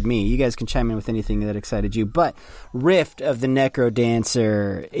excited me. You guys can chime in with anything that excited you. But Rift of the Necro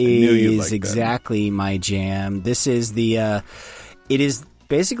Dancer is exactly my jam. This is it is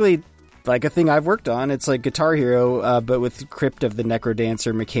basically like a thing I've worked on. It's like Guitar Hero, but with Crypt of the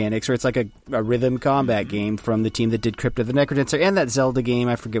Necrodancer mechanics, or it's like a rhythm combat game from the team that did Crypt of the Necrodancer and that Zelda game.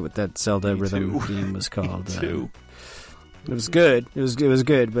 I forget what that Zelda rhythm game was called. It was good. It was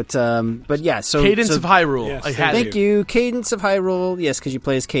good, but yeah. So Cadence of Hyrule. Yes, thank you, Cadence of Hyrule. Yes, because you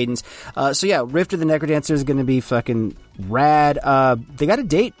play as Cadence. Rift of the Necrodancer is going to be fucking rad. They got a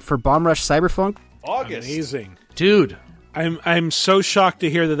date for Bomb Rush Cyberpunk. August. Amazing, dude. I'm so shocked to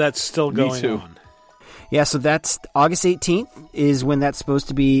hear that that's still going on. Yeah, so that's August 18th is when that's supposed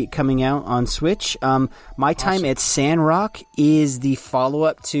to be coming out on Switch. My Time at Sandrock is the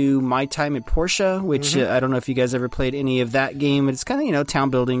follow-up to My Time at Portia, which I don't know if you guys ever played any of that game. It's kind of, town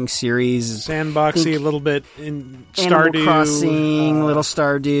building series. Sandboxy, a little bit in Stardew. Animal Crossing, little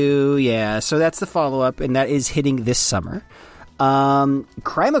Stardew. Yeah, so that's the follow-up, and that is hitting this summer.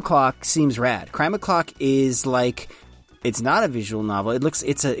 Crime O'Clock seems rad. Crime O'Clock is like... It's not a visual novel.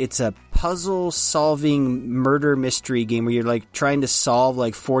 It's a puzzle solving murder mystery game where you're like trying to solve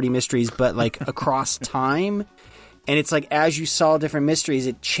like 40 mysteries, but like across time. And it's like as you solve different mysteries,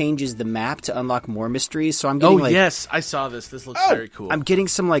 it changes the map to unlock more mysteries. So I'm getting yes, I saw this. This looks very cool. I'm getting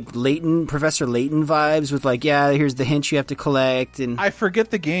some like Professor Layton vibes with like, here's the hint you have to collect. And I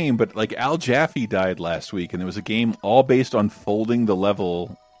forget the game, but like Al Jaffe died last week, and there was a game all based on folding the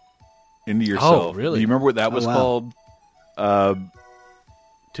level into yourself. Oh, really? Do you remember what that was called?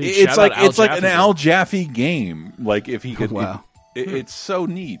 Dude, it's like an Al Jaffe Jaffe game. Like if he could, it's so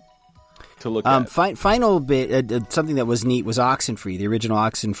neat to look at. Final bit, something that was neat was Oxenfree, the original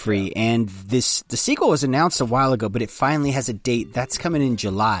Oxenfree, and the sequel was announced a while ago, but it finally has a date that's coming in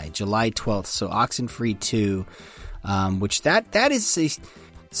July 12th. So Oxenfree 2, which that is a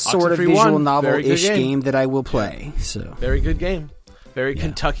sort of visual novel-ish game that I will play. So very good game, very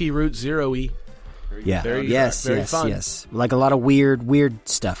Kentucky Route Zero-y. Yeah. Very fun. Yes. Like a lot of weird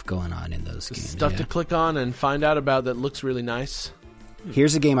stuff going on in those games. Stuff to click on and find out about that looks really nice.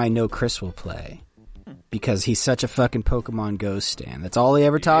 Here's a game I know Chris will play because he's such a fucking Pokemon Go stan. That's all he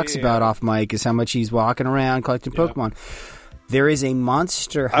ever talks about off mic is how much he's walking around collecting Pokemon. There is a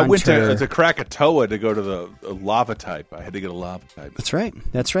Monster Hunter. I went to Krakatoa to go to the lava type. I had to get a lava type. That's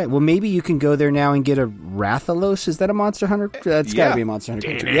right. Well, maybe you can go there now and get a Rathalos. Is that a Monster Hunter? That's got to be a Monster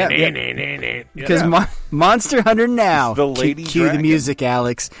Hunter. Yeah. Because Monster Hunter now. The lady Cue the music,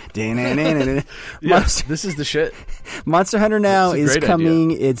 Alex. This is the shit. Monster Hunter now is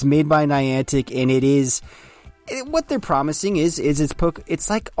coming. Idea. It's made by Niantic, and it is... What they're promising is it's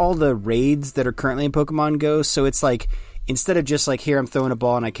like all the raids that are currently in Pokemon Go, so it's like... Instead of just like, here, I'm throwing a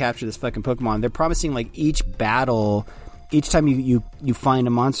ball and I capture this fucking Pokemon, they're promising like each battle, each time you find a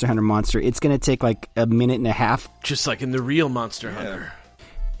Monster Hunter monster, it's going to take like a minute and a half. Just like in the real Monster Hunter.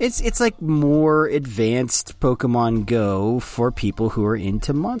 It's like more advanced Pokemon Go for people who are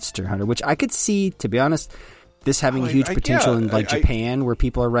into Monster Hunter, which I could see, to be honest, this having huge potential in like Japan where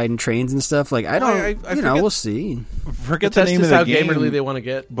people are riding trains and stuff. Like, we'll see. Forget the name of the game. How gamerly they want to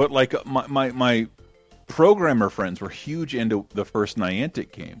get. But like my programmer friends were huge into the first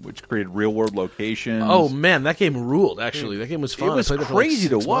Niantic game, which created real-world locations. Oh, man, that game ruled, actually. That game was fun. It was crazy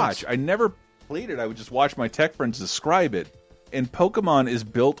to watch. I never played it. I would just watch my tech friends describe it. And Pokemon is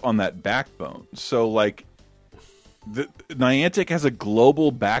built on that backbone. So, like, Niantic has a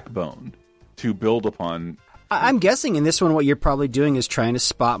global backbone to build upon. I'm guessing in this one what you're probably doing is trying to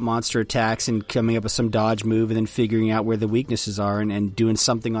spot monster attacks and coming up with some dodge move and then figuring out where the weaknesses are and doing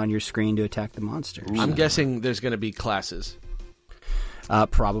something on your screen to attack the monster. I'm guessing there's going to be classes.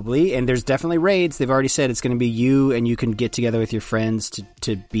 Probably, and there's definitely raids. They've already said it's going to be you, and you can get together with your friends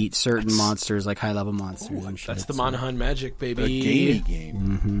to beat certain monsters, like high-level monsters and shit. That's the Monahan magic, baby. A gamey game.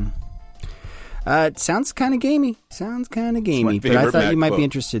 Mm-hmm. It sounds kind of gamey. But I thought you might be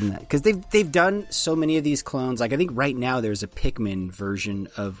interested in that because they've done so many of these clones. Like I think right now there's a Pikmin version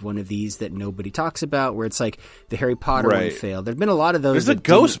of one of these that nobody talks about, where it's like the Harry Potter one failed. There've been a lot of those. There's a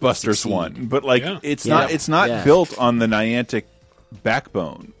Ghostbusters one, but like it's not built on the Niantic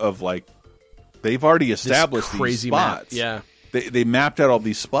backbone of like they've already established crazy these spots. Map. Yeah, they mapped out all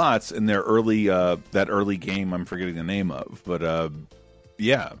these spots in their early that early game. I'm forgetting the name of, but.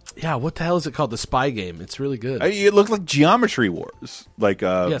 Yeah. What the hell is it called? The Spy Game. It's really good. It looked like Geometry Wars. Like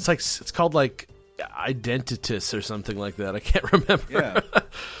it's called like Identitas or something like that. I can't remember. Yeah.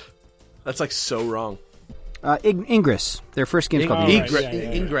 That's like so wrong. Ingress. Their first game's called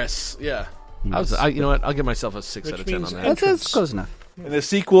Ingress. Yeah. You know what? I'll give myself a 6 out of 10 on that. That's close enough. And the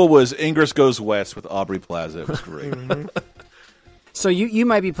sequel was Ingress Goes West with Aubrey Plaza. It was great. So you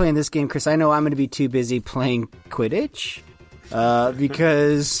might be playing this game, Chris. I know I'm going to be too busy playing Quidditch.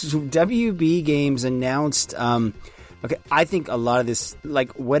 Because WB Games announced, I think a lot of this,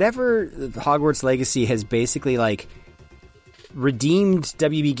 like whatever Hogwarts Legacy has basically like redeemed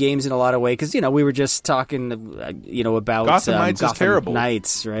WB Games in a lot of ways. Because we were just talking, about Gotham Knights is terrible.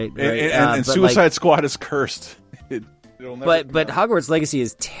 Knights, right? And Suicide Squad is cursed. But Hogwarts Legacy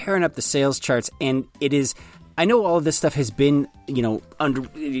is tearing up the sales charts, and it is. I know all of this stuff has been,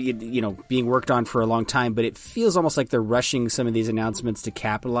 being worked on for a long time, but it feels almost like they're rushing some of these announcements to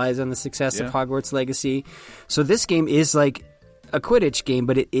capitalize on the success of Hogwarts Legacy. So this game is like a Quidditch game,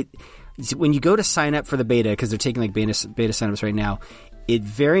 but it when you go to sign up for the beta, because they're taking like beta signups right now, it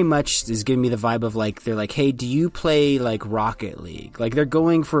very much is giving me the vibe of like they're like, hey, do you play like Rocket League? Like they're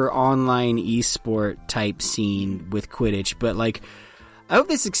going for online esport type scene with Quidditch, but like. I hope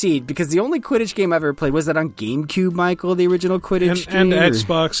they succeed because the only Quidditch game I've ever played was that on GameCube, Michael, the original Quidditch game. And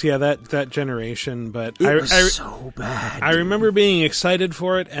Xbox, that generation. But it was so bad. I remember being excited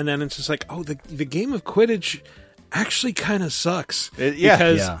for it, and then it's just like, oh, the game of Quidditch actually kind of sucks.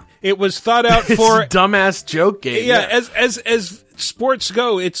 Because it was thought out for dumbass joke game. Yeah, as sports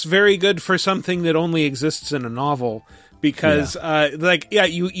go, it's very good for something that only exists in a novel. Because,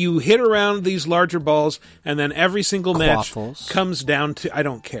 you hit around these larger balls, and then every single match comes down to, I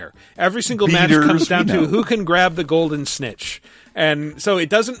don't care. Every single match comes down to who can grab the golden snitch. And so it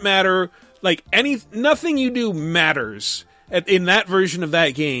doesn't matter, like, nothing you do matters in that version of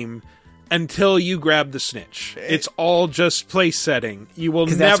that game until you grab the snitch. It's all just place setting. You will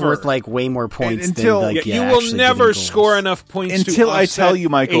never. That's worth like way more points until than, like, you will never score enough points until to I tell you,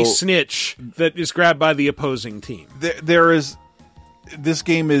 Michael, a snitch that is grabbed by the opposing team. This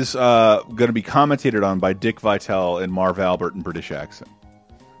game is going to be commentated on by Dick Vitale and Marv Albert in British accent.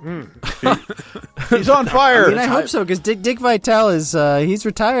 He's on fire. I hope so because Dick Vitale is he's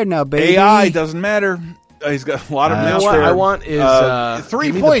retired now, baby. AI doesn't matter. He's got a lot of match. What I want is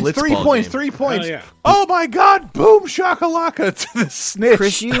 3 points, 3 points, 3 points. Oh my God! Boom shakalaka to the snitch.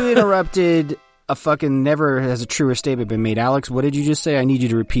 Chris, you interrupted a fucking never has a truer statement been made. Alex, what did you just say? I need you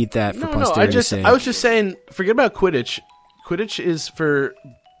to repeat that for posterity's sake. I was just saying, forget about Quidditch. Quidditch is for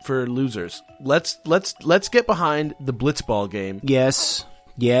losers. Let's get behind the Blitzball game. Yes.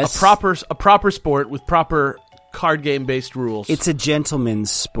 A proper sport with proper card game based rules. It's a gentleman's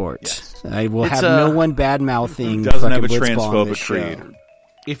sport. Yes. I will have no one bad mouthing. Doesn't have a transphobic creator.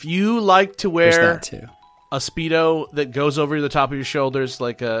 If you like to wear a Speedo that goes over the top of your shoulders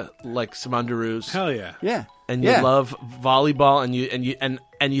like some underoos, hell yeah, yeah, and you love volleyball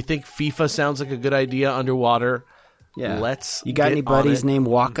and you think FIFA sounds like a good idea underwater, you got any buddies named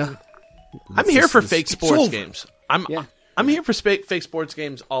Waka? I'm here for fake sports games. I'm here for fake sports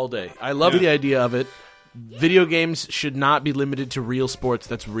games all day. I love the idea of it. Video games should not be limited to real sports.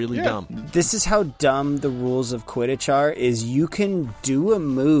 That's really dumb. This is how dumb the rules of Quidditch are, is you can do a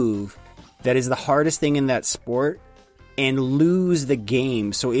move that is the hardest thing in that sport and lose the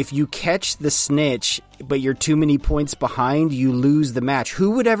game. So if you catch the snitch, but you're too many points behind, you lose the match.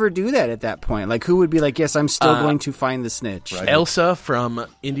 Who would ever do that at that point? Like, who would be like, yes, I'm still going to find the snitch. Right. Elsa from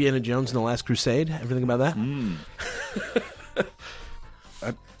Indiana Jones and the Last Crusade. Everything about that?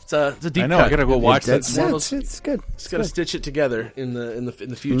 It's a deep cut. I gotta go watch that. It's good. It's got to stitch it together in the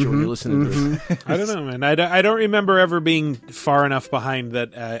future when you're listening to this. I don't know, man. I don't remember ever being far enough behind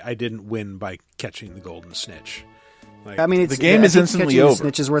that I didn't win by catching the golden snitch. Like, I mean, the game is instantly over. The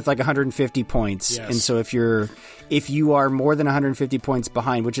snitch is worth like 150 points, and so if you are more than 150 points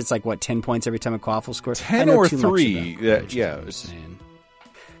behind, which it's like 10 points every time a Quaffle scores, 10 or 3,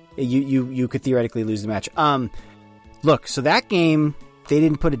 you could theoretically lose the match. Look, so that game they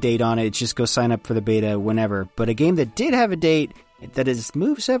didn't put a date on it. It's just go sign up for the beta whenever. But a game that did have a date that has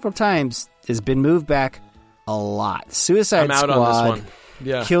moved several times has been moved back a lot. Suicide I'm out Squad, on this one.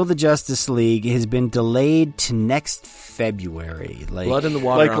 Yeah. Kill the Justice League has been delayed to next February. Like, Blood in the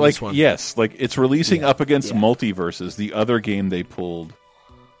water on this one. Yes, like it's releasing up against Multiverses, the other game they pulled.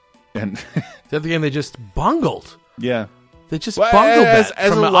 And the other game they just bungled. Yeah. They just bungled that as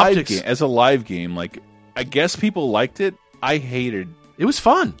from a live optics. game. As a live game, like I guess people liked it. I hated. It was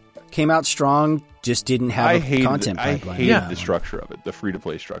fun. Came out strong, just didn't have a content pipeline. I hated the structure of it, the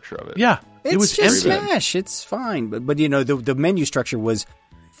free-to-play structure of it. Yeah. It was just Smash. It's fine. But you know, the menu structure was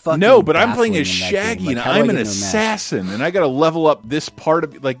fucking No, but I'm playing baffling as in that Shaggy, game. and Like, how do I I'm an get into a match? assassin, and I got to level up this part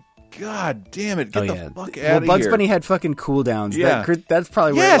of like. God damn it! Get the fuck out of here. Well, Bugs Bunny had fucking cooldowns. Yeah. That's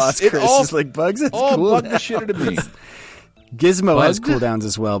probably where it lost Chris. It's like Bugs has all cooldowns. bugged the shit out of me. Gizmo has cooldowns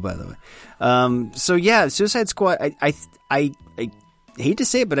as well, by the way. So yeah, Suicide Squad. I hate to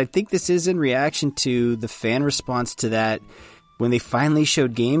say it, but I think this is in reaction to the fan response to that when they finally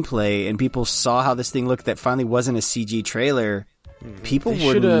showed gameplay and people saw how this thing looked. That finally wasn't a CG trailer. People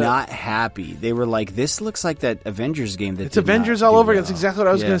were not happy. They were like, "This looks like that Avengers game." That it's Avengers all over. That's exactly what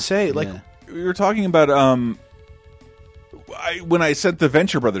I was going to say. Like we were talking about. When I sent the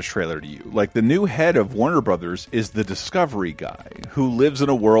Venture Brothers trailer to you, like the new head of Warner Brothers is the Discovery guy who lives in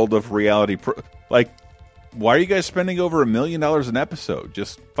a world of reality. Like, why are you guys spending over $1 million an episode?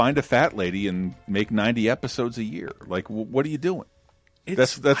 Just find a fat lady and make 90 episodes a year. Like, what are you doing?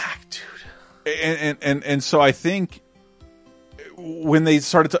 That's whack, dude. And so I think. When they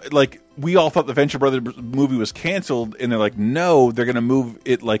started to, like, we all thought the Venture Brothers movie was canceled, and they're like, no, they're going to move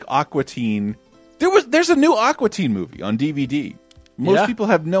it like Aqua Teen. There's a new Aqua Teen movie on DVD. Most people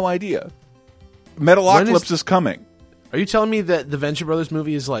have no idea. Metalocalypse is coming. Are you telling me that the Venture Brothers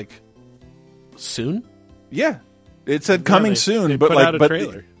movie is like soon? Yeah, it said coming soon, they but put like, out a but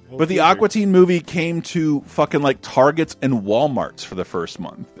trailer. but the Aqua Teen movie came to fucking like Targets and WalMarts for the first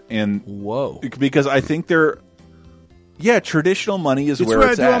month, and because I think they're. Yeah, traditional money is where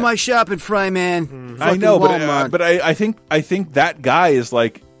it's I do at. all my shopping, Fry Man. Mm-hmm. I know, but I think that guy is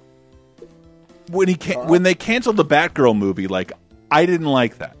like when they canceled the Batgirl movie, like I didn't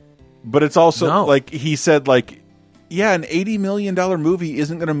like that. But it's also like he said, like, yeah, an $80 million movie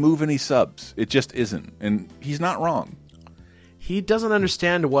isn't going to move any subs. It just isn't, and he's not wrong. He doesn't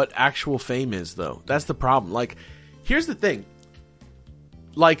understand what actual fame is, though. That's the problem. Like, here's the thing.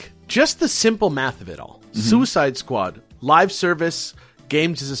 Like, just the simple math of it all. Mm-hmm. Suicide Squad, live service,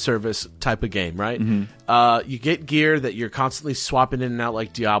 games as a service type of game, right? Mm-hmm. You get gear that you're constantly swapping in and out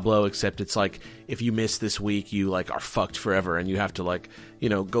like Diablo, except it's like if you miss this week, you like are fucked forever, and you have to like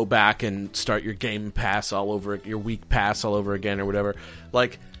go back and start your game pass all over, your week pass all over again or whatever.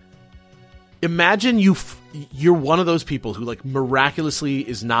 Like, imagine you're one of those people who like miraculously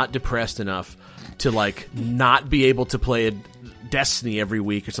is not depressed enough to like not be able to play a Destiny every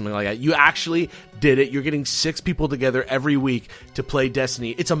week or something like that. You actually did it. You're getting 6 people together every week to play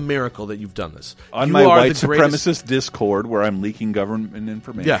Destiny. It's a miracle that you've done this. On my white supremacist Discord, where I'm leaking government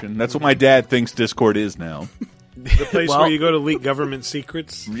information. That's what my dad thinks Discord is now. The place where you go to leak government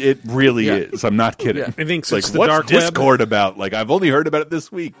secrets? It really is. I'm not kidding. I think like, it's the what's dark Discord web? about? Like, I've only heard about it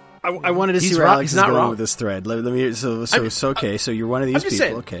this week. I wanted to see where Alex is going with this thread. Let me. So okay. So you're one of these people.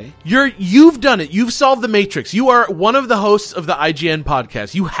 Saying, okay. You've done it. You've solved the Matrix. You are one of the hosts of the IGN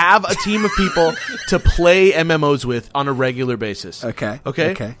podcast. You have a team of people to play MMOs with on a regular basis.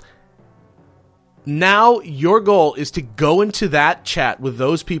 Okay. Now your goal is to go into that chat with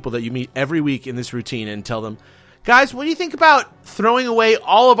those people that you meet every week in this routine and tell them, guys, what do you think about throwing away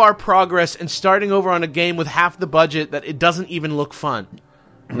all of our progress and starting over on a game with half the budget that it doesn't even look fun?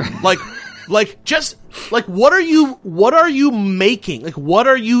 What are you making? Like, what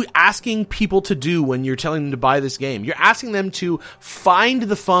are you asking people to do when you're telling them to buy this game? You're asking them to find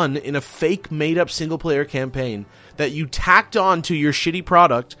the fun in a fake made up single player campaign that you tacked on to your shitty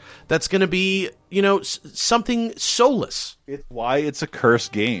product that's going to be, something soulless. It's why it's a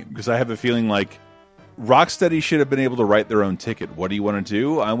cursed game, because I have a feeling like Rocksteady should have been able to write their own ticket. What do you want to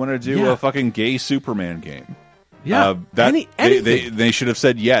do? I want to do a fucking gay Superman game. Yeah, they should have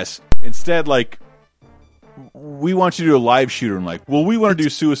said yes. Instead, like, we want you to do a live shooter, and like, well, we want to do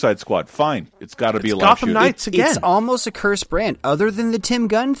Suicide Squad. Fine, it's got to be a live Gotham shooter. Knights again. It's almost a cursed brand, other than the Tim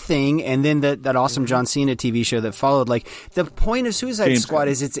Gunn thing, and then that awesome John Cena TV show that followed. Like, the point of Suicide Squad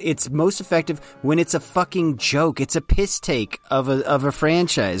is it's most effective when it's a fucking joke. It's a piss take of a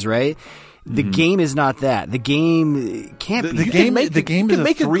franchise, right? The game is not that. The game can't be. The game is a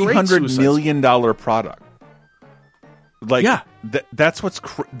 $300 million product. Like, that's what's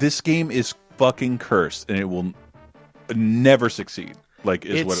this game is fucking cursed, and it will never succeed. Like,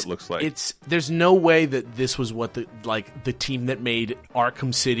 is what it looks like. There's no way that this was what the team that made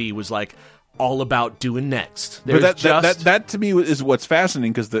Arkham City was like all about doing next. But that to me is what's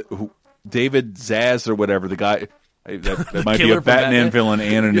fascinating, because David Zaz or whatever, the guy that might be a Batman villain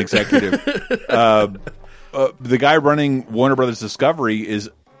and an executive. The guy running Warner Brothers Discovery is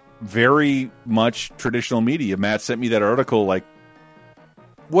very much traditional media. Matt sent me that article. Like,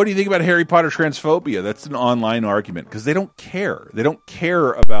 what do you think about Harry Potter transphobia? That's an online argument, because they don't care. They don't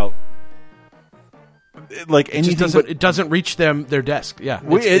care about like anything. It doesn't reach their desk. Yeah,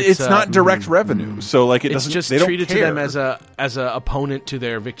 it's not direct revenue. So like it's just treated to them as a opponent to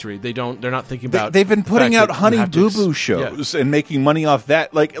their victory. They're not thinking about. They've been putting out Honey Boo Boo shows and making money off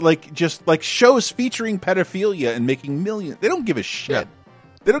that. Like shows featuring pedophilia and making millions. They don't give a shit. Yeah.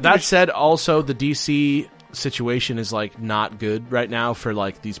 They don't. That said, also the DC situation is like not good right now for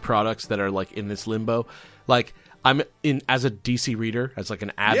like these products that are like in this limbo. Like I'm in as a DC reader, as like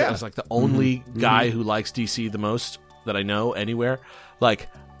an as like the only guy who likes DC the most that I know anywhere. Like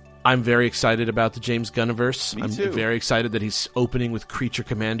I'm very excited about the James Gunniverse. I'm very excited that he's opening with Creature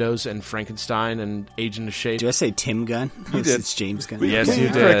Commandos and Frankenstein and Agent of S.H.I.E.L.D. Did I say Tim Gunn? You did. It's James Gunn. Yes, you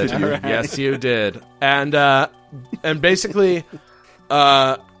did. Right. Yes, you did. And basically,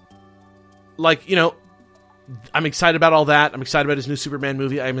 like, you know, I'm excited about all that. I'm excited about his new Superman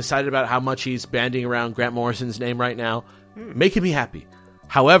movie. I'm excited about how much he's banding around Grant Morrison's name right now, making me happy.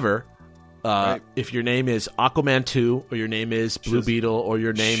 However, if your name is Aquaman 2, or your name is Blue Beetle, or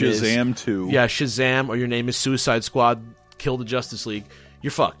your name is Shazam 2, Shazam, or your name is Suicide Squad, Kill the Justice League,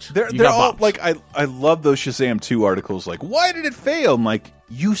 you're fucked. They're all like, I love those Shazam 2 articles. Like, why did it fail? I'm like,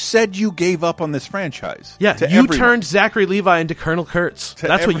 you said you gave up on this franchise. Yeah, you turned Zachary Levi into Colonel Kurtz.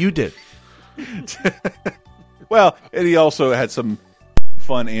 That's what you did. Well, and he also had some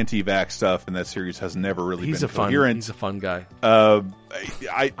fun anti-vax stuff, and that series has never really been coherent. He's a fun guy. I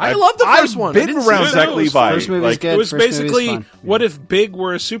love the first one. I've been around Zach Levi. Like, it was basically, what if Big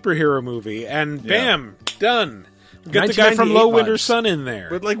were a superhero movie, and bam, done. Get the guy from Low Winter Sun in there.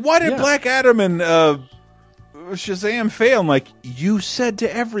 But like, why did Black Adam and Shazam fail? I'm like, you said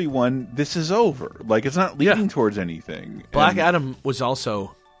to everyone, this is over. Like, it's not leading towards anything. Black Adam was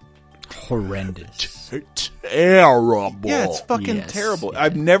also horrendous. Terrible. Yeah, it's fucking terrible.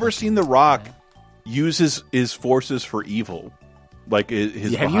 I've never seen The Rock use his forces for evil. Like,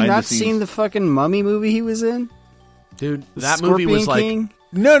 his have you not seen the fucking Mummy movie he was in? Dude, that movie was King? like...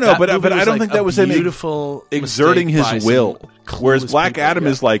 No, but I don't think that was him exerting his will. Whereas Black Adam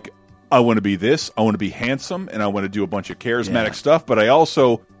is like, I want to be this, I want to be handsome, and I want to do a bunch of charismatic stuff, but I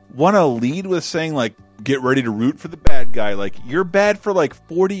also want to lead with saying, like, get ready to root for the bad guy. Like, you're bad for like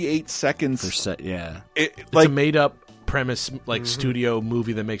 48 seconds. It's a made-up premise, like studio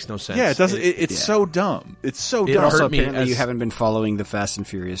movie that makes no sense. Yeah, it doesn't. It's so dumb. It's so dumb. Also, apparently, you haven't been following the Fast and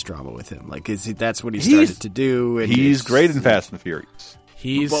Furious drama with him. Like, that's what he started to do. And he's great in Fast and Furious.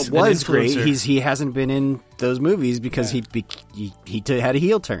 Was great. He hasn't been in those movies because he had a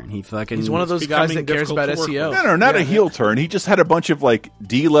heel turn. He's one of those guys that cares about SEO. No, not a heel turn. He just had a bunch of like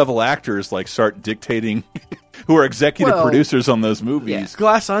D-level actors like start dictating, who are executive producers on those movies. Yeah.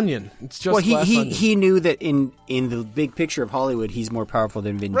 Glass Onion. It's just Glass Onion. He knew that in the big picture of Hollywood, he's more powerful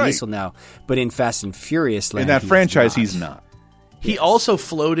than Vin Diesel now. But in Fast and Furious land, in that franchise, he's not. He also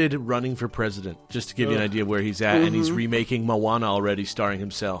floated running for president, just to give you an idea of where he's at, and he's remaking Moana already, starring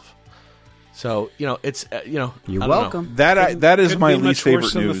himself. So, you know, it's you're welcome. That is my least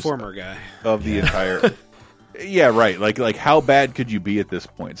favorite news the former guy of the entire. Yeah, right. Like how bad could you be at this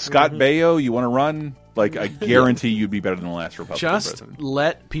point? Scott Baio, you want to run? Like, I guarantee you'd be better than the last Republican president. Just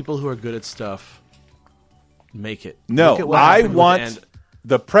let people who are good at stuff make it. No, I want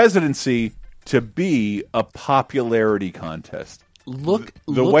the presidency to be a popularity contest. Look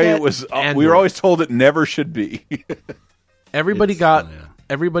way it was. We were always told it never should be. Everybody got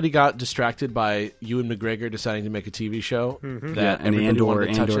distracted by Ewan McGregor deciding to make a TV show. That and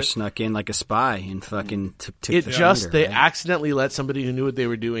Andor snuck in like a spy and fucking took it. They accidentally let somebody who knew what they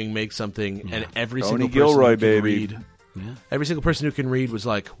were doing make something, and every single person who can read, every single person who can read was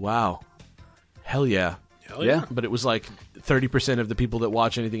like, "Wow, hell yeah." Yeah, but it was like 30% of the people that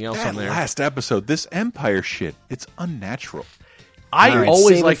watch anything else on there. Last episode, this Empire shit, it's unnatural. I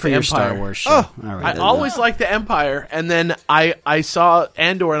always liked the Empire. Star Wars show. I always liked the Empire, and then I saw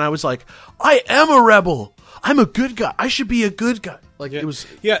Andor, and I was like, I am a rebel. I'm a good guy. I should be a good guy. Like it was,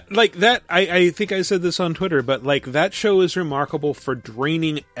 like that. I think I said this on Twitter, but like that show is remarkable for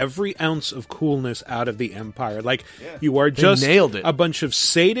draining every ounce of coolness out of the Empire. Like you are just nailed it. A bunch of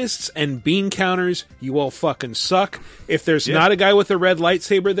sadists and bean counters. You all fucking suck. If there's not a guy with a red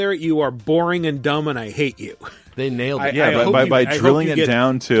lightsaber there, you are boring and dumb, and I hate you. They nailed it. Yeah, by drilling it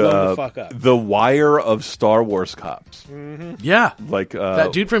down to the wire of Star Wars cops. Mm-hmm. Yeah. Like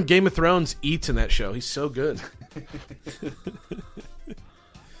that dude from Game of Thrones eats in that show. He's so good.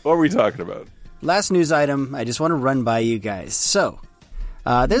 What are we talking about? Last news item I just want to run by you guys. So,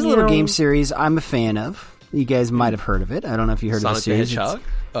 there's a little game series I'm a fan of. You guys might have heard of it. I don't know if you heard Sonic of the series. the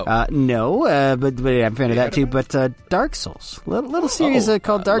Hedgehog? No, but I'm a fan of that too. But Dark Souls, little series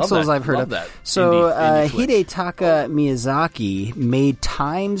called Dark Souls I've heard of. That. So Indie Hidetaka Miyazaki made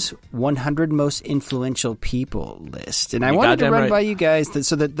Time's 100 most influential people list, and I wanted to run by you guys.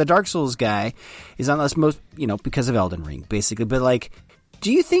 So the Dark Souls guy is on this most, because of Elden Ring, basically. But like,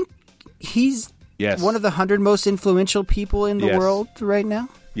 do you think he's one of the 100 most influential people in the world right now?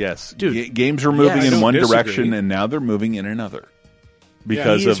 Yes, dude. Games are moving in one direction, and now they're moving in another.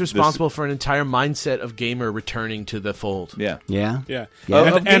 Because he is responsible for an entire mindset of gamer returning to the fold. Yeah. And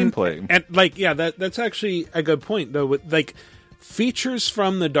gameplay. That's actually a good point, though. Like, features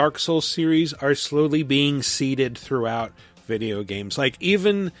from the Dark Souls series are slowly being seeded throughout video games. Like,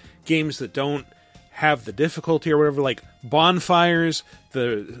 even games that don't have the difficulty or whatever, like bonfires,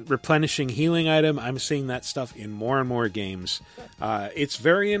 the replenishing healing item, I'm seeing that stuff in more and more games. It's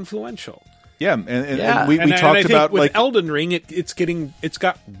very influential. Yeah, and we talked about with Elden Ring, it's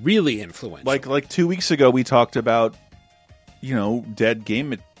got really influential. Like 2 weeks ago, we talked about dead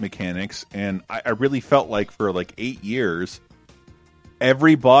game mechanics, and I really felt like for 8 years,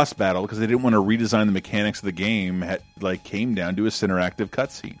 every boss battle, because they didn't want to redesign the mechanics of the game, came down to a interactive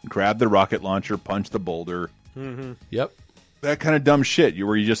cutscene. Grab the rocket launcher, punch the boulder. Mm-hmm. Yep, that kind of dumb shit.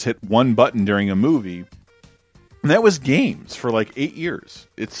 Where you just hit one button during a movie. And that was games for 8 years.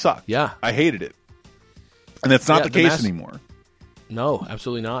 It sucked. Yeah. I hated it. And that's not the case anymore. No,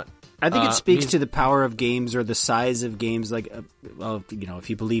 absolutely not. I think it speaks to the power of games or the size of games. If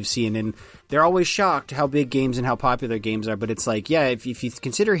you believe CNN, they're always shocked how big games and how popular games are. But it's if you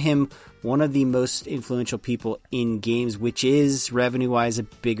consider him one of the most influential people in games, which is revenue-wise a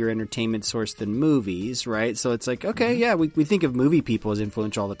bigger entertainment source than movies, right? So it's we think of movie people as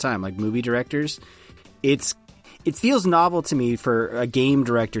influential all the time, like movie directors. It feels novel to me for a game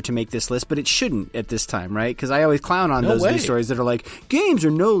director to make this list, but it shouldn't at this time, right? Because I always clown on those news stories that are like, games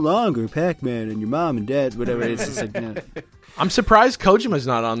are no longer Pac-Man and your mom and dad's, whatever. It's just I'm surprised Kojima's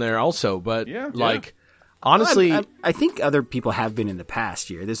not on there also, but honestly... I think other people have been in the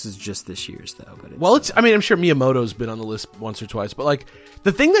past year. This is just this year's, though. But I'm sure Miyamoto's been on the list once or twice, but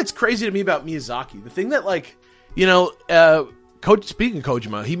the thing that's crazy to me about Miyazaki, the thing that speaking of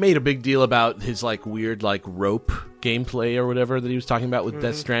Kojima, he made a big deal about his weird rope gameplay or whatever that he was talking about with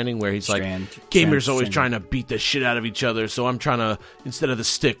Death Stranding, where he's gamers always trying to beat the shit out of each other, so I'm trying to, instead of the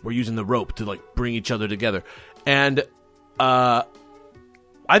stick, we're using the rope to bring each other together. And I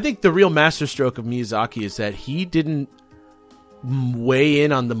think the real masterstroke of Miyazaki is that he didn't weigh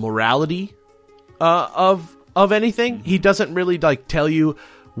in on the morality of anything. He doesn't really tell you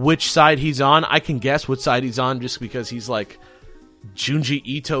which side he's on. I can guess which side he's on just because he's Junji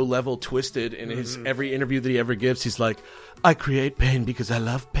Ito level twisted in his every interview that he ever gives. He's like, I create pain because I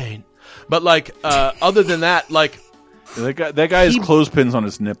love pain. But other than that, that guy has clothespins on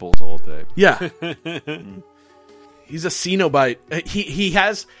his nipples all day. Yeah. He's a Cenobite. He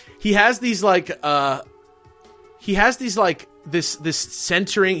has these this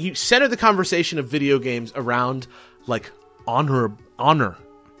centering. He centered the conversation of video games around honor.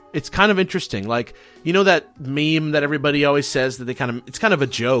 It's kind of interesting. That meme that everybody always says that it's kind of a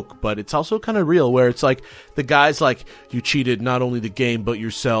joke, but it's also kind of real, where it's the guy's you cheated not only the game, but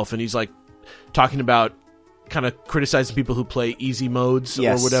yourself. And he's talking about kind of criticizing people who play easy modes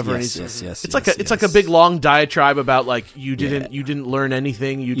or whatever. It's like a big long diatribe about you didn't learn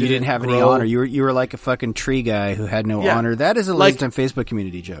anything. You didn't have grow. any honor. You were like a fucking tree guy who had no honor. That is a lifetime Facebook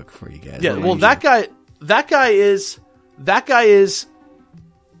community joke for you guys. Yeah. Well, that guy is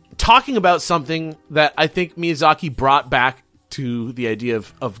talking about something that I think Miyazaki brought back to the idea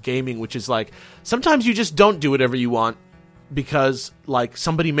of gaming, which is sometimes you just don't do whatever you want because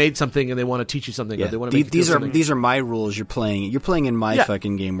somebody made something and they want to teach you something or they want to make these are my rules. You're playing in my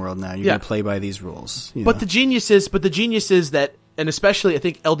fucking game world now. You're gonna play by these rules. But the genius is that, and especially I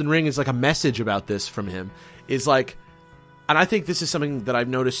think Elden Ring is a message about this from him, is and I think this is something that I've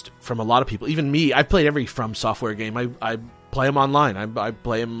noticed from a lot of people, even me. I've played every From Software game. I play them online. I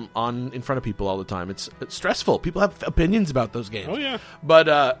play them in front of people all the time. It's stressful. People have opinions about those games. Oh yeah.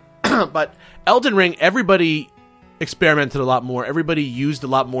 But Elden Ring, everybody experimented a lot more. Everybody used a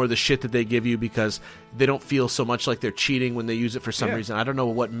lot more of the shit that they give you because they don't feel so much like they're cheating when they use it for some reason. I don't know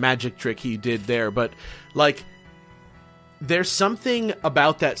what magic trick he did there, but there's something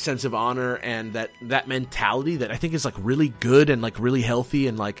about that sense of honor and that mentality that I think is like really good and like really healthy,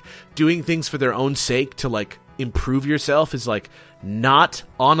 and like doing things for their own sake to like improve yourself is like not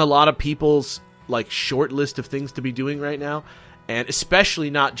on a lot of people's like short list of things to be doing right now, and especially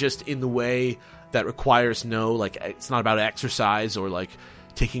not just in the way that requires like it's not about exercise or like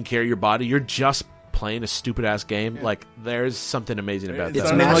taking care of your body. You're just playing a stupid ass game. Like there's something amazing about that.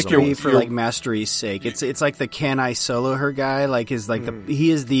 It's mastery for like mastery's sake. It's like the can I solo her guy. Like is like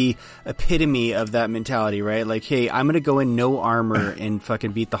he is the epitome of that mentality, right? Like, hey, I'm gonna go in no armor and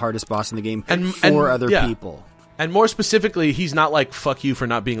fucking beat the hardest boss in the game for other people. And more specifically, he's not like fuck you for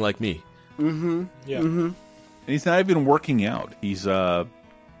not being like me. Mm-hmm. Yeah. Mm-hmm. And he's not even working out. He's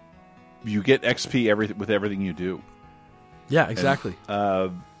you get XP with everything you do. Yeah, exactly.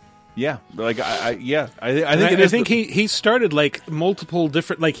 And, yeah, like I think he started like multiple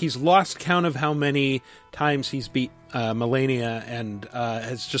different, like he's lost count of how many times he's beat Malenia, and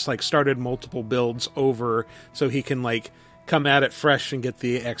has just like started multiple builds over so he can like come at it fresh and get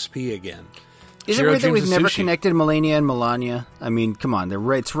the XP again. Is it weird that we've never connected Malenia and Melania? I mean, come on,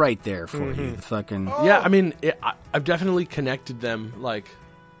 it's right there for you. The fucking yeah, I mean, I've definitely connected them like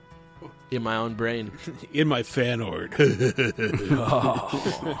in my own brain, in my fan art.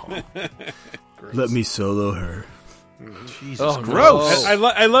 Let me solo her. Jesus, gross!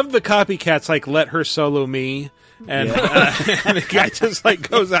 I love the copycats. Like, let her solo me, and and the guy just like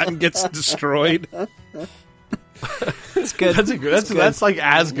goes out and gets destroyed. That's good. That's like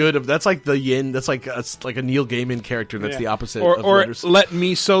as good. That's like the yin. That's like a Neil Gaiman character. That's the opposite. Or let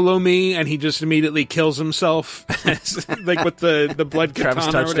me solo me, and he just immediately kills himself, like with the blood Travis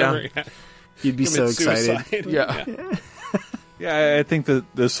katana touchdown. or whatever. You'd be so excited. Suicide. Yeah. Yeah, I think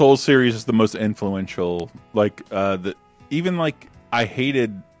the Soul series is the most influential. Like even like I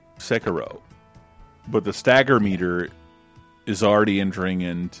hated Sekiro, but the stagger meter is already entering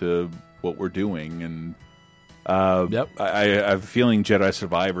into what we're doing, and I have a feeling Jedi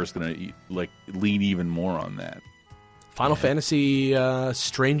Survivor is going to like lean even more on that. Final Fantasy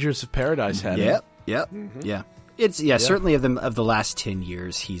Strangers of Paradise had it. Yep. Yeah. It's certainly of the last 10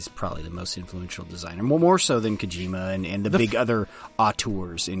 years, he's probably the most influential designer, more so than Kojima and the big other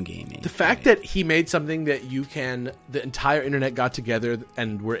auteurs in gaming. The fact that he made something that the entire internet got together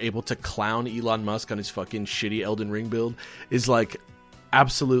and were able to clown Elon Musk on his fucking shitty Elden Ring build is like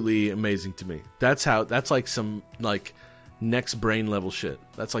absolutely amazing to me. That's like some like next brain level shit.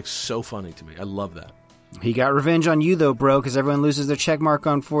 That's like so funny to me. I love that. He got revenge on you, though, bro, because everyone loses their check mark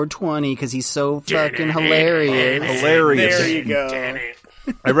on 420 because he's so fucking hilarious. Hilarious. There you go.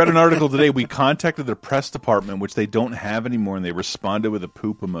 I read an article today. We contacted the press department, which they don't have anymore, and they responded with a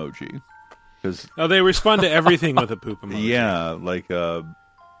poop emoji. They respond to everything with a poop emoji. Yeah, like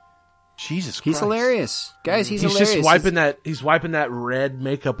Jesus Christ. He's hilarious. Guys, he's hilarious. He's wiping that red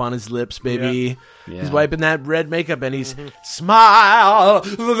makeup on his lips, baby. Yeah. He's wiping that red makeup and he's smile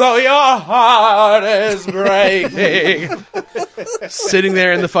though your heart is breaking. Sitting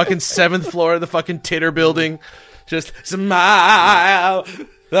there in the fucking 7th floor of the fucking Titter building. Just smile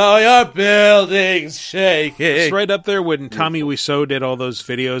though your building's shaking. It's right up there when Tommy Wiseau did all those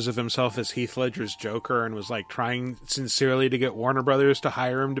videos of himself as Heath Ledger's Joker and was like trying sincerely to get Warner Brothers to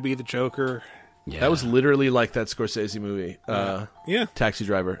hire him to be the Joker. Yeah. That was literally like that Scorsese movie. Taxi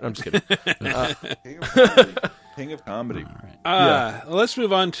Driver. I'm just kidding. King of comedy. Let's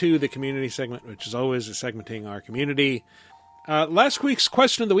move on to the community segment, which is always segmenting our community. Last week's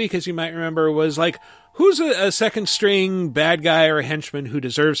question of the week, as you might remember, was like, who's a second string bad guy or a henchman who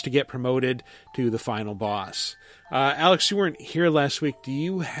deserves to get promoted to the final boss? Alex, you weren't here last week. Do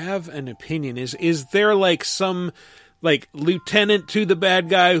you have an opinion? Is there like some like lieutenant to the bad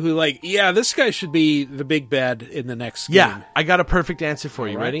guy who like, yeah, this guy should be the big bad in the next game? Yeah, I got a perfect answer for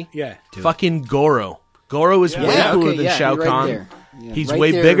you. All right. Ready? Yeah. Fucking Goro. Goro is way cooler than Shao Kahn. He's right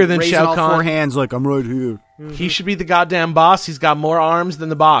way there, bigger than raising Shao all Kahn. 4 hands like, I'm right here. He should be the goddamn boss. He's got more arms than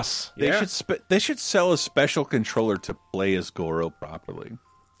the boss. They should sell a special controller to play as Goro properly.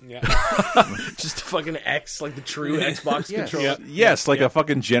 Yeah. Just a fucking X, like the true Xbox controller. Yes, like a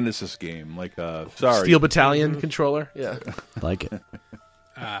fucking Genesis game. Like Steel Battalion controller. Yeah. Like it.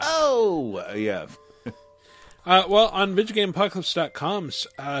 Yeah. Well, on VidjagameApocalypse.com's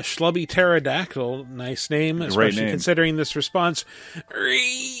Schlubby Pterodactyl, nice name, especially considering this response.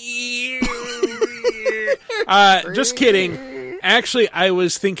 Just kidding. Actually, I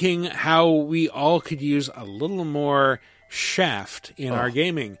was thinking how we all could use a little more Shaft in our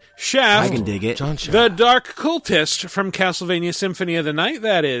gaming. Shaft, I can dig it. The dark cultist from Castlevania Symphony of the Night,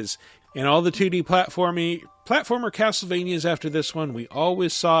 that is. In all the 2D platformer Castlevanias after this one, we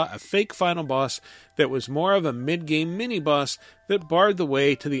always saw a fake final boss that was more of a mid-game mini-boss that barred the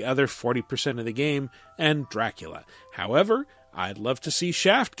way to the other 40% of the game and Dracula. However, I'd love to see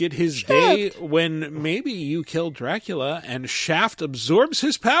Shaft get his day when maybe you kill Dracula and Shaft absorbs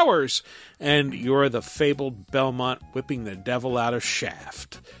his powers and you're the fabled Belmont whipping the devil out of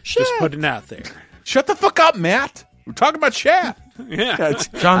Shaft. Just putting it out there. Shut the fuck up, Matt. We're talking about Shaft. Yeah.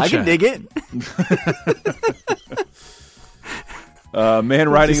 I can dig it. Man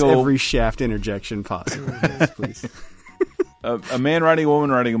riding every Shaft interjection possible. Yes, please. A man riding a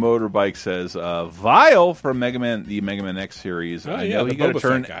woman riding a motorbike says, Vile from the Mega Man X series. I know he got a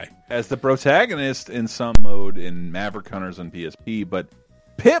turn as the protagonist in some mode in Maverick Hunters on PSP, but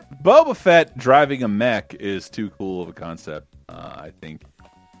Pip Boba Fett driving a mech is too cool of a concept, I think,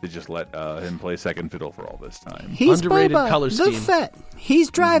 to just let him play second fiddle for all this time. He's underrated Boba, color scheme. the Fett.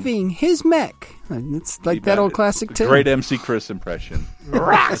 He's driving his mech. It's like that old classic too. Great MC Chris impression.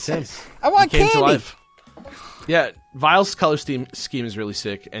 That's him. I want He came to candy. life. Yeah, Vile's color scheme is really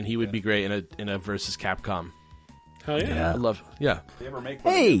sick, and he would be great in a versus Capcom. Hell yeah. I love. Yeah.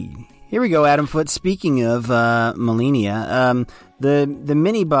 Hey, here we go, Adam Foote. Speaking of Malenia, the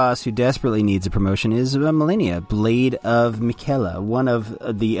mini boss who desperately needs a promotion is Malenia, Blade of Miquella, one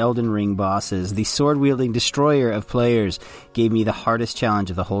of the Elden Ring bosses. The sword-wielding destroyer of players gave me the hardest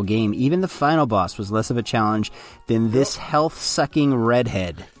challenge of the whole game. Even the final boss was less of a challenge than this health-sucking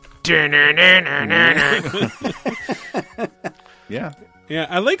redhead. Yeah. Yeah,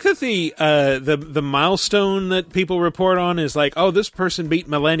 I like that the milestone that people report on is like, oh, this person beat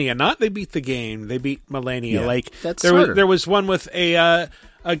Malenia. Not they beat the game, they beat Malenia. Yeah, like that's there was one with a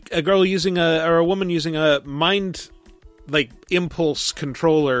girl using a woman using a mind impulse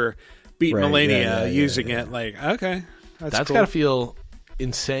controller beat Malenia using it. Like, okay, that's cool. Gotta feel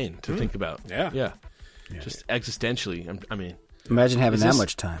insane to think about. Yeah. Just existentially. I mean, imagine having that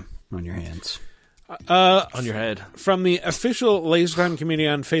much time on your hands. On your head. From the official LaserTime community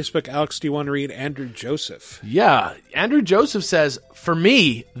on Facebook, Alex, do you want to read Andrew Joseph? Yeah. Andrew Joseph says, for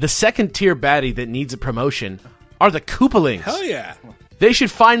me, the second tier baddie that needs a promotion are the Koopalings. Hell yeah. They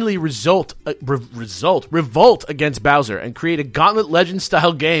should finally revolt against Bowser and create a Gauntlet Legends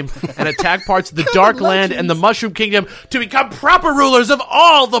style game and attack parts of the Dark Land and the Mushroom Kingdom to become proper rulers of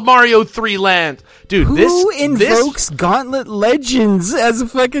all the Mario 3 land. Dude, Who invokes Gauntlet Legends as a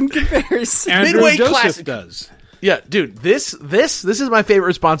fucking comparison? Andrew Midway Joseph Classic does. Yeah, dude, this is my favorite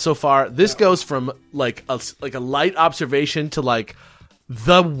response so far. This goes from like a light observation to like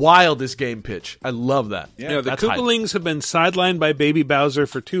the wildest game pitch. I love that. Yeah, the Koopalings have been sidelined by Baby Bowser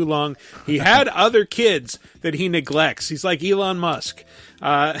for too long. He had other kids that he neglects. He's like Elon Musk.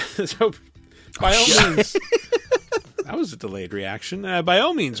 So, by all means, that was a delayed reaction. By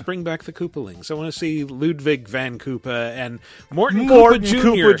all means, bring back the Koopalings. I want to see Ludwig Van Koopa and Morton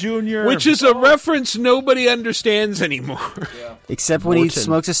Koopa Jr., which is a reference nobody understands anymore. Yeah. Except when he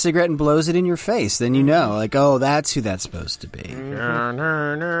smokes a cigarette and blows it in your face. Then you know, like, oh, that's who that's supposed to be.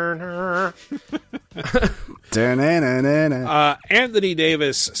 Anthony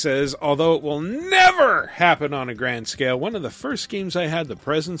Davis says, although it will never happen on a grand scale, one of the first games I had the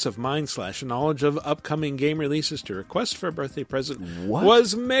presence of mind / knowledge of upcoming game releases to request for a birthday present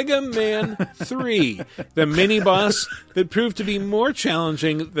was Mega Man 3, the mini-boss that proved to be more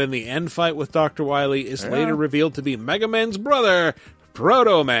challenging than the end fight with Dr. Wily is later revealed to be Mega Man's brother,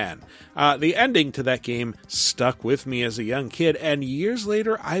 Proto Man. The ending to that game stuck with me as a young kid, and years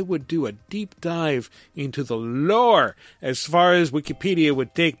later I would do a deep dive into the lore as far as Wikipedia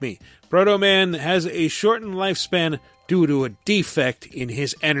would take me. Proto Man has a shortened lifespan due to a defect in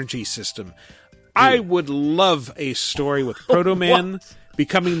his energy system. I would love a story with Proto Man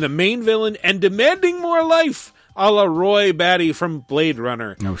becoming the main villain and demanding more life, a la Roy Batty from Blade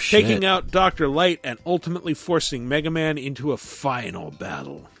Runner, taking out Dr. Light and ultimately forcing Mega Man into a final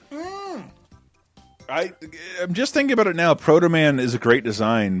battle. I'm just thinking about it now. Proto Man is a great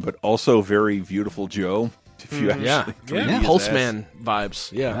design, but also very beautiful Joe. If you Pulseman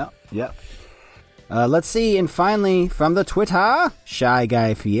vibes. Yeah. Let's see, and finally, from the Twitter, Shy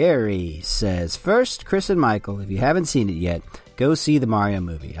Guy Fieri says, first, Chris and Michael, if you haven't seen it yet, go see the Mario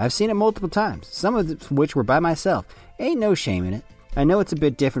movie. I've seen it multiple times, some of which were by myself. Ain't no shame in it. I know it's a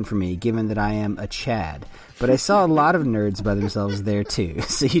bit different for me, given that I am a Chad, but I saw a lot of nerds by themselves there too,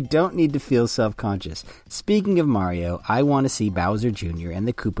 so you don't need to feel self-conscious. Speaking of Mario, I want to see Bowser Jr. and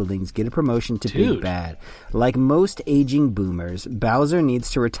the Koopalings get a promotion to Big Bad. Like most aging boomers, Bowser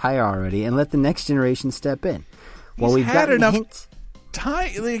needs to retire already and let the next generation step in. Well, we've got enough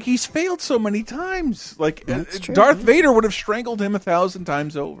time. Like, he's failed so many times. Like Darth Vader would have strangled him 1,000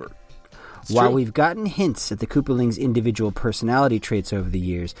 times over. While true. we've gotten hints at the Koopalings' individual personality traits over the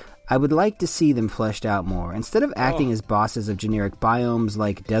years, I would like to see them fleshed out more. Instead of acting as bosses of generic biomes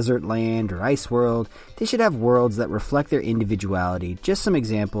like Desert Land or Ice World, they should have worlds that reflect their individuality. Just some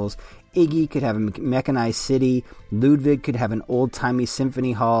examples. Iggy could have a mechanized city, Ludwig could have an old-timey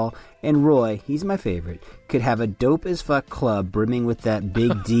symphony hall, and Roy, he's my favorite, could have a dope-as-fuck club brimming with that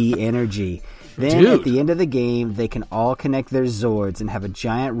big D energy. Then, at the end of the game, they can all connect their Zords and have a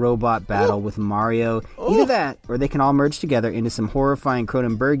giant robot battle with Mario. Either that, or they can all merge together into some horrifying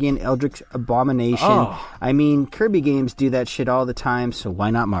Cronenbergian eldritch abomination. I mean, Kirby games do that shit all the time, so why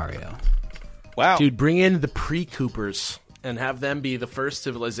not Mario? Wow. Dude, bring in the pre-Coopers and have them be the first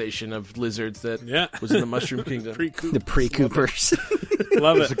civilization of lizards that was in the Mushroom Kingdom. The pre-Coopers.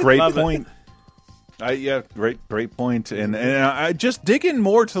 Love it. That's a great Love point. Great point. And I just dig in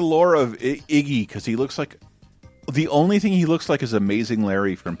more to the lore of Iggy, because he looks like the only thing he looks like is Amazing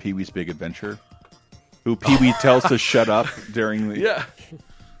Larry from Pee-wee's Big Adventure, who Pee-wee tells to shut up during the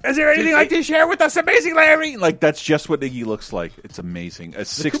Is there anything like to share with us, Amazing Larry? Like, that's just what Iggy looks like. It's amazing. A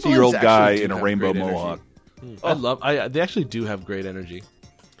 60-year-old guy in a rainbow mohawk. They actually do have great energy.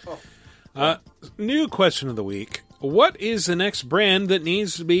 New question of the week. What is the next brand that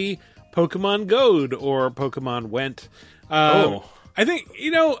needs to be Pokemon Go'd or Pokemon Went? I think,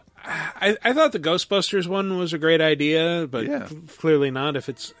 I thought the Ghostbusters one was a great idea, but clearly not if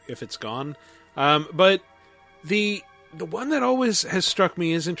it's gone. But the one that always has struck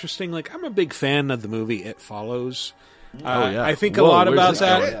me as interesting, like, I'm a big fan of the movie It Follows. I think a lot about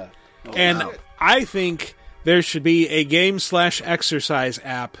that. And I think there should be a game/exercise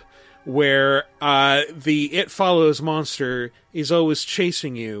app where the It Follows monster is always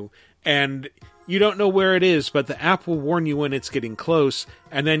chasing you, and you don't know where it is, but the app will warn you when it's getting close,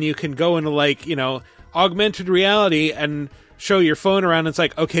 and then you can go into, like, augmented reality and show your phone around. It's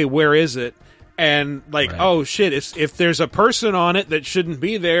like, okay, where is it? And, like, oh, shit, if there's a person on it that shouldn't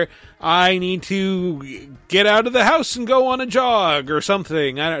be there, I need to get out of the house and go on a jog or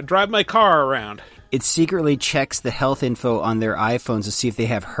something. I drive my car around. It secretly checks the health info on their iPhones to see if they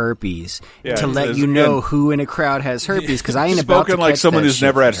have herpes, to let it's you know who in a crowd has herpes. Because I ain't about to spoken like catch someone that who's shit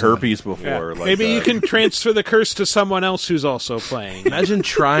never had from somebody. herpes before. Like Maybe you can transfer the curse to someone else who's also playing. Imagine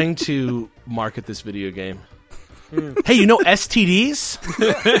trying to market this video game. Hey, STDs?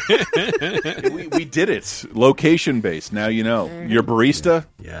 we did it. Location based. Now you know. Your barista.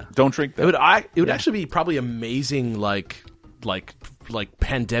 Yeah. Don't drink that. It would actually be probably amazing, like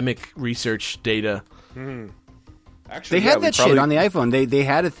pandemic research data. Actually, They had that shit on the iPhone. They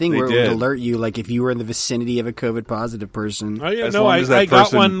had a thing where it did. would alert you, like, if you were in the vicinity of a COVID positive person. Oh yeah, I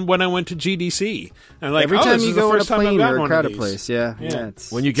got one when I went to GDC. And like, Every time this you is the go on a first time I've plane got or a one of crowded these. place,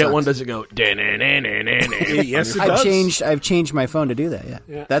 it's, When you get sucks. one, does it go? Yes, it does. I've changed my phone to do that.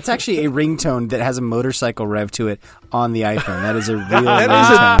 Yeah. That's actually a ringtone that has a motorcycle rev to it on the iPhone. That is a real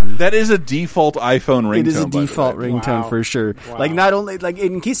ringtone. That is a default iPhone ringtone. It is a by the default way. ringtone for sure. Wow. Like, not only, like,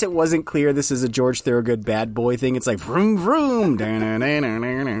 in case it wasn't clear, this is a George Thorogood bad boy thing. It's like vroom vroom.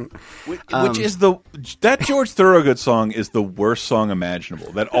 Which is that George Thorogood song is the worst song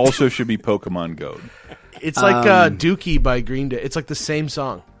imaginable. That also should be Pokemon Go. It's like Dookie by Green Day. It's like the same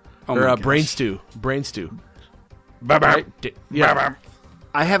song. Oh or my gosh. Brain Stew. Brain Stew. Right? Yeah.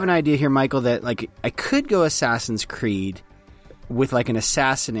 I have an idea here, Michael, that, like, I could go Assassin's Creed with, like, an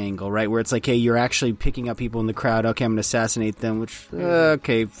assassin angle, right? Where it's like, hey, you're actually picking up people in the crowd. Okay, I'm going to assassinate them, which,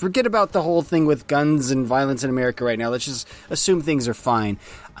 okay, forget about the whole thing with guns and violence in America right now. Let's just assume things are fine.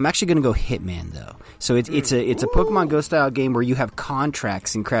 I'm actually going to go Hitman, though. So it's a Pokemon Go style game where you have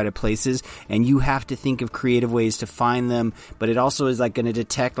contracts in crowded places, and you have to think of creative ways to find them. But it also is, like, going to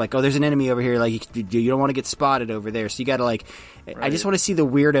detect, like, oh, there's an enemy over here. Like, you don't want to get spotted over there. So you got to, like, I just want to see the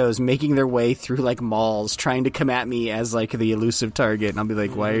weirdos making their way through, like, malls, trying to come at me as, like, the elusive target, and I'll be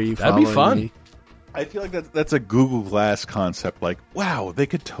like, why are you following That'd be fun. me? I feel like that's a Google Glass concept. Like, wow, they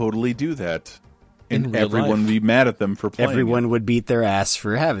could totally do that. In And real everyone life. would be mad at them for playing Everyone would beat their ass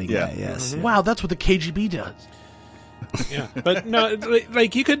for having Yeah. that, yes. Wow, that's what the KGB does. Yeah, but no,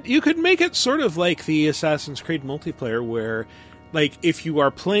 like you could make it sort of like the Assassin's Creed multiplayer, where, like, if you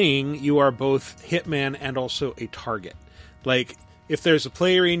are playing, you are both Hitman and also a target. Like, if there's a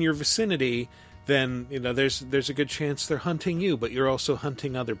player in your vicinity, then there's a good chance they're hunting you, but you're also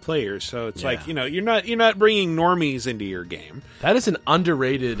hunting other players. So it's like you're not bringing normies into your game. That is an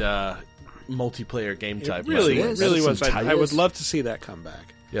underrated multiplayer game type. It really was. I would love. love to see that come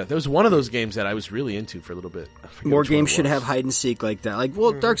back. Yeah, there was one of those games that I was really into for a little bit. I forget More which one games it should was. have hide and seek like that. Like,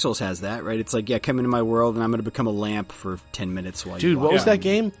 well, Dark Souls has that, right? It's like, yeah, come into my world and I'm going to become a lamp for 10 minutes while you Dude, walk what was around. that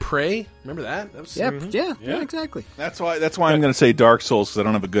game? Prey? Remember that? That was Yeah, exactly. That's why I'm going to say Dark Souls, because I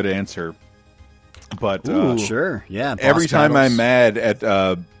don't have a good answer. But sure, yeah. Every boss time battles. I'm mad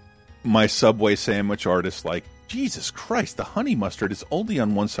at my Subway sandwich artist, like, Jesus Christ, the honey mustard is only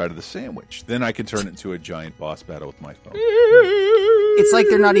on one side of the sandwich. Then I can turn it into a giant boss battle with my phone. It's like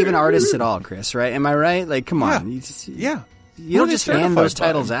they're not even artists at all, Chris. Right? Am I right? Like, come on. Yeah. You don't just hand those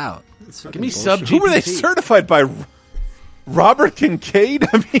titles out. Give me sub GPT. Who were they certified by? Robert Kincaid?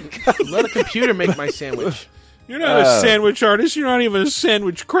 I mean, let a computer make my sandwich. You're not a sandwich artist. You're not even a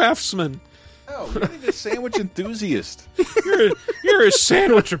sandwich craftsman. Oh, you're a sandwich enthusiast. You're a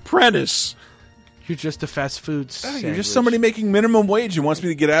sandwich apprentice. You're just a fast food sandwich. You're just somebody making minimum wage and wants me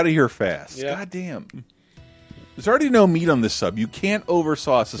to get out of here fast. Yeah. God damn. There's already no meat on this sub. You can't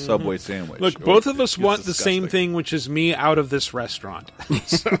oversauce a Subway sandwich. Look, both of us want the same thing, which is me out of this restaurant.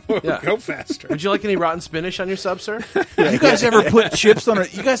 So go faster. Would you like any rotten spinach on your sub, sir? You guys ever put chips on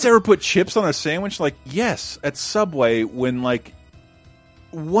a sandwich? Like, yes, at Subway when like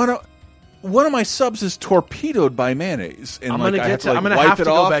one of my subs is torpedoed by mayonnaise, and I'm gonna have to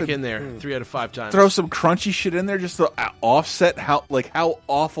go back in there 3 out of 5 times. Throw some crunchy shit in there just to offset how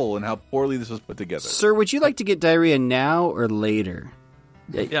awful and how poorly this was put together. Sir, would you like to get diarrhea now or later?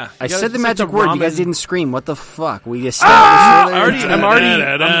 Yeah, I said the magic word. You guys didn't scream. What the fuck? We just I'm already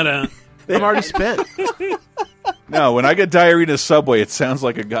spent. No, when I get diarrhea in a Subway, it sounds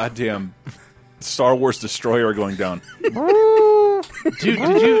like a goddamn Star Wars destroyer going down. Dude,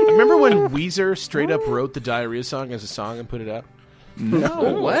 did you remember when Weezer straight up wrote the diarrhea song as a song and put it out?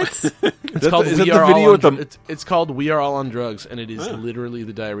 No, what? It's called is that the video with the? It's called "We Are All on Drugs," and it is literally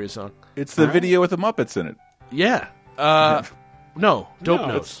the diarrhea song. It's the video with the Muppets in it. Yeah. No, Dope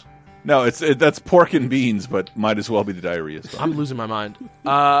Notes. No, that's pork and beans, but might as well be the diarrhea song. I'm losing my mind.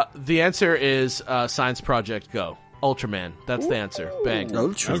 The answer is Science Project Go. Ultraman. That's the answer. Bang.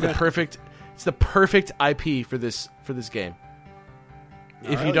 Ultraman. It's the perfect IP for this game.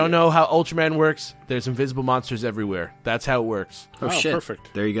 If you don't know how Ultraman works, there's invisible monsters everywhere. That's how it works. Oh shit!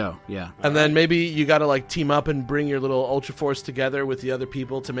 Perfect. There you go. Yeah. And then maybe you got to like team up and bring your little Ultra Force together with the other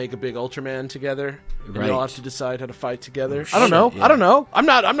people to make a big Ultraman together. And you all have to decide how to fight together. I don't know. Yeah. I don't know. I'm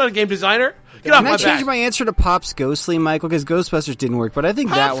not a game designer. Get off Can my I change back. my answer to Pop's Ghostly, Michael? Because Ghostbusters didn't work, but I think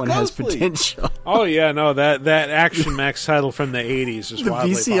that Pop's one has Ghostly. potential. Oh yeah, no, that Action Max title from the 80s is The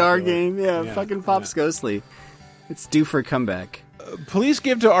wildly VCR popular. game, yeah, fucking Pop's Ghostly. It's due for a comeback. Please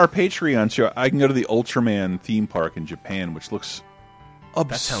give to our Patreon show. I can go to the Ultraman theme park in Japan, which looks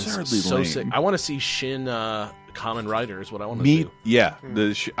That sounds absurdly so lame. sick. I want to see Shin Kamen Rider is what I want to do. Yeah.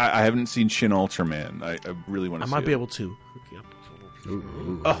 I haven't seen Shin Ultraman. I really want to see I might be it. able to.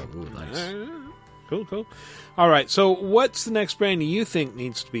 Nice. Cool. All right, so what's the next brand you think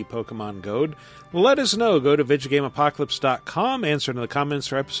needs to be Pokemon Go'd? Let us know. Go to VidjagameApocalypse.com, answer in the comments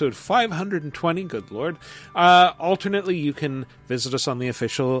for episode 520, good lord. Alternately, you can visit us on the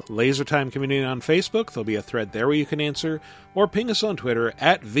official LaserTime community on Facebook. There'll be a thread there where you can answer, or ping us on Twitter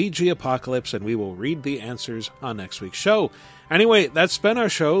at VGApocalypse, and we will read the answers on next week's show. Anyway, that's been our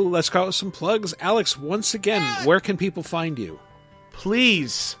show. Let's go with some plugs. Alex, once again, where can people find you?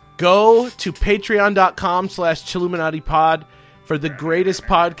 Please go to patreon.com/Chilluminatipod for the greatest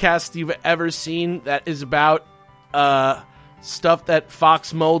podcast you've ever seen that is about stuff that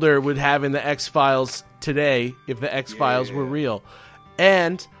Fox Mulder would have in the X-Files today if the X-Files were real.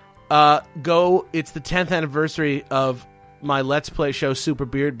 And it's the 10th anniversary of my Let's Play show, Super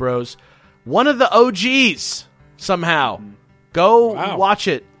Beard Bros. One of the OGs, somehow. Go watch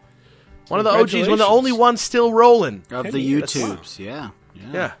it. One of the OGs, one of the only ones still rolling. Of the YouTubes, yeah.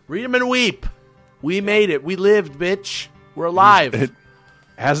 Yeah, read them and weep. We made it. We lived, bitch. We're alive. It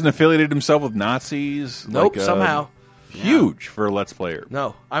hasn't affiliated himself with Nazis. Nope, somehow. Huge for a Let's Player.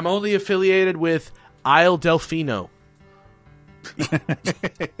 No, I'm only affiliated with Isle Delfino.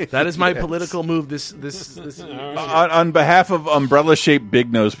 That is my political move. This on behalf of umbrella-shaped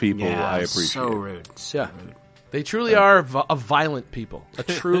big nose people, I appreciate so it. rude. rude. They truly are a violent people.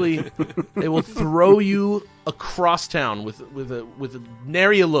 They will throw you across town with a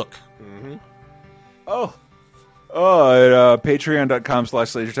nary a look. Mm-hmm. At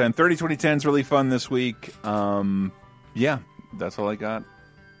patreon.com/lasertime. 30-20-10 is really fun this week. Yeah, that's all I got.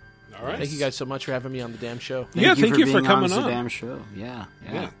 All right. Thank you guys so much for having me on the damn show. Thank you for coming on on. the damn show. Yeah.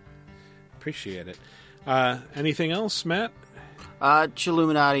 Appreciate it. Anything else, Matt?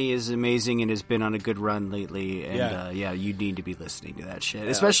 Chilluminati is amazing and has been on a good run lately. And you need to be listening to that shit.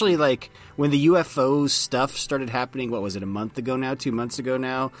 Especially like when the UFO stuff started happening. What was it, a month ago now? 2 months ago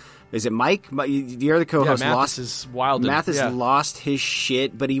now? Is it Mike? The other co-host Mathis is wild. Mathis lost his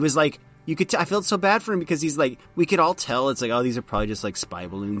shit, but he was like, you could. I felt so bad for him because he's like, we could all tell it's like, oh, these are probably just like spy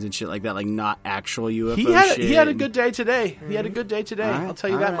balloons and shit like that, like not actual UFO shit. He had a good day today. He had a good day today. All right, I'll tell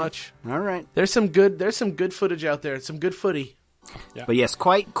you that much. All right. There's some good footage out there. Some good footy. Yeah. But yes,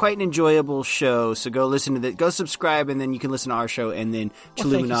 quite an enjoyable show. So go listen to that. Go subscribe, and then you can listen to our show, and then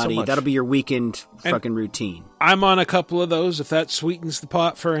Chilluminati. so That'll be your weekend fucking routine. I'm on a couple of those. If that sweetens the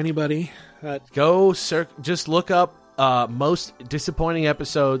pot for anybody, Just look up most disappointing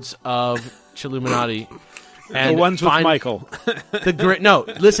episodes of Chilluminati. And the ones with Michael.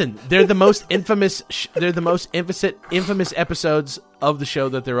 Listen, they're the most infamous. They're the most infamous episodes of the show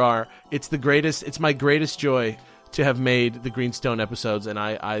that there are. It's the greatest. It's my greatest joy to have made the Greenstone episodes, and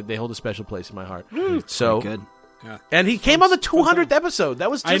they hold a special place in my heart. So good. Yeah. And he came on the 200th episode. That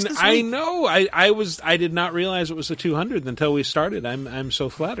was just this week. I know. I did not realize it was the 200th until we started. I'm so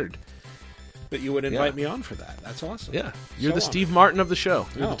flattered that you would invite me on for that. That's awesome. Yeah, you're So the awesome. Steve Martin of the show.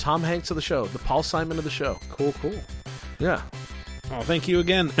 You're Oh. the Tom Hanks of the show. The Paul Simon of the show. Cool. Yeah. Well, thank you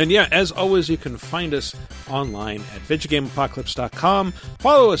again. And yeah, as always, you can find us online at VidjagameApocalypse.com.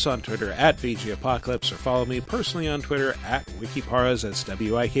 Follow us on Twitter at VGApocalypse, or follow me personally on Twitter at Wikiparaz. That's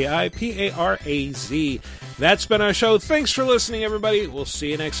WIKIPARAZ. That's been our show. Thanks for listening, everybody. We'll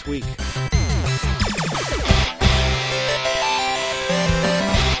see you next week.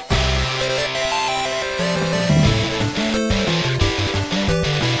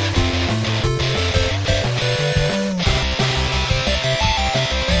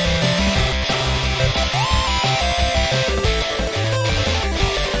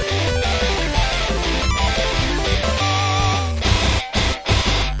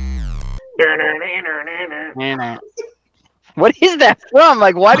 What is that from?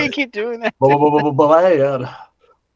 Like, why do you keep doing that? Blade.